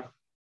with others,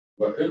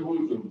 we were able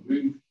to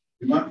bring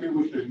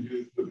remarkable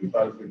changes to the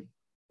department.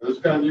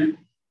 Basically,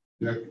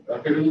 the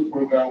academic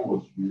program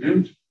was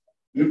renamed.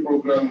 New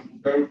program,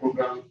 very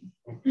program,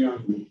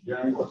 compliant with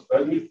engineering was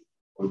studied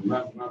for the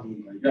National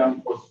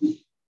Nigerian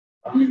Forces,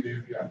 Army,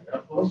 Navy, and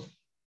Air Force,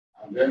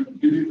 and then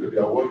leading to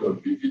the award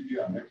of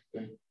PhD and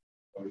excellence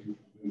for the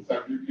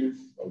certificates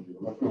of the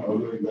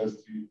National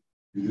University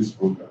in these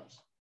programs.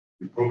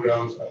 the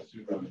programs are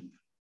still running.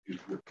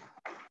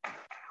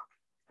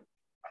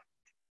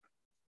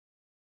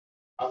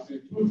 As a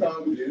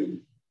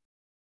 2000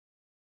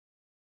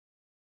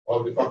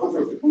 of the Faculty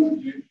of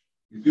Technology,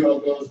 between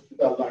August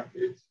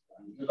 2008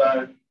 and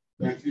July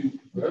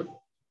 2012,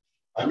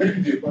 I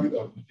made it a point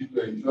of duty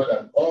to ensure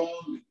that all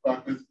the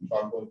departments in the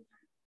faculty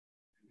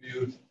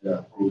build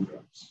their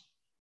programs.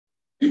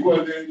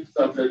 Equally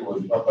started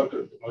was the Faculty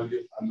of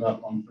Technology Annual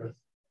Conference,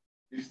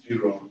 which still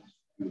runs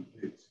in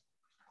place.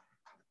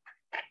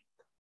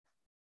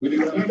 With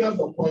the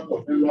financial support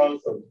of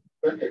members of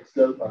the Tech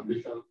Excel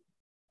Foundation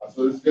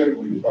associated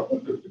with the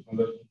Faculty of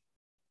Technology,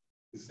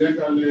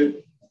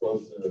 essentially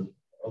was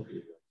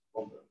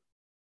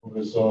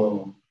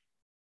Professor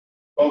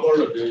Paul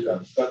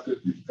that started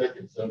the Tech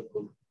Excel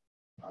program,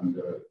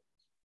 and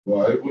we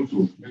were able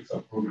to make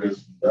some progress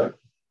with that.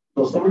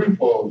 So sorry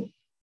for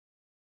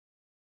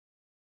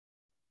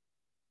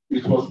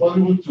it was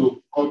possible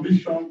to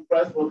commission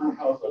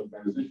Pricewaterhouse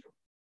organization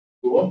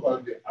to work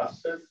on the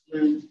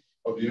assessment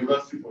of the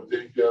university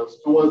potentials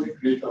towards the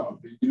creation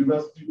of the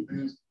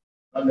university-based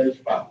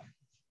knowledge park.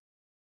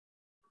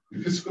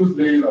 The physical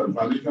laying of the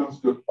foundation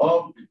stone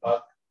of the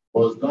park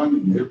was done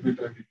in April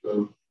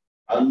 2012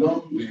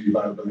 along the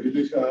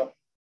Adelaja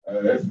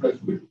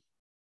expressway,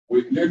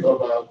 with late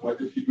over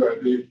 20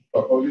 figuratively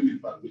performing the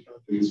foundation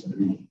day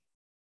ceremony.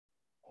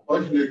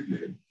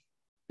 Unfortunately,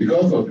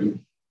 because of the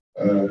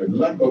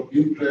lack of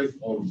interest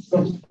of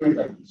subsequent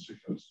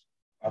administrations,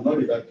 I'm not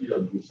exactly a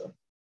good sir.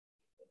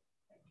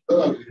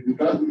 So the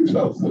graduation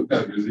of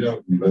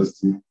Social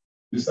University,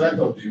 the site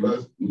of the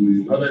university,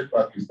 the knowledge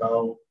park is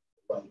now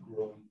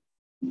overgrown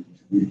with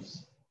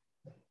weeds.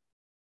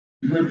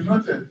 It may be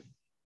noted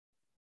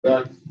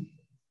that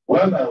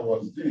while I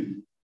was there,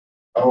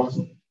 I was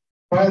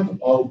part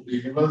of the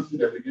university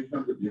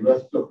delegation to the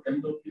University of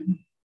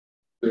Kentucky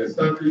to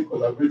establish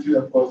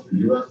collaborative efforts in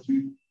the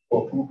university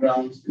for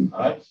programs in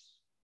arts,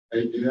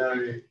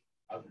 engineering,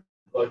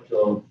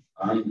 agriculture,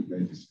 and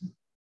medicine.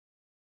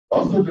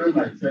 Also during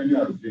my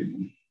tenure as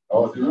dean, I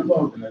was a member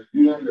of the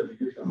Nigerian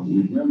delegation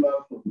with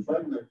members from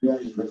 5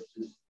 Nigerian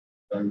universities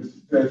that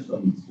visited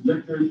some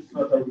selected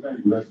South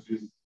African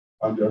universities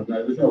and the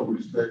Organization of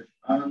Research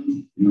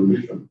and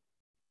Innovation.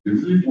 The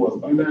visit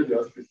was under the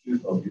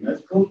auspices of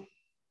UNESCO,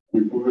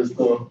 with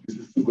Professor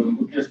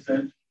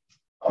Mrs.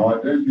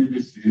 our then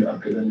BBC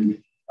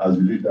academic, as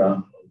the leader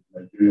of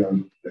the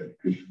Nigerian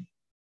delegation.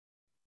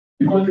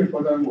 Equally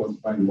important was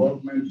my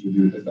involvement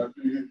with the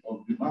establishment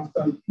of the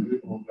master's degree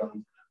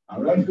program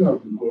and writing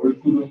of the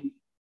curriculum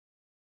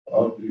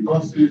of the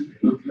courses in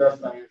nuclear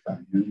science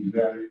and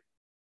engineering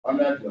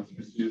under the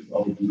auspices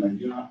of the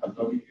Nigerian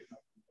Atomic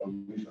Energy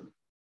Commission.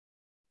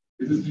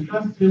 It is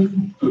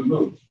interesting to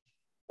note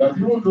that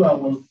even though I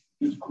was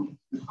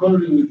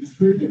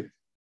dissuaded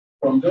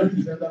from joining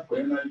the Center for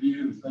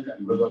Energy Research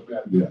and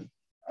Development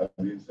as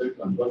the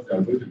second, because they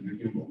are going to be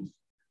drinking bombs.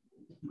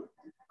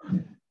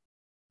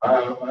 I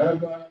have,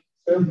 however,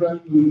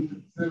 eventually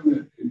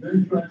served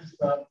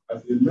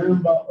as a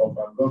member of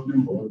our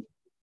governing board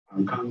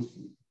and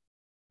council,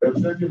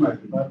 representing my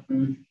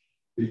department,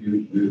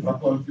 the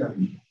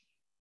faculty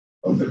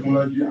of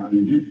technology and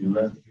indeed the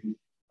university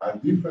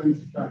at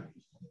different times.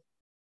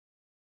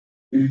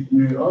 It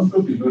may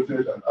also be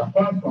noted that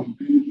apart from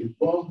being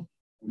involved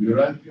in the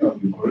writing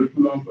of the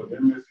curriculum for the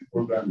MSc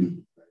program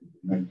in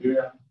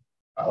Nigeria,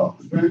 I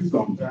spent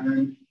some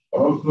time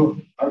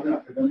also having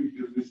academic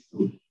visits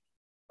to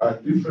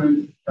at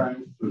different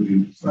times to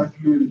the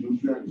Circular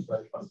Nuclear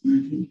Research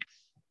Facility,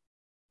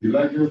 the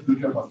largest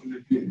nuclear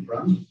facility in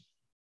France,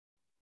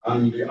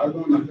 and the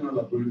other national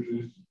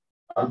laboratories,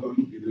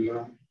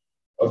 Adelaja,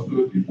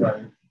 also the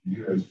prime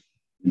US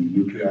in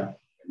nuclear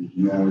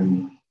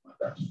engineering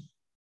matters.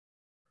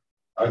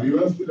 At the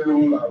university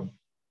level, I've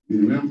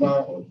been a member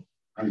of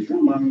and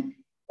chairman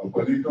of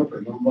coordinator for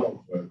a number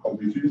of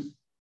committees.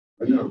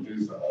 Many of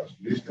these are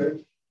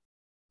listed.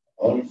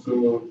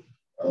 Also,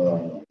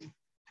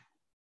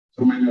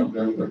 so many of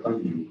them are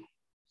coming.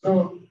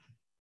 So,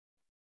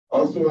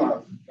 also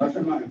at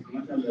national and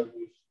international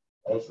levels,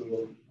 also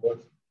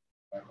what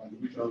my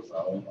contributions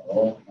are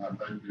all my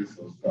activities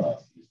also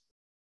as listed.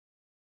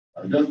 I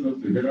just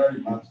note the general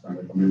remarks and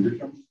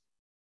recommendations.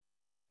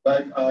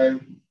 Like I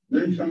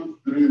mentioned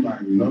during my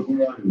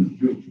inaugural in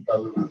June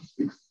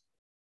 2006,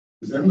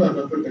 the Center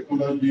of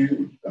Technology,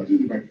 that is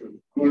the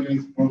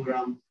Microelectronics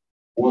program,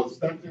 was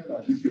started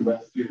at this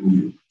university in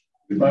the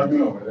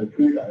Department of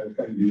Electronic and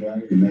Electrical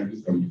Engineering in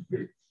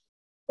 1973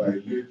 by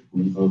late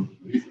Professor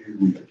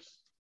Williams.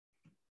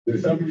 The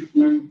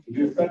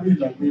established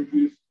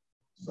laboratories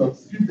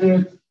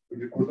succeeded with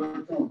the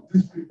production of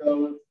discrete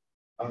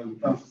and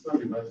transistor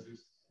devices,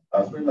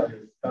 as well as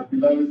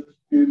stabilized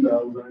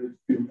spin-down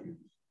filters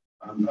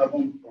and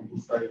carbon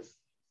composite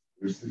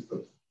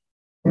resistors.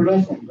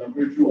 Products from the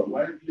laboratory were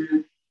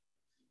widely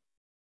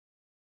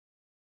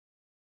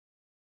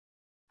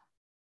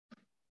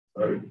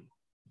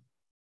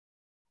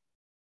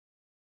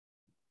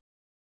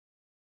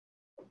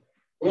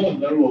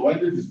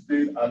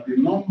displayed at a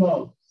number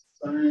of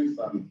science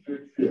and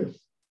trade fairs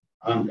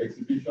and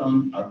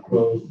exhibitions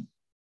across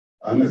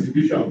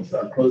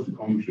the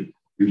country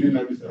between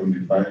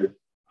 1975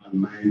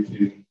 and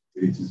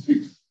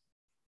 1986.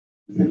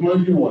 The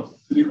technology was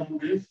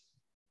silicon-based.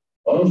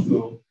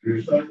 Also, the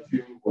research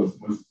team was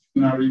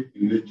multidisciplinary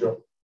in nature,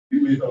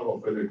 being made up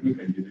of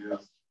electrical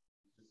engineers,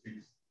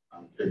 physics,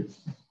 and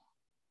chemists.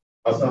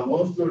 As I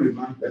also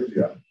remarked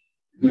earlier,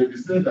 it may be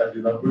said that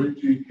the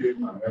laboratory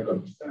came ahead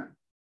of its time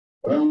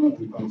when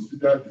we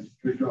consider the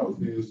situation of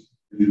things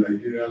in the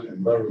Nigerian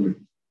environment.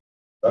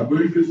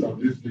 Laboratories of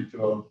this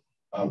nature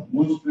have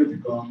mostly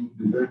become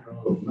the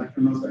bedrock of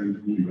national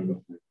scientific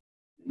development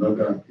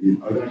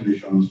in other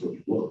nations of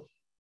the world,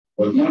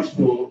 but not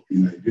so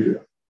in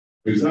Nigeria.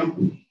 For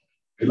example,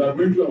 a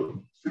laboratory of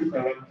same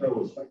character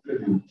was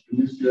started in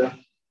Tunisia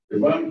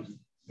about the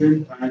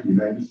same time in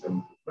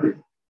 1973.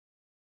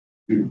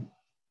 The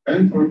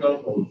end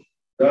product of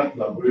that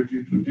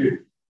laboratory today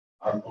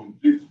are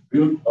complete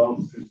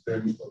built-up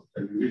systems of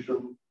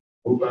television,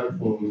 mobile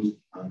phones,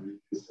 and radio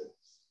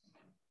sets.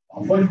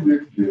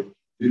 Unfortunately,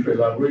 if a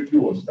laboratory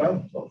was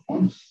started of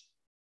funds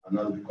and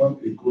has become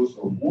a cause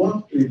of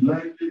what a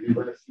likely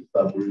devices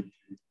laboratory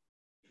should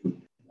be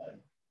like.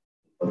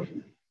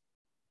 Unfortunately.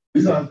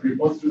 This has been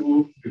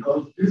possible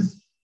because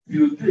this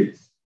till date,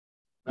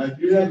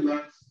 Nigeria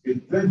lacks a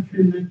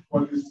definite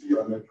policy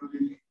on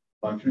electronic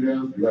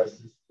materials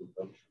devices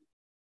production.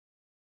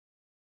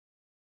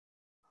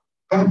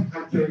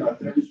 Half-hearted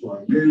attempts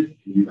were made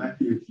in the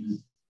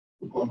 1980s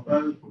to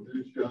compile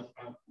potentials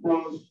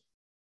across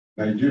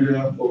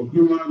Nigeria for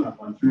human and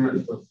material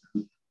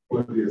resources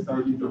for the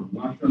establishment of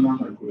national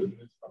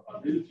microelectronics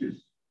capabilities.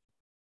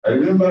 I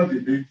remember the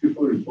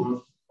beautiful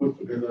reports put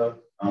together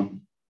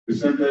and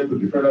presented to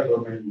the federal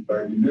government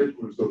by the late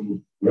Professor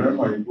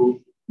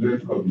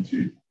led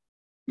committee.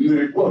 In the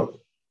report,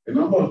 a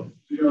number of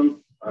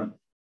institutions and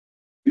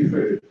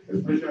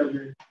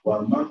especially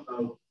were marked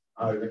out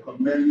and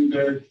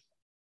recommended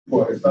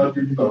for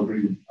establishment of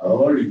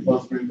or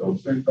reinforcement of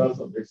centers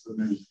of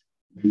excellence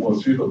in the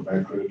pursuit of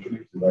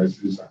microelectronic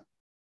devices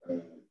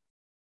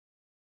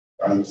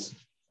and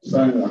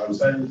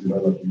science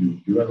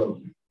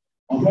development.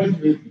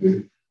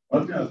 Unfortunately,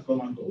 nothing has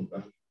come out of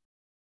that.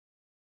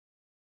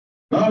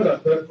 Now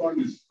that that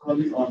fund is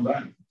coming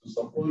online to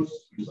support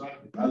research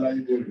in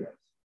allied areas,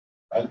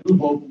 I do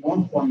hope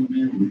more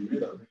funding will be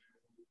made available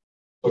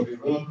for the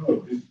development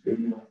of this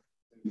area.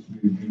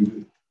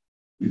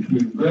 It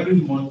will very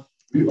much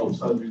be of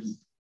service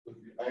to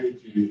the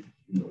IT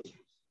industries.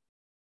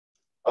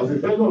 As a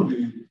fellow of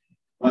the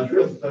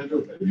Material Society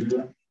of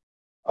Nigeria,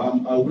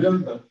 I'm aware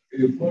that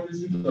a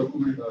policy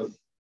document has,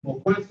 for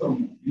quite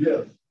some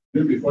years,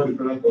 maybe before the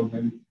federal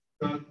government,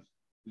 started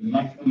the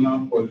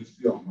national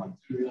policy on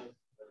material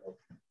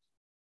development.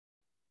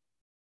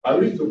 I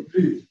wish to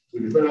plead to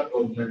the federal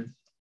government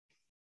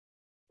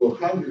to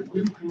have a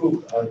quick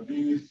look at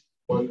this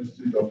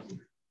policy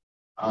document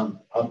and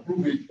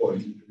approve it for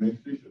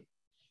implementation,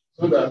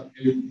 so that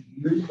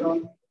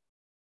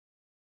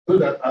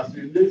as a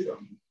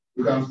nation,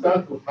 we can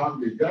start to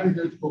have a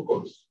guided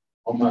focus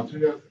on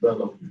materials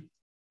development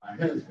and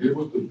hence be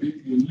able to be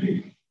in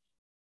league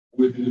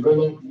with the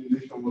developing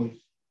nations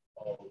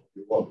of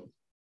the world.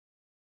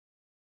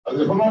 As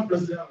a former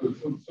president of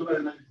the Solar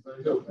Energy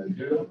Society of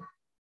Nigeria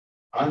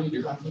and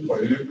the Council for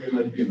Renewable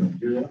Energy in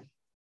Nigeria,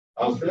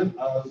 as well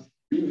as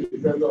being a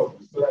fellow of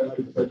the Solar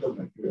Energy Society of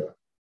Nigeria,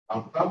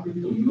 I'm happy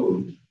to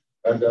note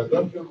that the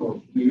adoption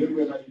of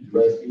renewable energy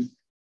devices,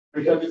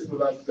 especially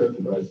solar cell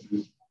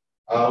devices,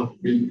 have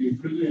been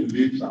increasing in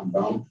leaps and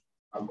bounds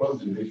across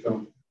the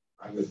nation,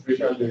 and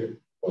especially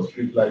for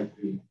street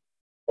lighting,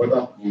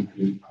 water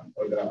pumping, and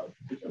other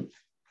applications.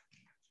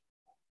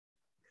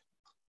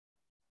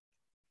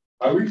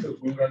 I wish to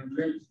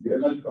congratulate the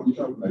Energy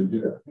Commission of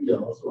Nigeria, I think they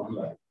are also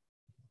online,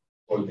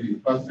 for the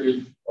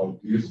passage of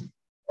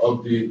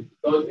the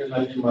Third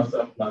Energy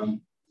Master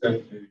Plan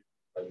recently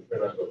by the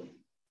federal government.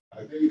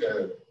 I think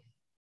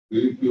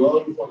we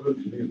all follow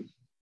the news.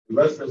 The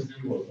Vice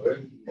President was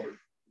already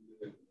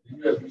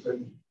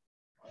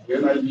the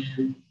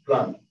energy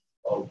plan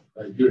of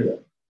Nigeria,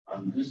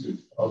 and this is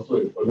also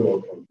a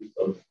follow-up of this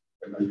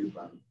energy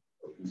plan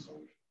of this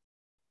country.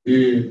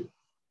 The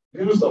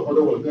use of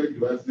photovoltaic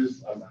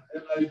devices as an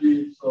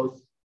energy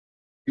source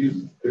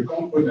is a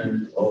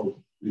component of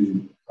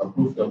the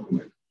approved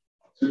document.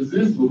 Since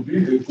this will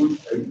be to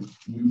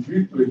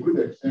a good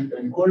extent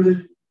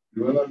encourage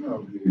development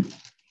of the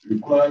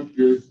required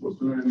case for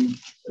solar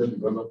cell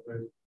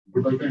development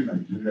production in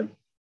Nigeria,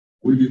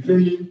 with the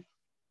training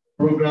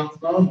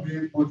programs now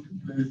being put in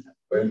place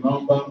by a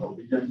number of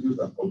agencies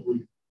and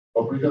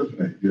corporations in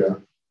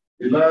Nigeria,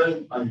 the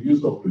life and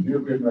use of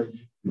renewable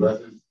energy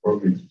devices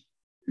promised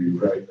the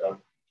brighter.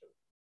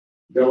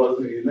 There was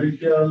an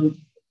initial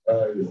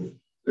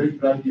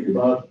tracking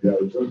about the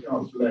adoption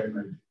of solar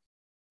energy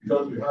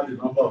because we had a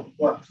number of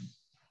quacks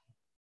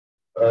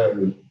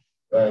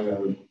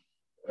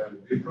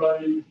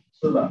deploying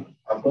solar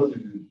across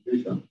the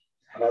nation.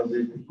 And as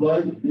they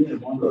deploy within a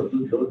month or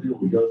two, the audio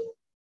will just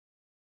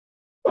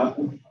back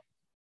up.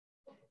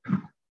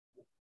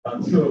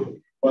 And so,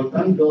 but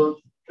thank God,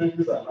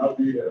 changes are now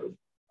being held,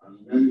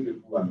 and many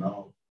people are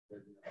now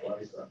getting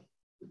wiser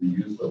to the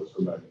use of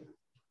solar energy.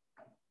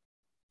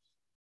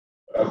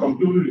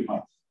 Concluding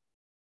remarks.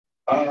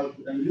 I have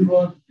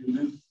endeavored in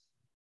this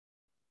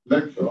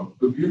lecture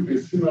to give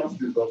a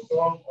synopsis of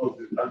some of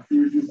the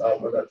activities I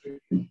have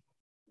undertaken in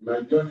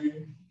my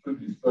journey through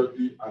the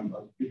study and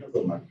applications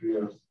of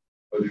materials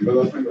for the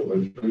development of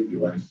electronic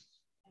devices.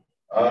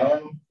 I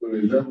have, to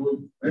a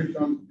level,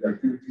 mentioned the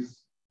activities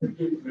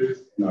taking place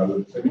in our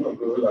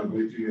semiconductor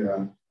laboratory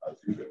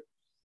at TIFE.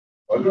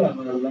 Although our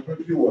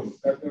laboratory was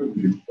started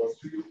with the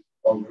pursuit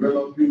of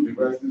developing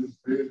devices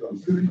based on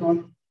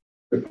silicon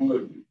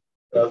technology,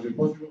 it has been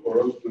possible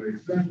for us to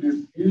extend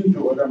this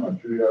into other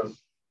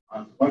materials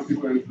and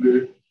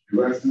consequently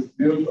devices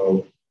built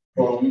up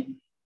from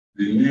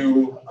the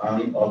new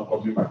and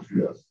upcoming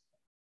materials.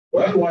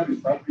 While one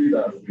is happy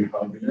that we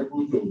have been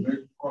able to make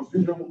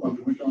considerable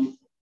contributions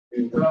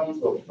in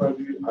terms of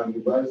study and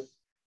device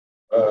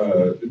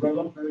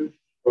development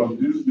from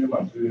these new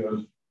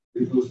materials,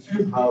 it will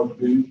still have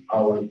been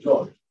our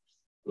joy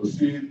to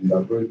see the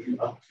laboratory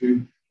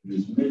active in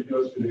its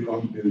major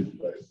silicon-based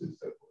devices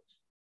effort.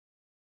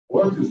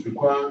 What is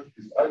required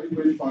is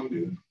adequate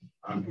funding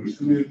and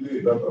presumably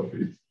a lot of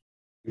it.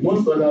 In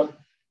most other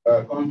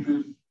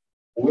countries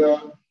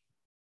where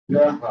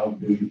there have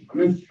been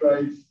great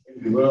strides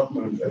in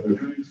development of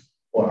electronics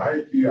for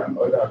IT and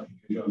other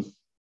applications,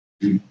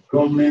 the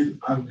government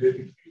and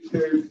the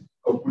state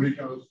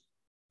corporations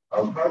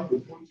have had to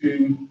put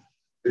in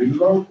a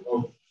lot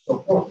of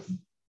support.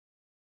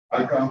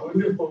 I can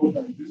only hope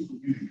that this will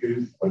be the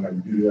case for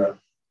Nigeria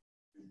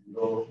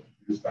in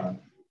this time.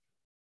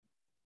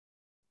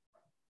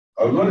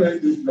 I will not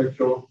end this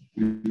lecture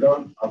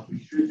without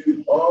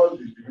appreciating all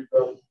the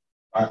individuals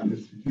and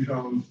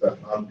institutions that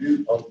have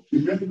been of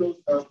tremendous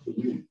help to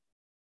me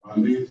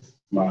amidst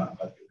my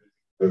academic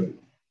journey.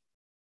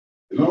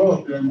 A number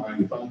of them are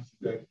in fact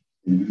seated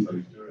in this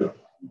auditorium.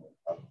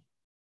 I've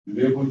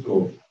been able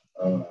to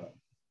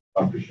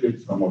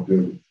appreciate some of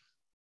them.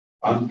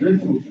 I'm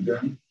grateful to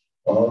them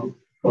all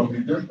from the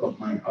depth of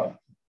my heart.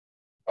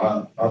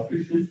 I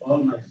appreciate all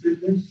my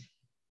siblings.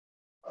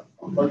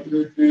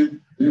 Unfortunately,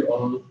 they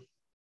all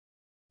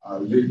are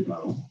late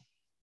now,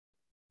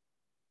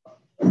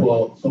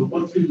 for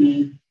supporting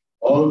me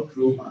all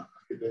through my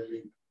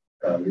academic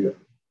career.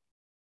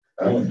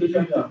 I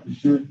especially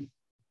appreciate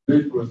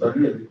late Professor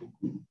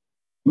Kuku,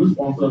 who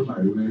sponsored my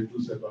way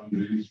to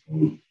secondary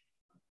school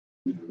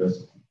and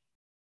university.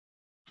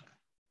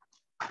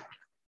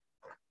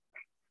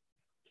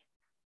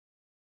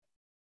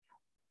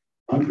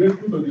 I'm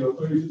grateful to the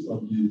authorities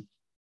of the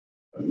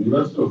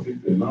University of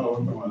Italy, now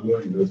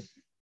Adelaja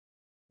University,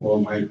 for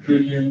my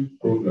training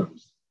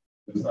programs,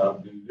 since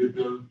I've been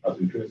labeled as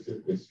a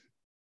trusted person.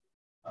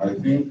 I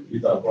think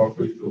it's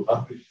appropriate to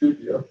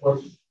appreciate the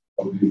efforts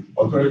of the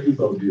authorities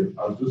of the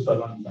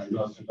Adelaja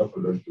National Center for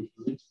Electrical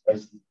Physics,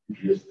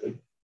 SCPSA,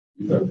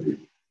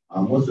 Italy,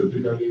 and most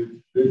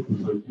particularly, the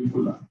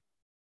Professor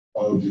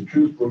of the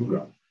Truth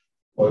Program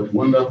for the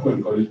wonderful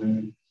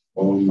encouragement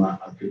of my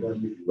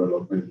academic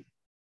development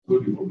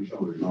through the provision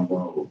of a number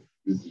of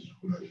these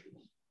scholarships.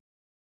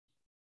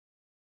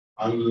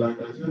 And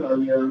like I said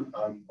earlier,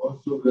 I'm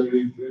also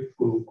very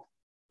grateful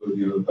to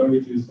the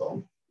authorities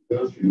of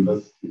Girls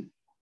University.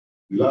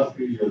 The last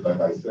 3 years,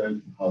 like I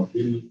said, have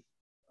been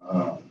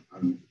a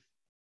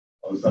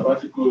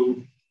sabbatical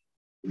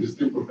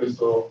visiting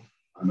professor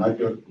and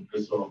adjunct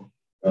professor.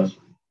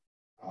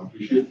 I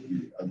appreciate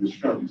the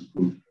administration of the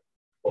school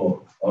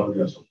for all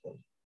their support.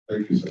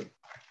 Thank you, sir.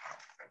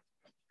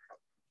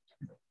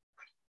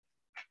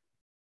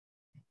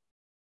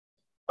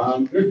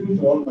 I'm grateful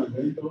to all my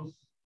mentors,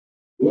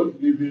 both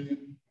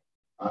living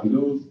and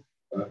those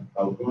that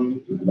have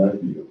gone to the life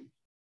beyond,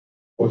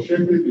 for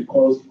shaping the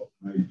course of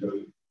my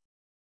journey.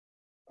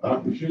 I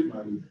appreciate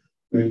my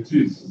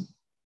mentees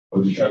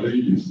for the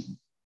challenges.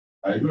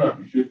 I do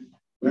appreciate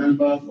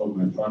members of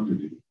my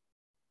family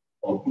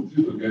for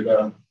putting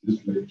together this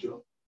lecture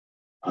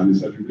and the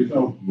celebration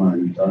of my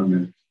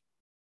retirement.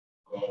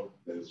 God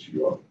bless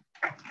you all.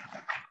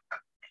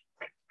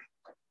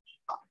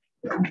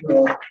 Thank you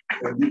all.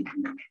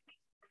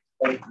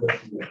 God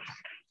bless you all.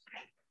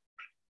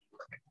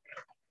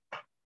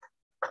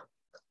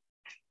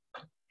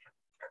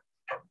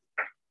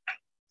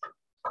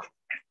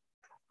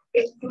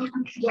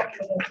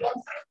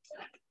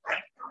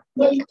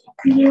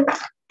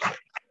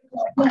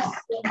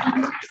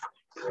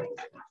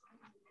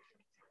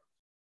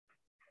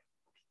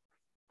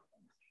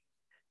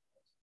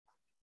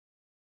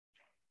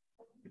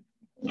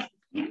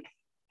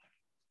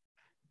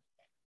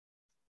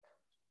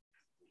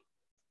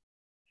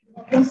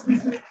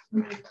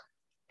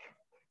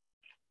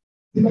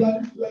 The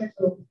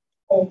lecture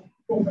of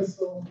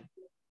Professor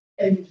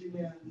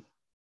Engineer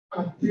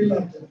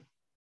Adelaja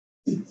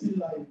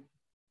Titilayo.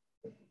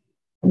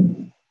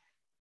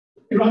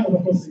 A round of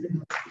applause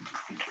again.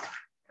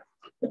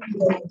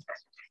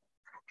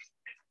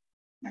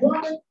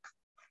 While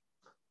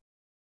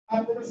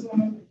Professor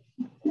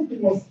Kuku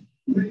was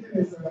making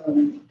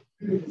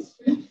his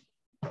speech,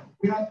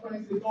 we have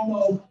friends in form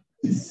of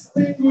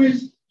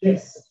distinguished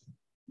guests.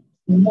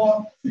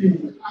 One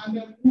thing, and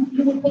then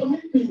you will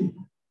permit me,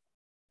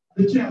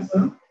 the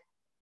chancellor,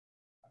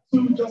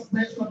 to just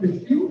mention a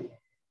few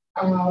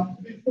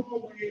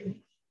before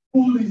we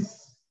pull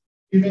this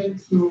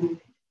event to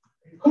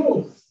a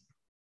close.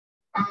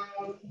 I'd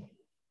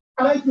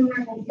like to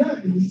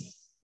recognize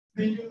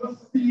the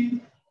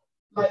university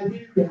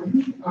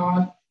librarian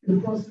in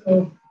the person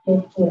of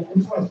Dr.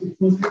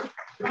 Kuku.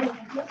 I'd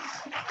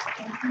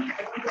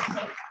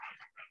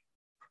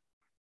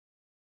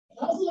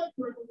also like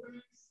to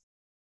recognize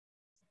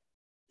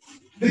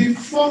the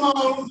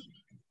former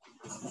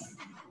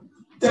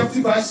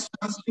Deputy Vice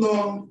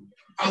Chancellor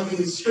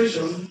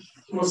Administration,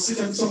 who was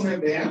seated somewhere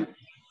there,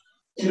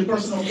 in the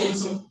person of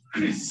Professor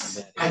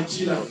Chris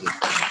Adelaja.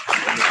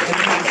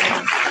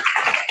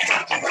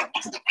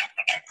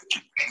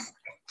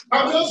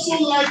 I would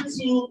also like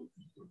to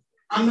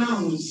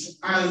announce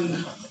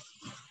and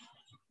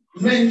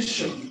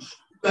mention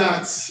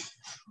that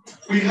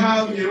we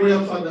have a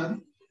royal father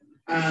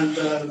and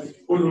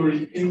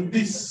Olori in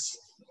this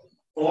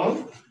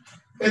hall,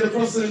 in the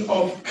person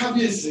of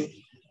Kabiyesi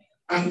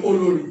and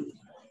Olori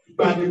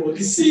Badebo,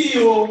 the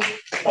CEO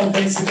of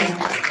Mexico.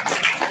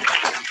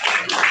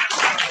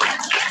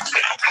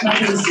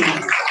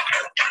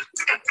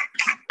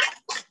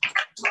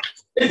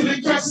 It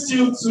requires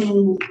you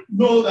to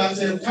know that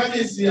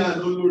Kabiyesi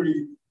and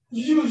Olori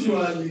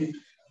usually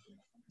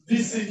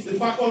visit the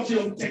Faculty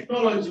of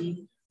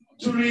Technology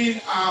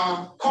during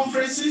our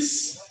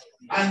conferences,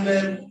 and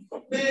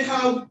they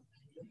have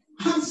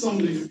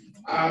handsomely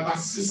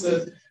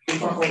assisted the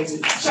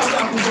faculty. Shout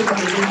out to them.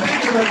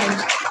 Thank you very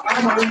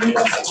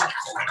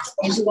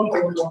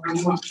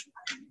much.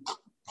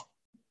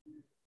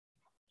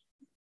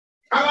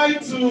 I'd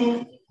like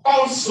to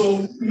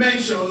also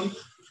mention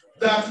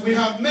that we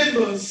have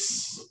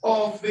members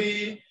of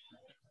the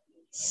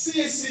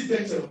CSC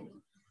Bethel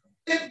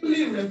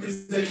ably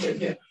represented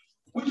here.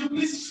 Would you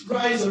please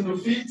rise on your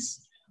feet,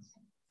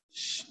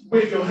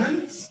 wave your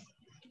hands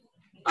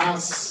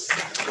as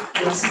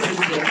you are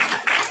sitting here?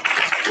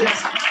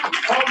 Yes,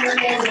 all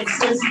members of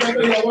CSC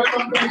Bethel, you are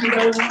welcome. Thank you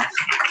very much.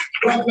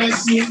 God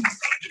bless you.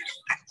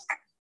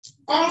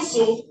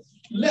 Also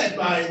led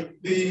by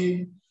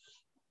the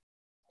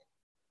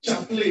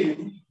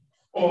chaplain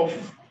of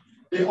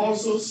the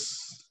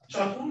Alsos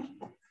Chapel,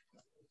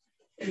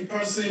 in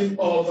person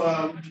of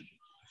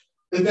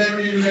the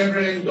very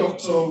Reverend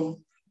Dr.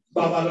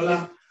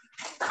 Babalola.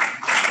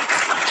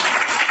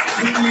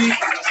 The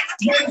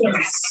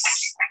members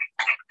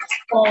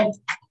of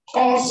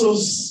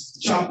Alsos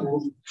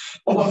Chapel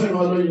of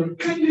Afenwaloyo,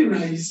 kindly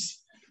rise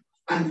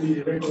and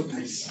be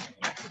recognized.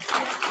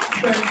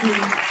 Thank you.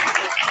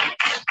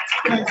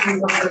 Thank you,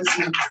 God bless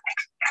you.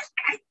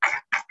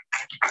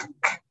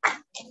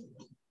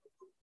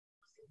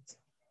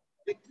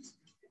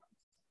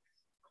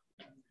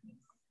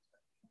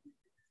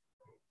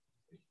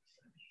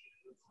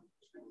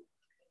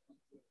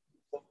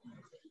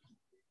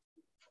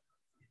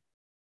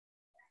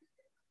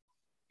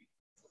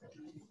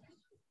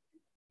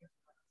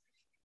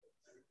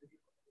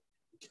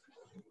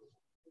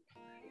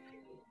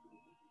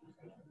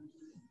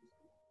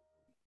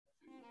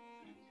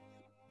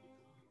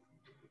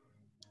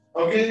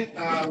 Okay,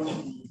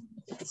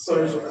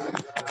 sorry for that.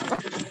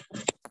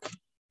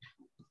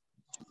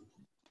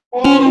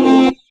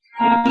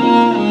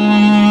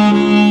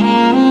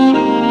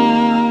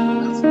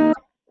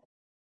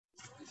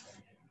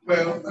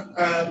 Well,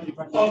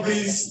 of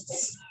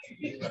these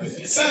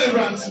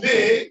celebrants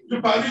today,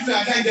 to permit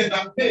I can't get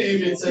that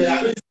name, it's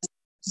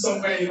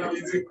somewhere in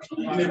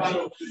the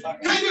battle.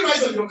 Can you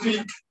rise on your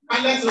feet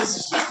and let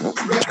us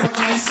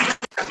recognize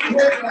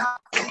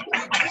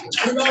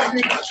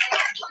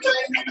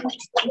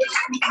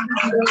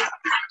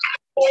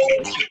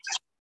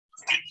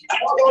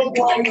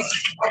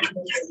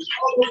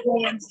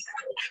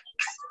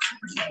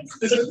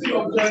It's a thing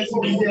of joy to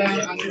be here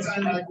at a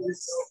time like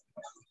this.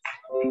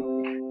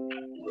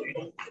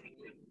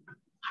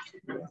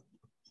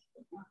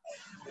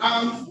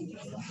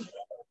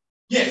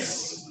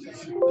 Yes,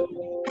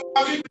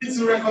 I'm going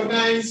to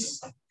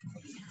recognize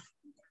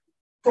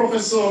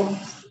Professor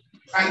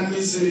and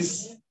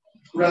Mrs.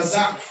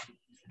 Razak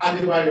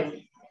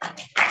Adelaja.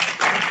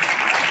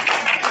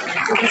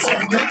 Professor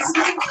of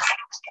Medicine,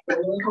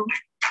 welcome.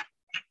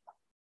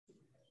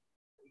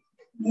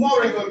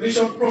 More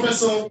recognition,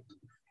 Professor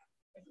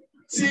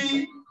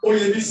T.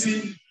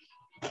 Oyebisi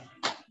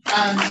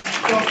and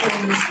Dr.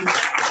 Mrs.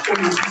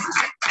 Oyebisi.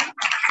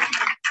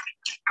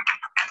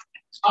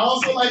 I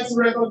also like to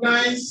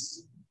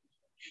recognize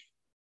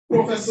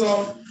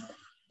Professor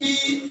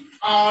E.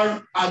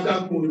 R.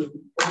 Adagmulu of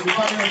the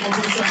Department of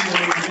Computer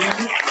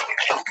Science.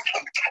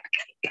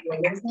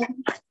 You're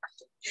welcome.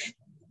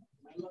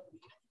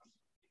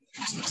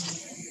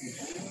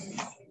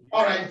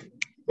 All right.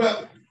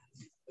 Well,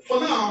 for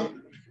now,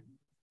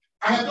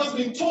 I have just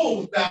been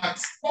told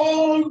that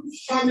all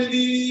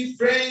family,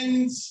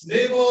 friends,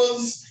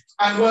 neighbors,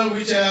 and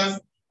well-wishers,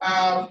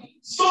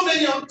 so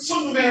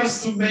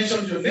numerous to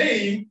mention your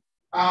name,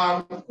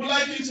 Would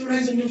like you to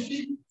raise on your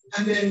feet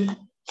and then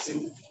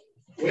say,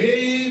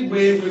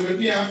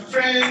 we are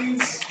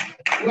friends,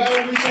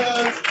 well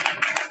wishers.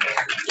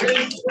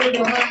 Raise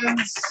your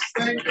hands.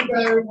 Thank you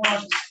very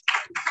much.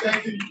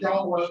 Thank you.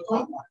 You're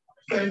welcome.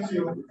 Thank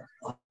you.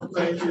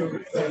 Thank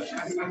you. Thank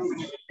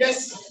you.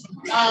 Yes.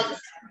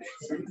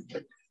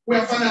 We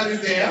are finally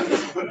there.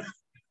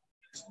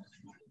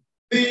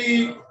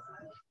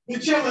 The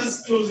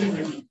chairman's closing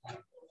remarks.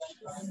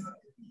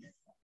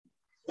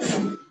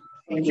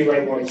 Thank you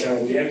very much,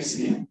 the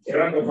MC. A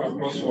round of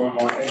applause for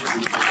our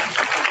MC.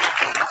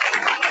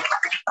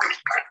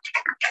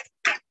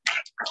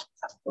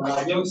 I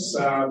just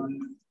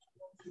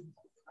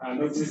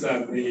noticed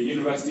that the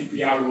university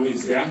PRO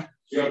is there.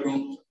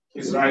 Jordan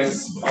is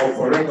rise out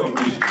for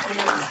recognition.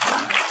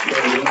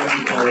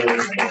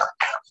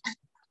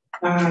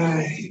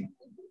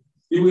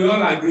 You will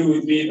all agree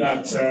with me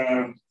that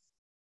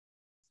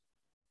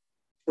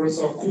Prof.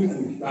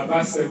 Kuku,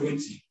 about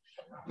 70,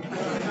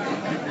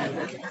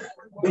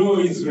 though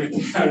he's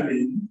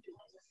retiring,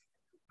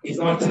 he's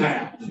not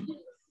tired.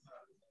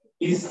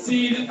 He's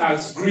still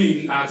as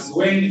green as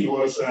when he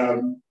was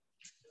at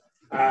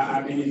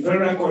the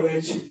Imperial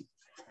College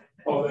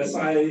of the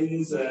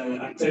Science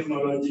and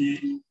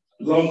Technology,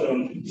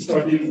 London,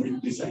 studying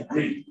with Mr.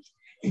 Green.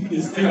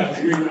 He's still as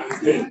green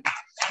as then.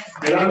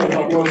 A round of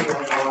applause for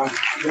our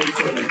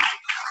lecturer.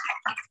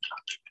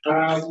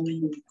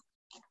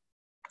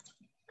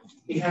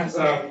 He has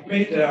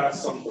made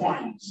some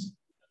points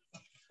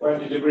while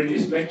delivering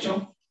his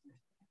lecture.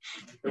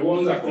 The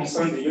ones that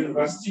concern the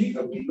university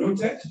have been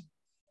noted,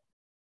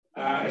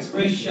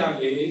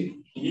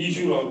 especially the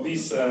issue of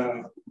this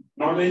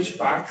knowledge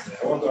pack.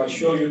 I want to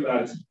assure you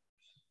that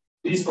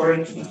this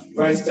current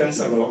Vice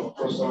Chancellor,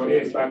 Professor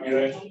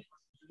Adelaja,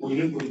 will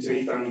look into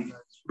it and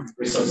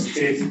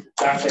resuscitate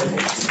that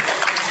effort.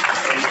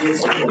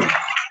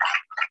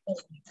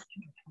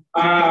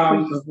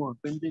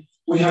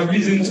 We have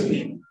listened to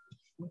him.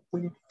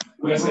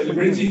 We are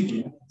celebrating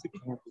him.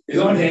 It's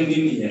not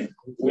ending here.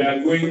 We are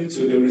going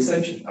to the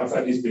reception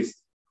after this place.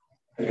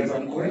 I guess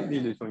I'm correct?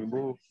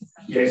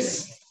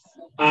 Yes.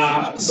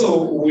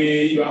 So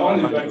you are all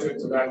invited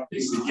to that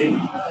place again.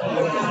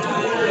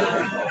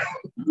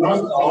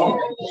 Not all.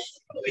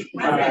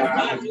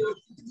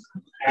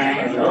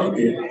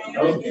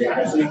 Okay,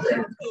 I think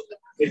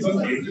it's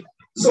okay.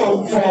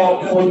 So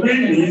for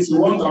doing this, we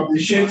want to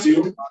appreciate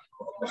you,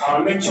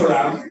 our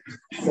lecturer,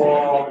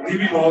 for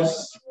giving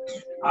us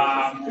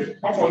the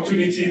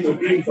opportunity to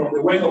bring from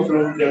the wealth of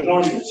the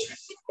knowledge.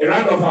 A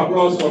round of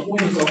applause for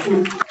Professor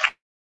Kuku.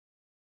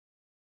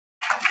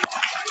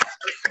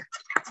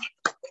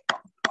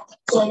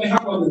 So on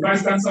behalf of the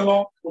Vice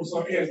Chancellor,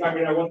 Professor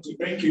Adelaja, I want to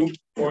thank you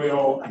for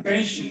your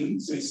attention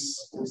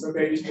since we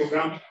started this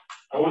program.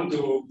 I want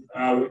to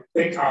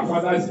thank our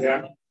fathers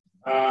here.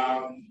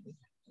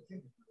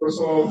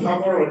 Professor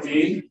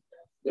Favorodi,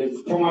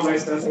 the former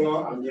Vice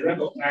Chancellor, and we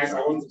recognize,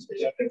 I want to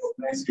specially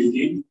recognize you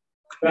again.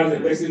 That's the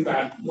person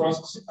that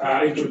first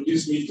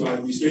introduced me to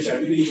administration. I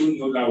didn't even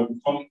know that I would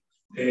become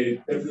the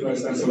Deputy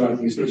Vice Chancellor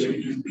administration. He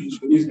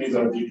introduced me to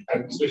the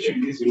administration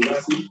in this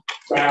university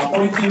by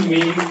appointing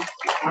me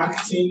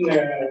acting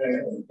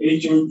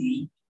HOD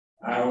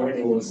when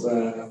he was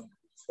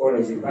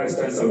Vice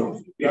Chancellor.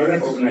 You are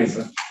recognized,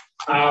 sir.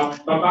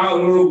 Baba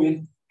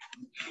Olorogun,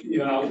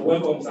 you are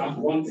welcome, sir,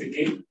 once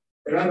again.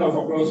 A round of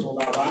applause for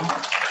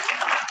Baba.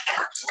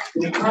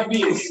 The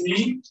Kabi is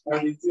me,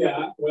 and it's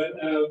here.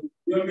 Well,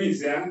 Yomi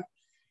is here.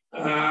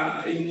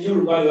 In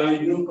Yoruba land,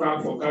 you don't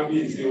clap for Kabi,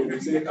 you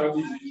say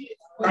Kabi.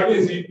 Kabi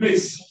is in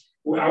place.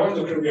 I want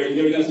to bring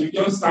you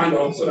just stand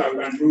up so that we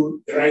can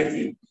do the right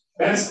thing.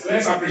 Let's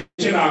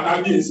appreciate our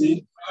Kabi.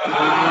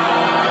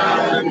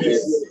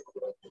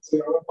 So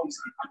you're welcome,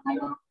 sir.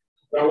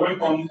 You are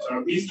welcome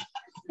to this.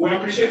 We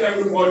appreciate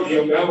everybody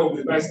on behalf of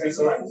the Vice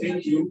Chancellor.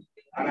 Thank you,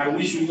 and I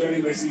wish you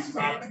many blessings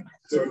back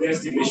to your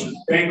destination.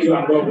 Thank you,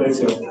 and God bless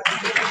you.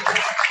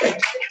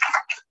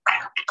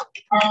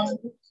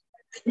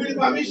 With the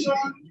permission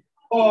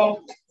of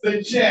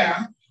the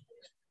chair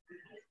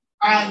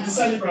and the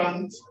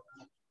celebrant,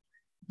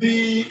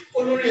 the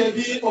Olori of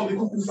the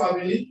Kuku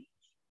family,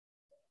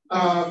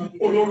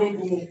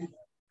 Olorogun,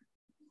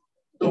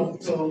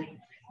 Dr.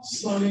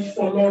 Sonny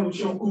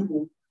Folorunsho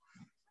Kuku,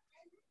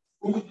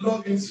 we would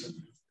love him to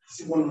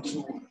say one or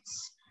two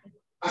words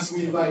as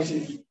we invite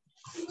him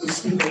to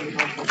speak on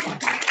behalf of the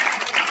family.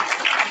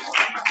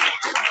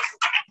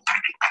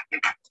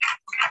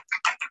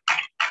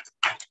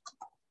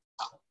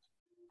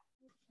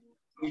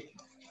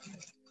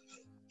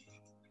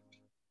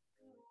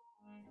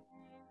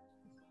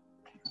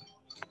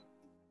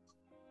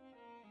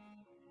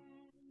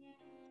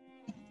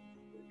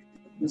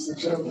 Mr.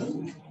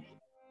 Chairman,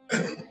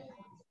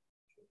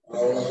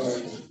 our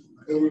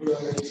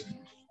erudite,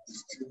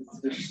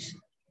 distinguished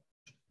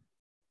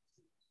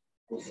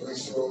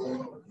Professor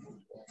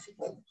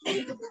of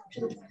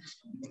Electronics,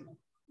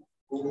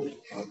 who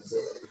has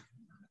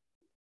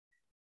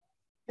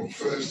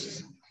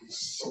professed his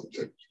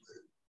subject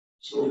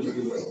so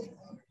very well.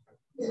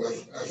 And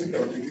I think I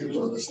begin to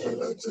understand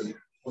that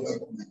other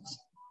colleagues.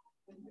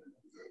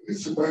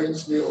 This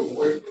reminds me of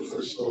when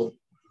Professor,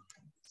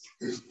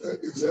 his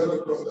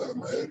elder brother,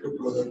 my elder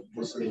brother,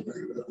 Professor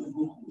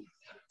Kuku,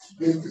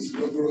 gave his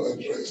inaugural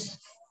address.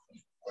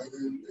 And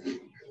he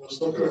was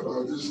talking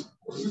about this,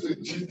 was it a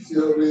G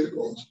theory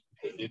or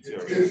K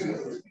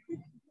theory?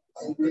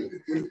 And we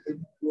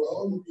were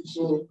all looking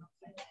so,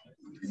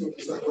 you know,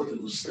 that's what he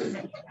was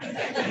saying.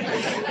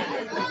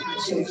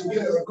 So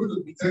today I'm going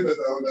to pretend that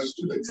I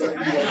understood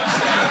exactly what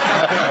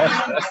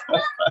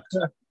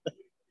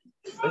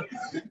he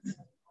said.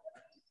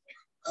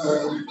 I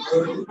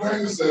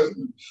recognize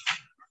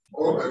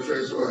all my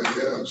friends who are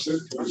here. I'm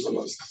saying Professor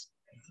Last.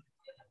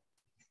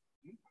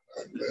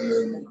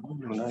 And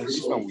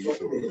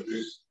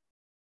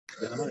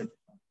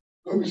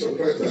don't be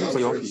surprised that I have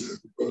friends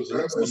because I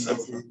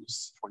myself am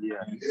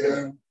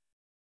here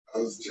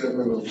as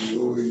chairman of the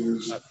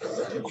OAU's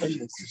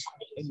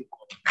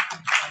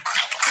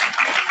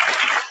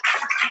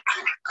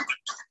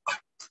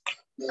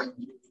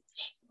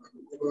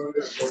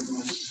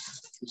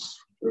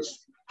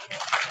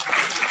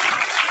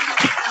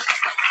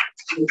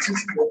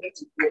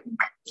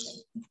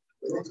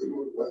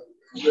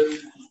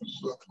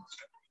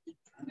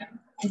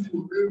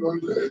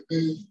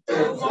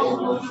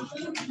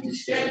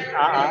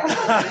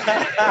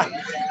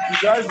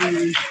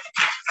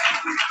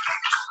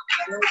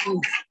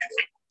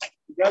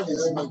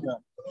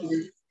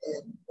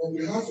on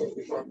behalf of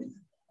the family,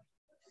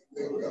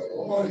 we are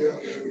all here.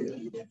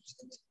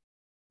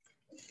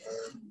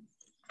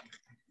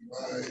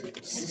 My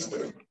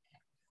sister,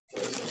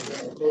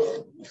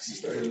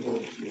 sister-in-law,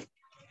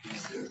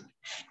 is here.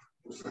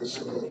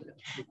 Professor.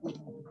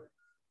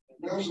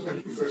 We also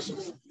have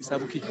professors.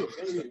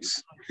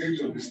 Cage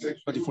of the state.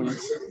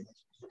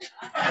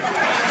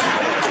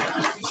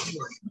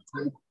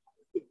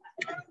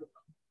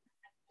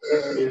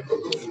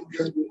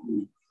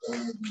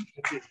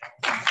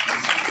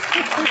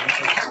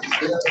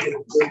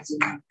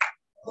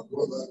 Our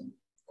brother,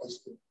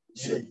 Pastor,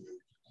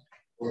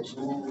 but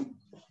who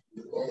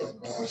we all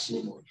admire so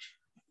much.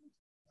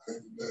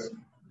 And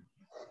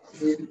I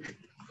think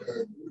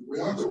we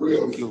have a way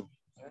of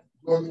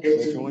not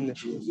getting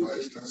into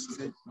vice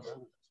chancellor.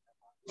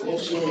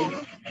 Also,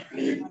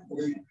 we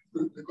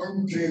become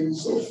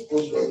deans of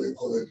postgraduate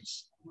colleges.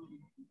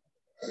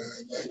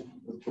 Like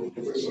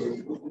Professor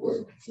Kuku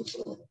and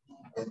Professor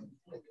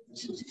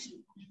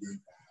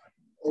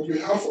on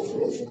behalf of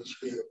all of us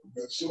here,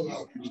 we are so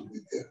happy to be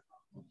here.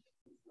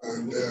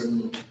 And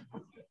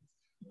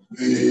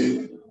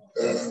Ife,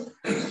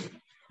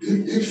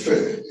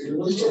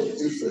 University of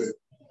Ife,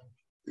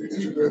 if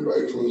you remember,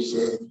 it was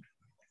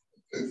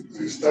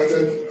it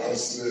started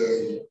as a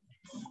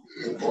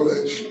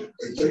college,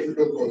 a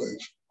technical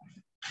college,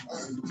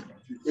 and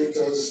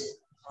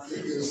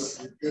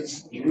it's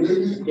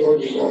really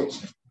done a lot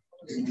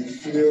in the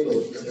field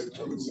of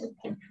electronics and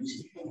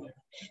computing.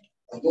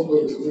 I'm not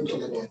going to even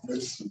talk about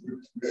medicine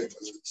yet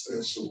as it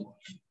says so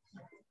much.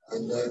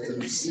 And I can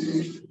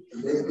see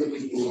very good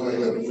people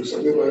here. Professor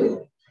Adelaja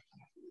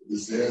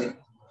is there.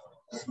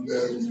 And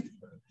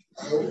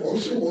I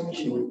also want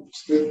to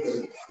state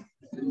that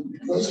the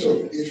University of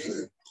Ife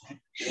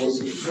was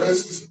the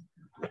first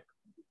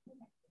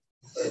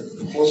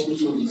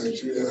hospital in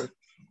Nigeria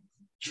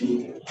to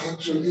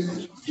actually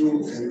do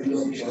a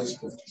renal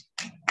transplant.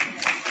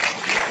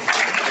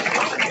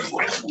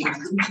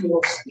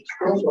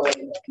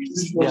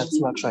 There are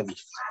two actually.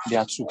 There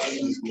are two.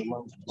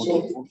 So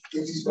it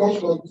is not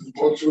the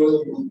cultural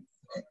look,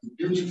 the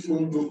beautiful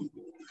look,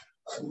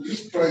 and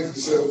this prides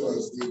itself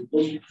as the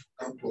most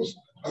campus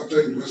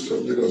after University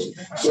of Lagos.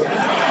 So,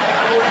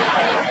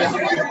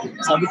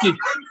 Sabuki.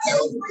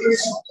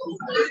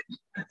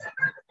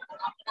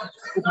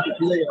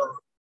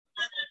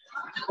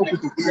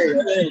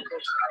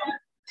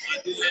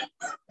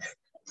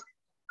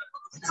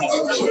 I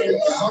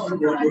have the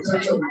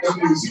potential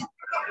memories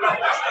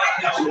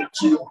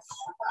to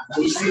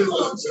see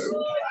that.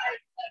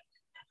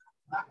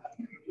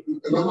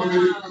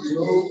 Normally, you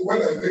know, when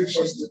I make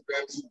such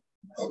statements,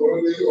 I'm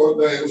only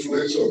under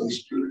influence of the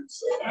spirits.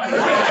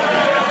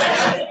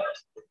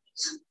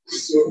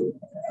 So,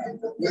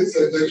 ladies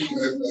and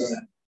gentlemen,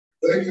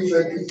 thank you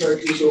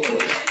so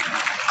much.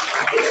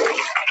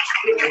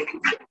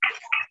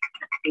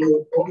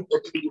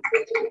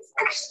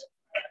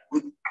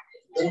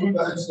 Every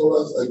time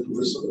scholars like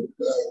Professor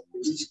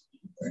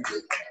thank you.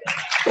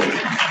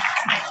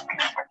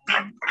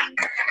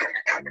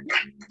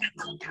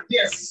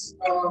 Yes,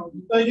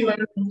 thank you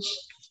very much.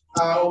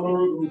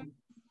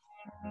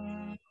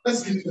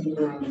 Let's give them a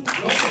round of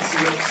applause.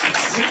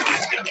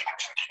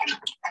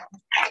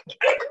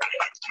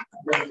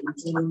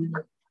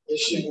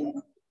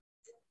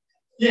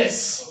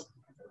 Yes,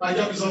 my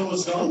job is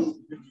almost done.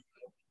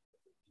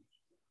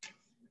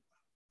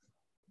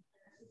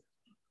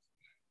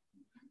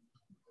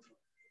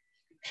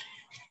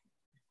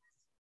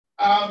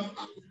 I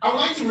would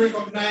like to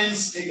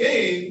recognize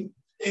again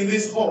in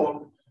this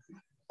hall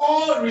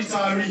all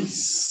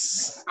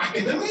retirees,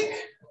 academic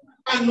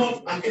and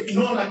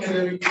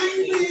non-academic.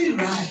 Kindly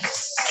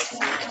rise. This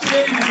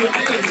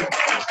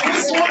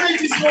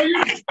moment is for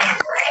you.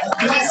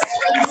 Let's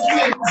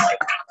celebrate.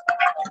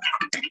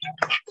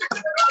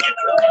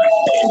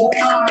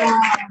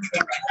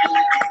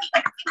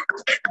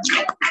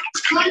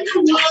 Can you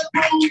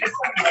welcome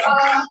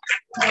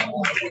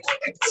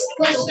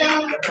special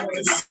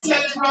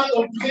celebrant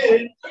of the day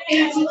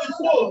into the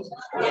fold?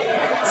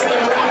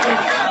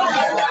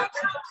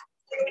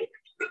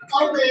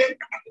 Okay.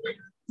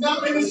 Now,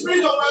 in the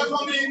spirit of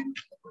welcoming,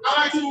 I'd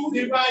like to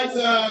invite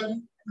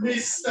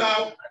Mr.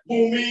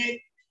 Bumi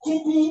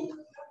Kuku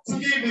to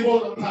give the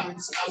vote of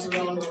thanks as a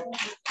round of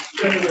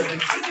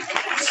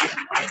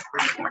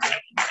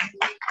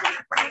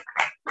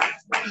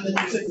and then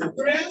you take the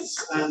prayers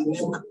and the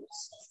focus.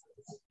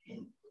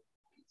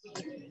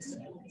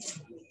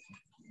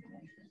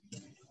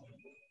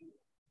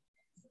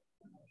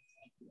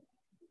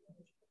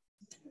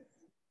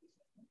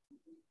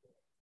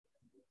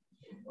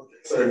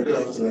 So good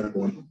afternoon,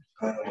 everyone.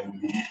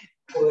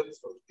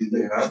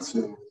 They had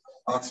to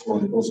ask for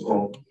the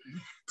protocol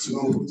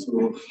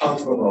to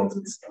ask about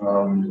it.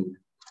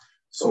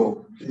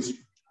 So please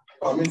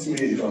permit me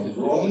if I'm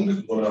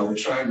wrong, but I will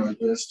try my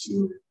best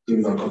to do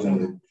it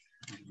accordingly.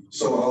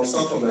 So I'll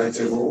start from the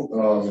table.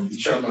 The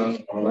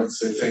chairman, I would like to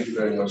say thank you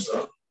very much,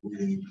 sir.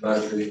 We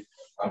gladly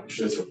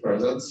appreciate your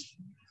presence.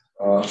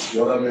 To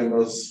the other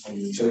members on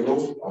the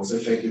table, I'll say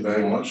thank you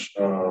very much.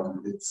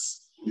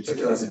 We take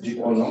it as a deep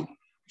honor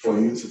for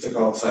you to take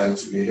our time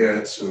to be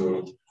here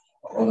to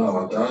honor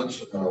our dad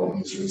on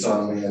his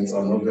retirement,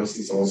 and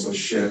obviously to also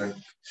share,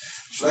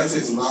 should I say,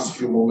 his last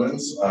few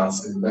moments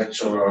as a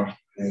lecturer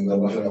in the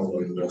National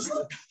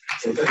University.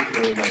 So thank you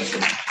very much.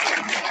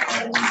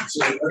 To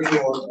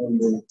everyone on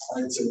the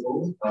high table,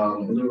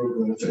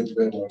 thank you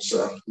very much,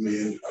 sir.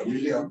 I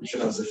really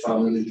appreciate as a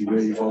family the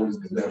way you've always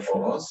been there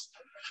for us.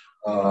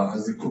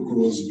 As the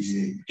Kukus,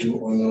 we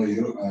do honor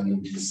you,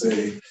 and we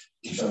say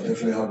we shall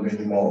definitely have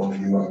many more of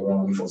you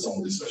around for some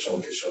of these special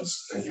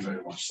occasions. Thank you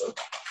very much, sir.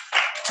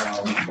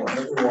 For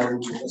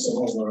everyone,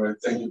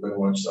 thank you very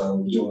much, sir.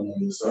 We do honor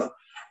you, sir.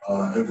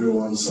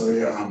 Everyone,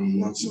 sorry, I'm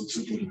not so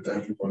too good with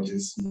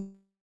everybody's.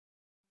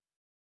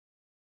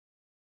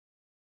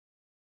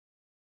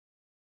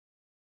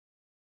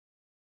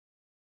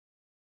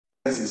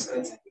 This is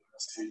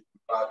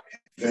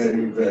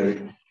very,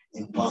 very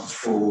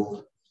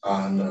impactful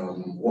and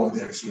what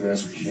the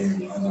experience with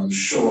him, and I'm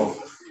sure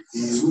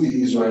he's who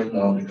he is right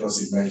now because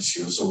he met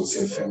you. So we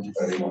say thank you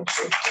very much.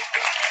 So,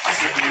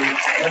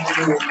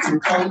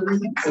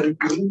 thank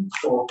you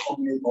for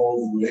coming all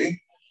the way.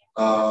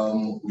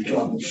 We do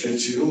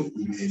appreciate you.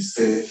 We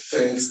say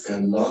thanks a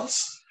lot.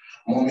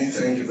 Mommy,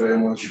 thank you very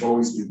much. You've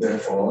always been there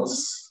for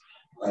us.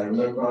 I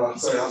remember,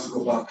 sorry, I have to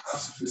go back. I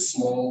have to be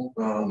small.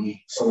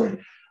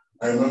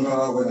 I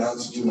remember when I had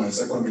to do my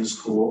secondary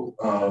school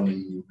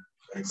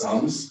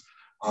exams,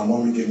 and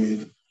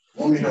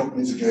mommy helped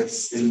me to get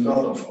a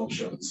lot of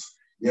options.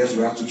 Yes,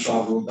 we had to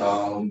travel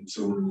down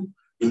to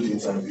do the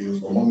interviews,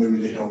 but mommy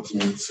really helped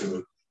me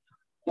to,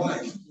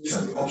 like, these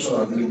are the options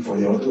I've been looking for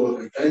you. Although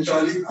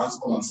eventually I had to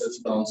come and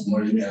settle down to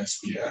Marine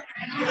XP here.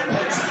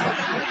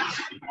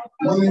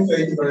 Mommy,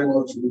 thank you very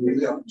much. We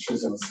really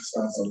appreciate your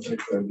assistance and thank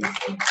you very much.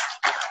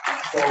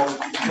 For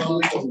the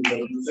family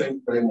community, we thank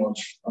you very much.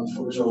 And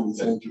for sure, we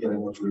thank you very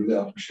much. We really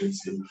appreciate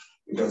you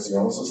because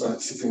you're also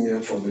sitting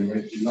here for the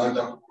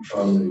Adelaja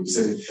family. We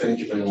say thank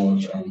you very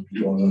much and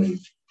we honor you.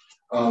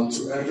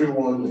 To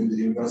everyone in the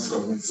university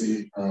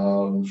community,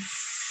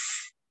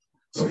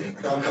 sorry, I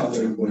can't count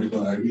everybody,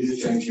 but I really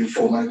thank you.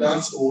 For my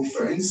dad's old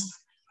friends,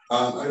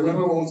 I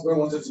remember when we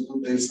wanted to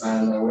do this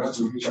and we had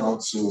to reach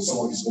out to some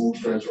of his old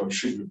friends for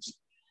tribute.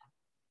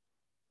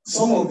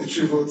 Some of the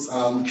tributes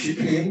I'm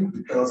keeping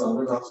because I'm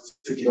going to have to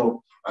take it up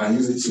and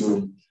use it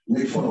to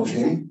make fun of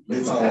him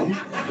later on.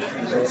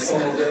 Because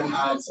some of them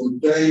had some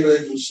very,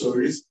 very good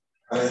stories.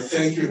 And I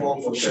thank you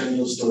all for sharing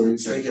those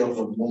stories. Thank you all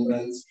for the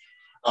moments.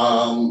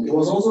 It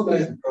was also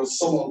nice because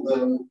some of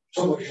them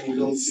we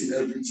don't see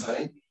every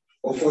time.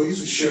 But for you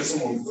to share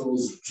some of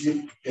those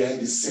deep behind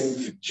the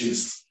scenes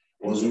gist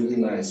was really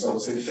nice. So I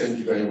would say thank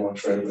you very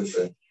much for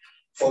everything.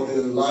 For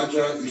the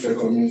larger Ife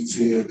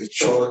community, the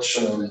church,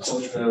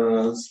 church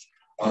parents,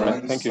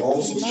 thank you.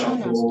 Also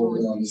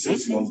chapel,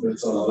 City of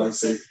Better, I'd like to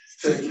say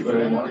thank you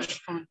very much.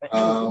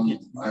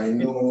 I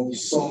know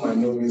some I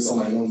know me, some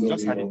I don't know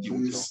me, but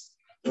please,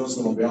 just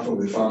on behalf of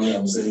the family,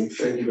 I'm saying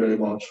thank you very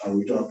much, and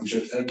we do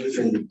appreciate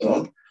everything you've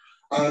done.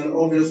 And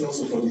obviously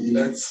also for the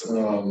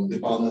elect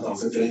department, I'll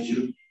say thank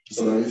you.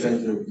 So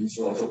thank you,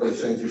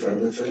 thank you for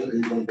everything,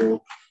 even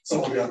though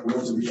some of you are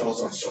going to reach out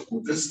to us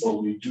with this,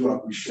 but we do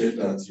appreciate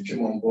that you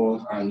came on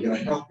board and you are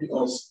helping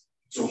us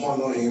to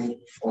honor him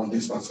on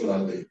this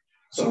particular day.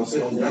 So I'll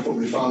say on behalf of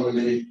the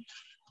family,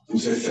 we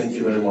say thank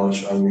you very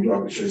much and we do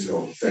appreciate you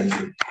all. Thank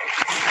you.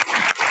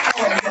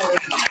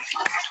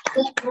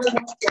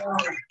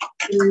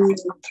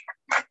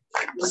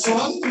 The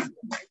song.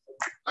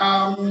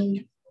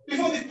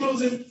 Before the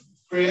closing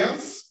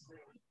prayers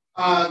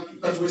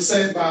that were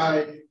said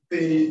by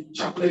the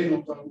chaplain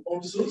of the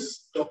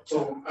officers,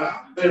 Dr.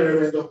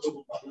 Dr.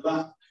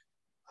 Adelaja,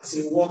 as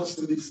he walks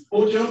to this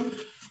podium,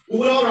 we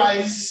will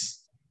rise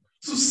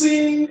to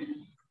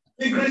sing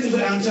the great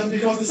anthem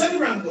because the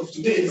celebrant of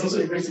today is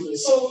also a great day.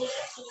 So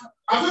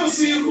I'm going to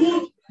see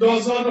who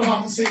does not know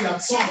how to sing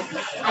that song.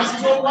 As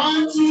we go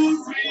 1,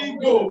 2, 3,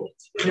 go.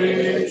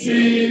 Great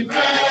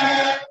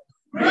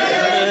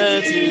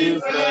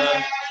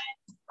event,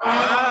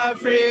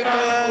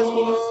 Africa's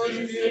most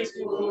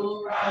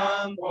beautiful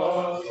and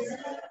bold,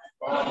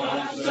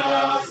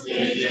 conscious,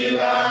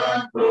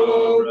 vigilant,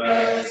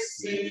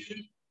 progressive,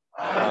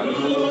 and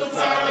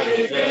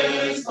Luther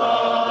against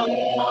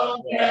all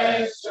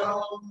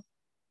oppression.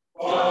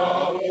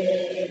 For we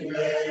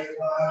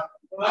never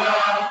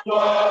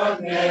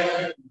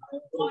abandon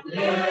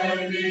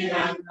enemy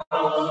and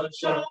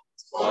culture,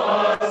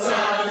 sports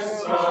and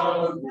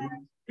struggle.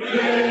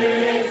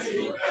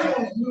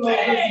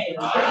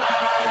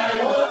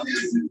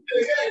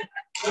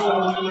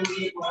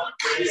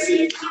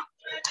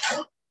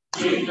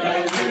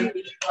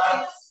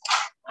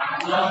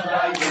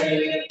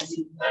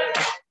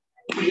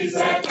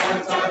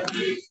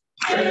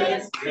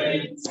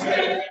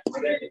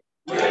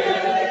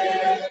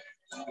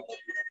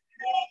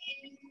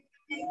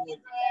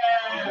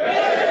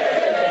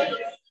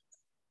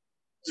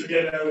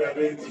 Together we are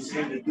going to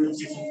sing the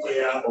beautiful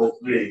prayer of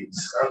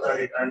grace after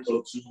the count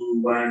of 2,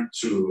 1,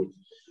 2.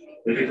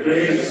 With the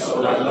grace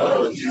of our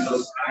Lord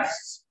Jesus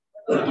Christ,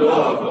 the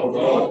love of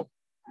God,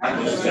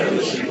 and the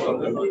fellowship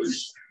of the Holy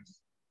Spirit,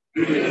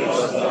 be with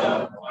us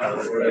now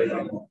and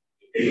forevermore.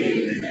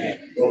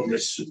 Amen. God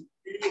bless you.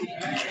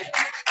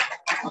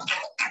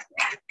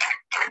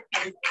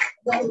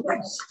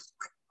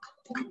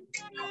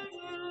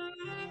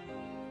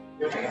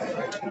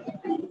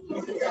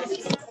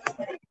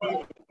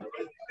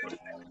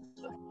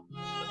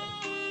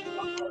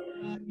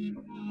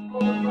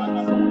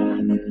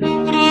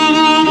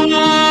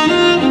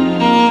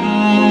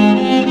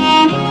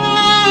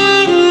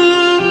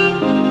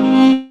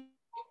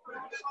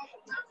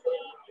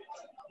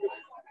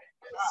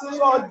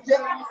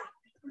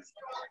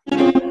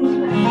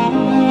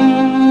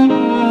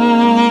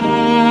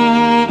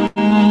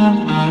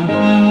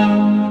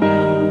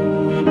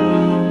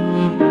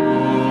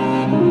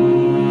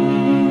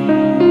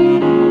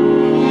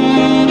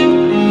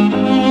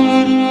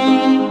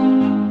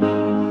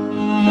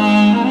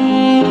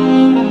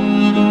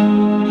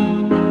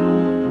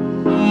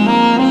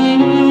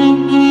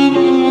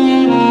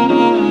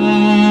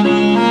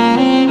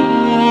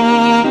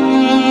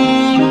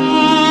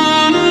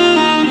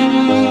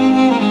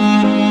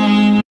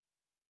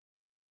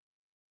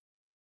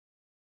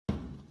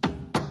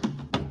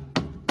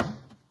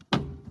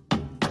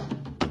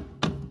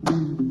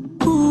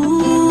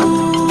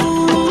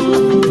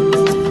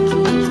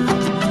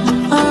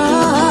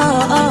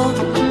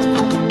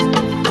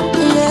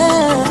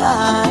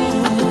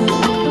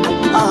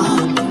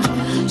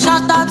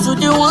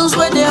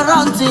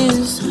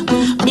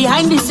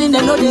 Behind the scene,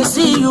 they know they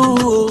see you.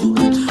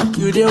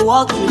 You they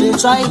walk, you they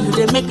try, you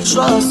they make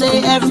sure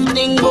say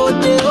everything go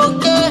they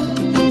okay.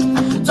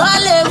 So I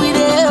live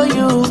with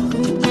you.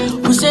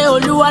 We say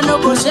Oluwa no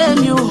go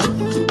shame you.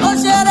 Oh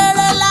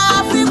sherere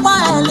la fi pa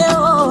ele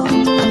o.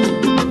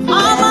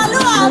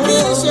 Amaluabi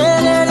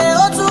sherere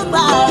o tu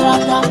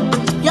baraka.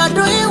 You're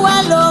doing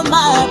well, oh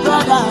my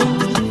brother.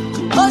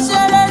 Oh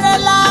sherere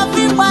la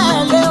fi pa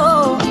ele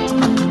o.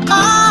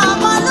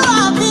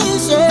 Amaluabi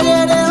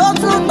sherere o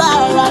tu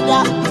baraka.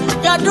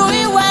 You're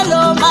doing well,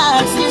 oh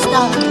my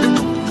sister.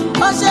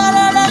 Oh,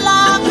 sherere la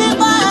fi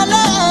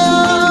bale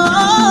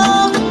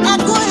oh,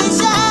 eku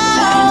ise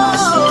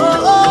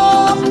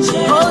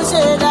oh,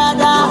 she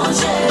dada,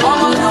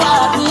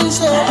 Ọmọlúwàbí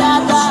she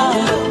dada,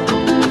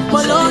 mo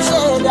lo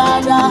she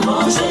dada,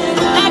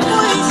 eku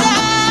ise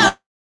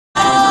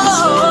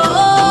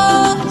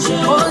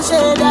oh,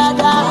 she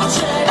dada,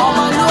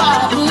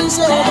 Ọmọlúwàbí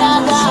she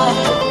dada,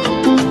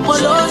 mo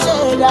lo she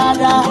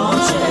dada.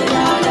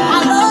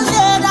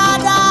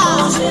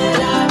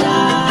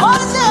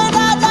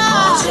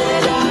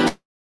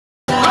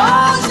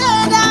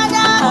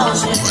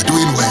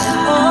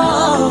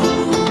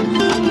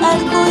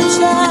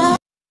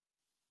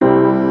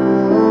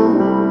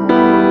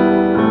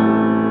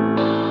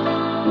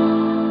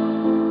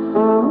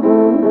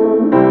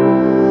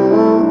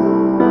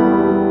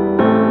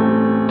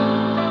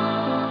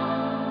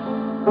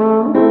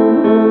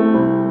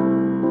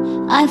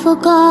 I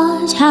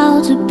forgot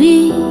how to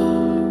be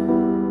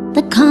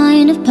the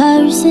kind of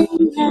person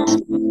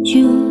that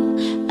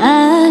you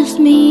asked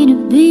me to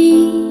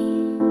be.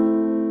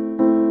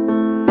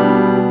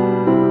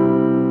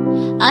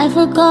 I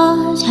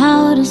forgot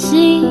how to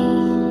see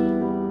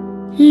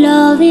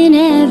love in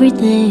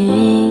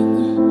everything.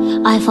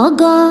 I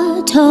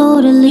forgot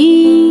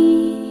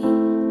totally.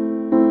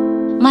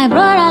 My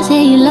brother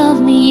say he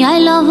love me, I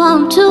love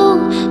him too.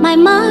 My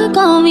man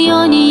call me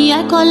honey,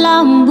 I call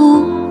him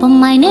boo. But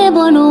my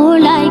neighbor no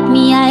like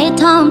me, I hate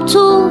him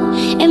too.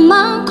 A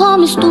man call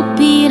me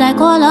stupid, I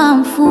call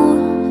him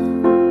fool.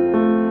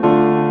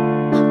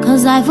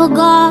 Cause I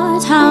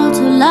forgot how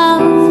to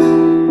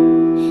love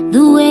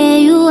the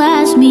way you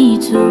asked me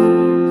to.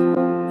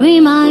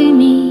 remind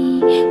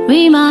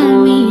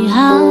me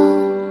how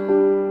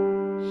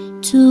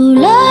to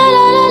love,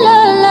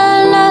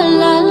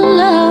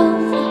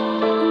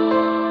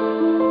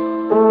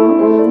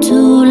 to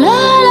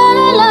love.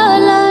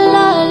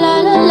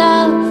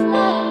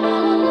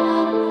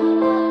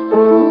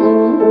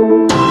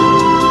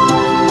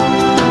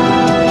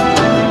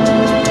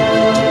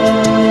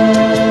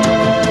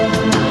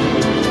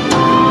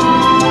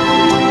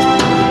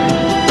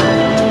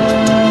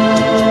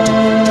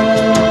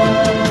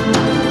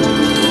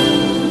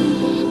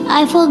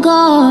 I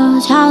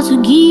forgot how to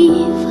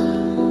give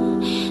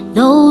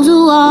those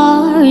who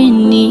are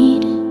in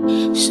need.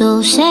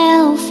 So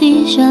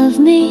selfish of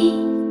me.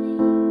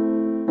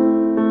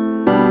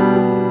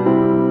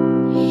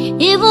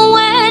 Even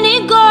when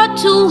it got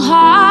too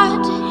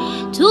hard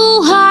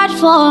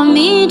for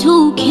me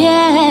to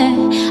care,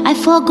 I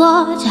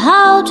forgot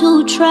how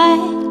to try.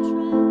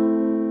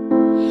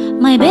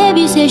 My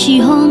baby says she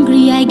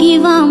hungry, I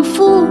give her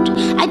food.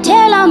 I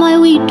tell her I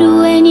will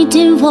do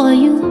anything for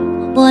you.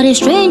 But a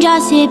stranger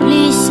say,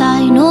 please,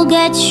 I no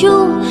get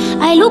you.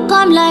 I look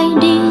am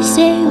like this,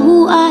 say,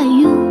 who are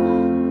you?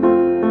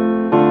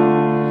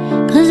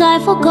 Cause I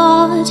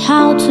forgot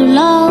how to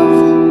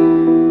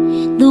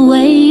love the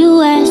way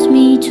you asked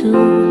me to.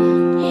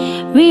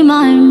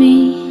 Remind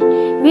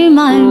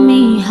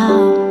me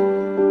how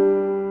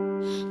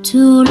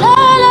to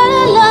love.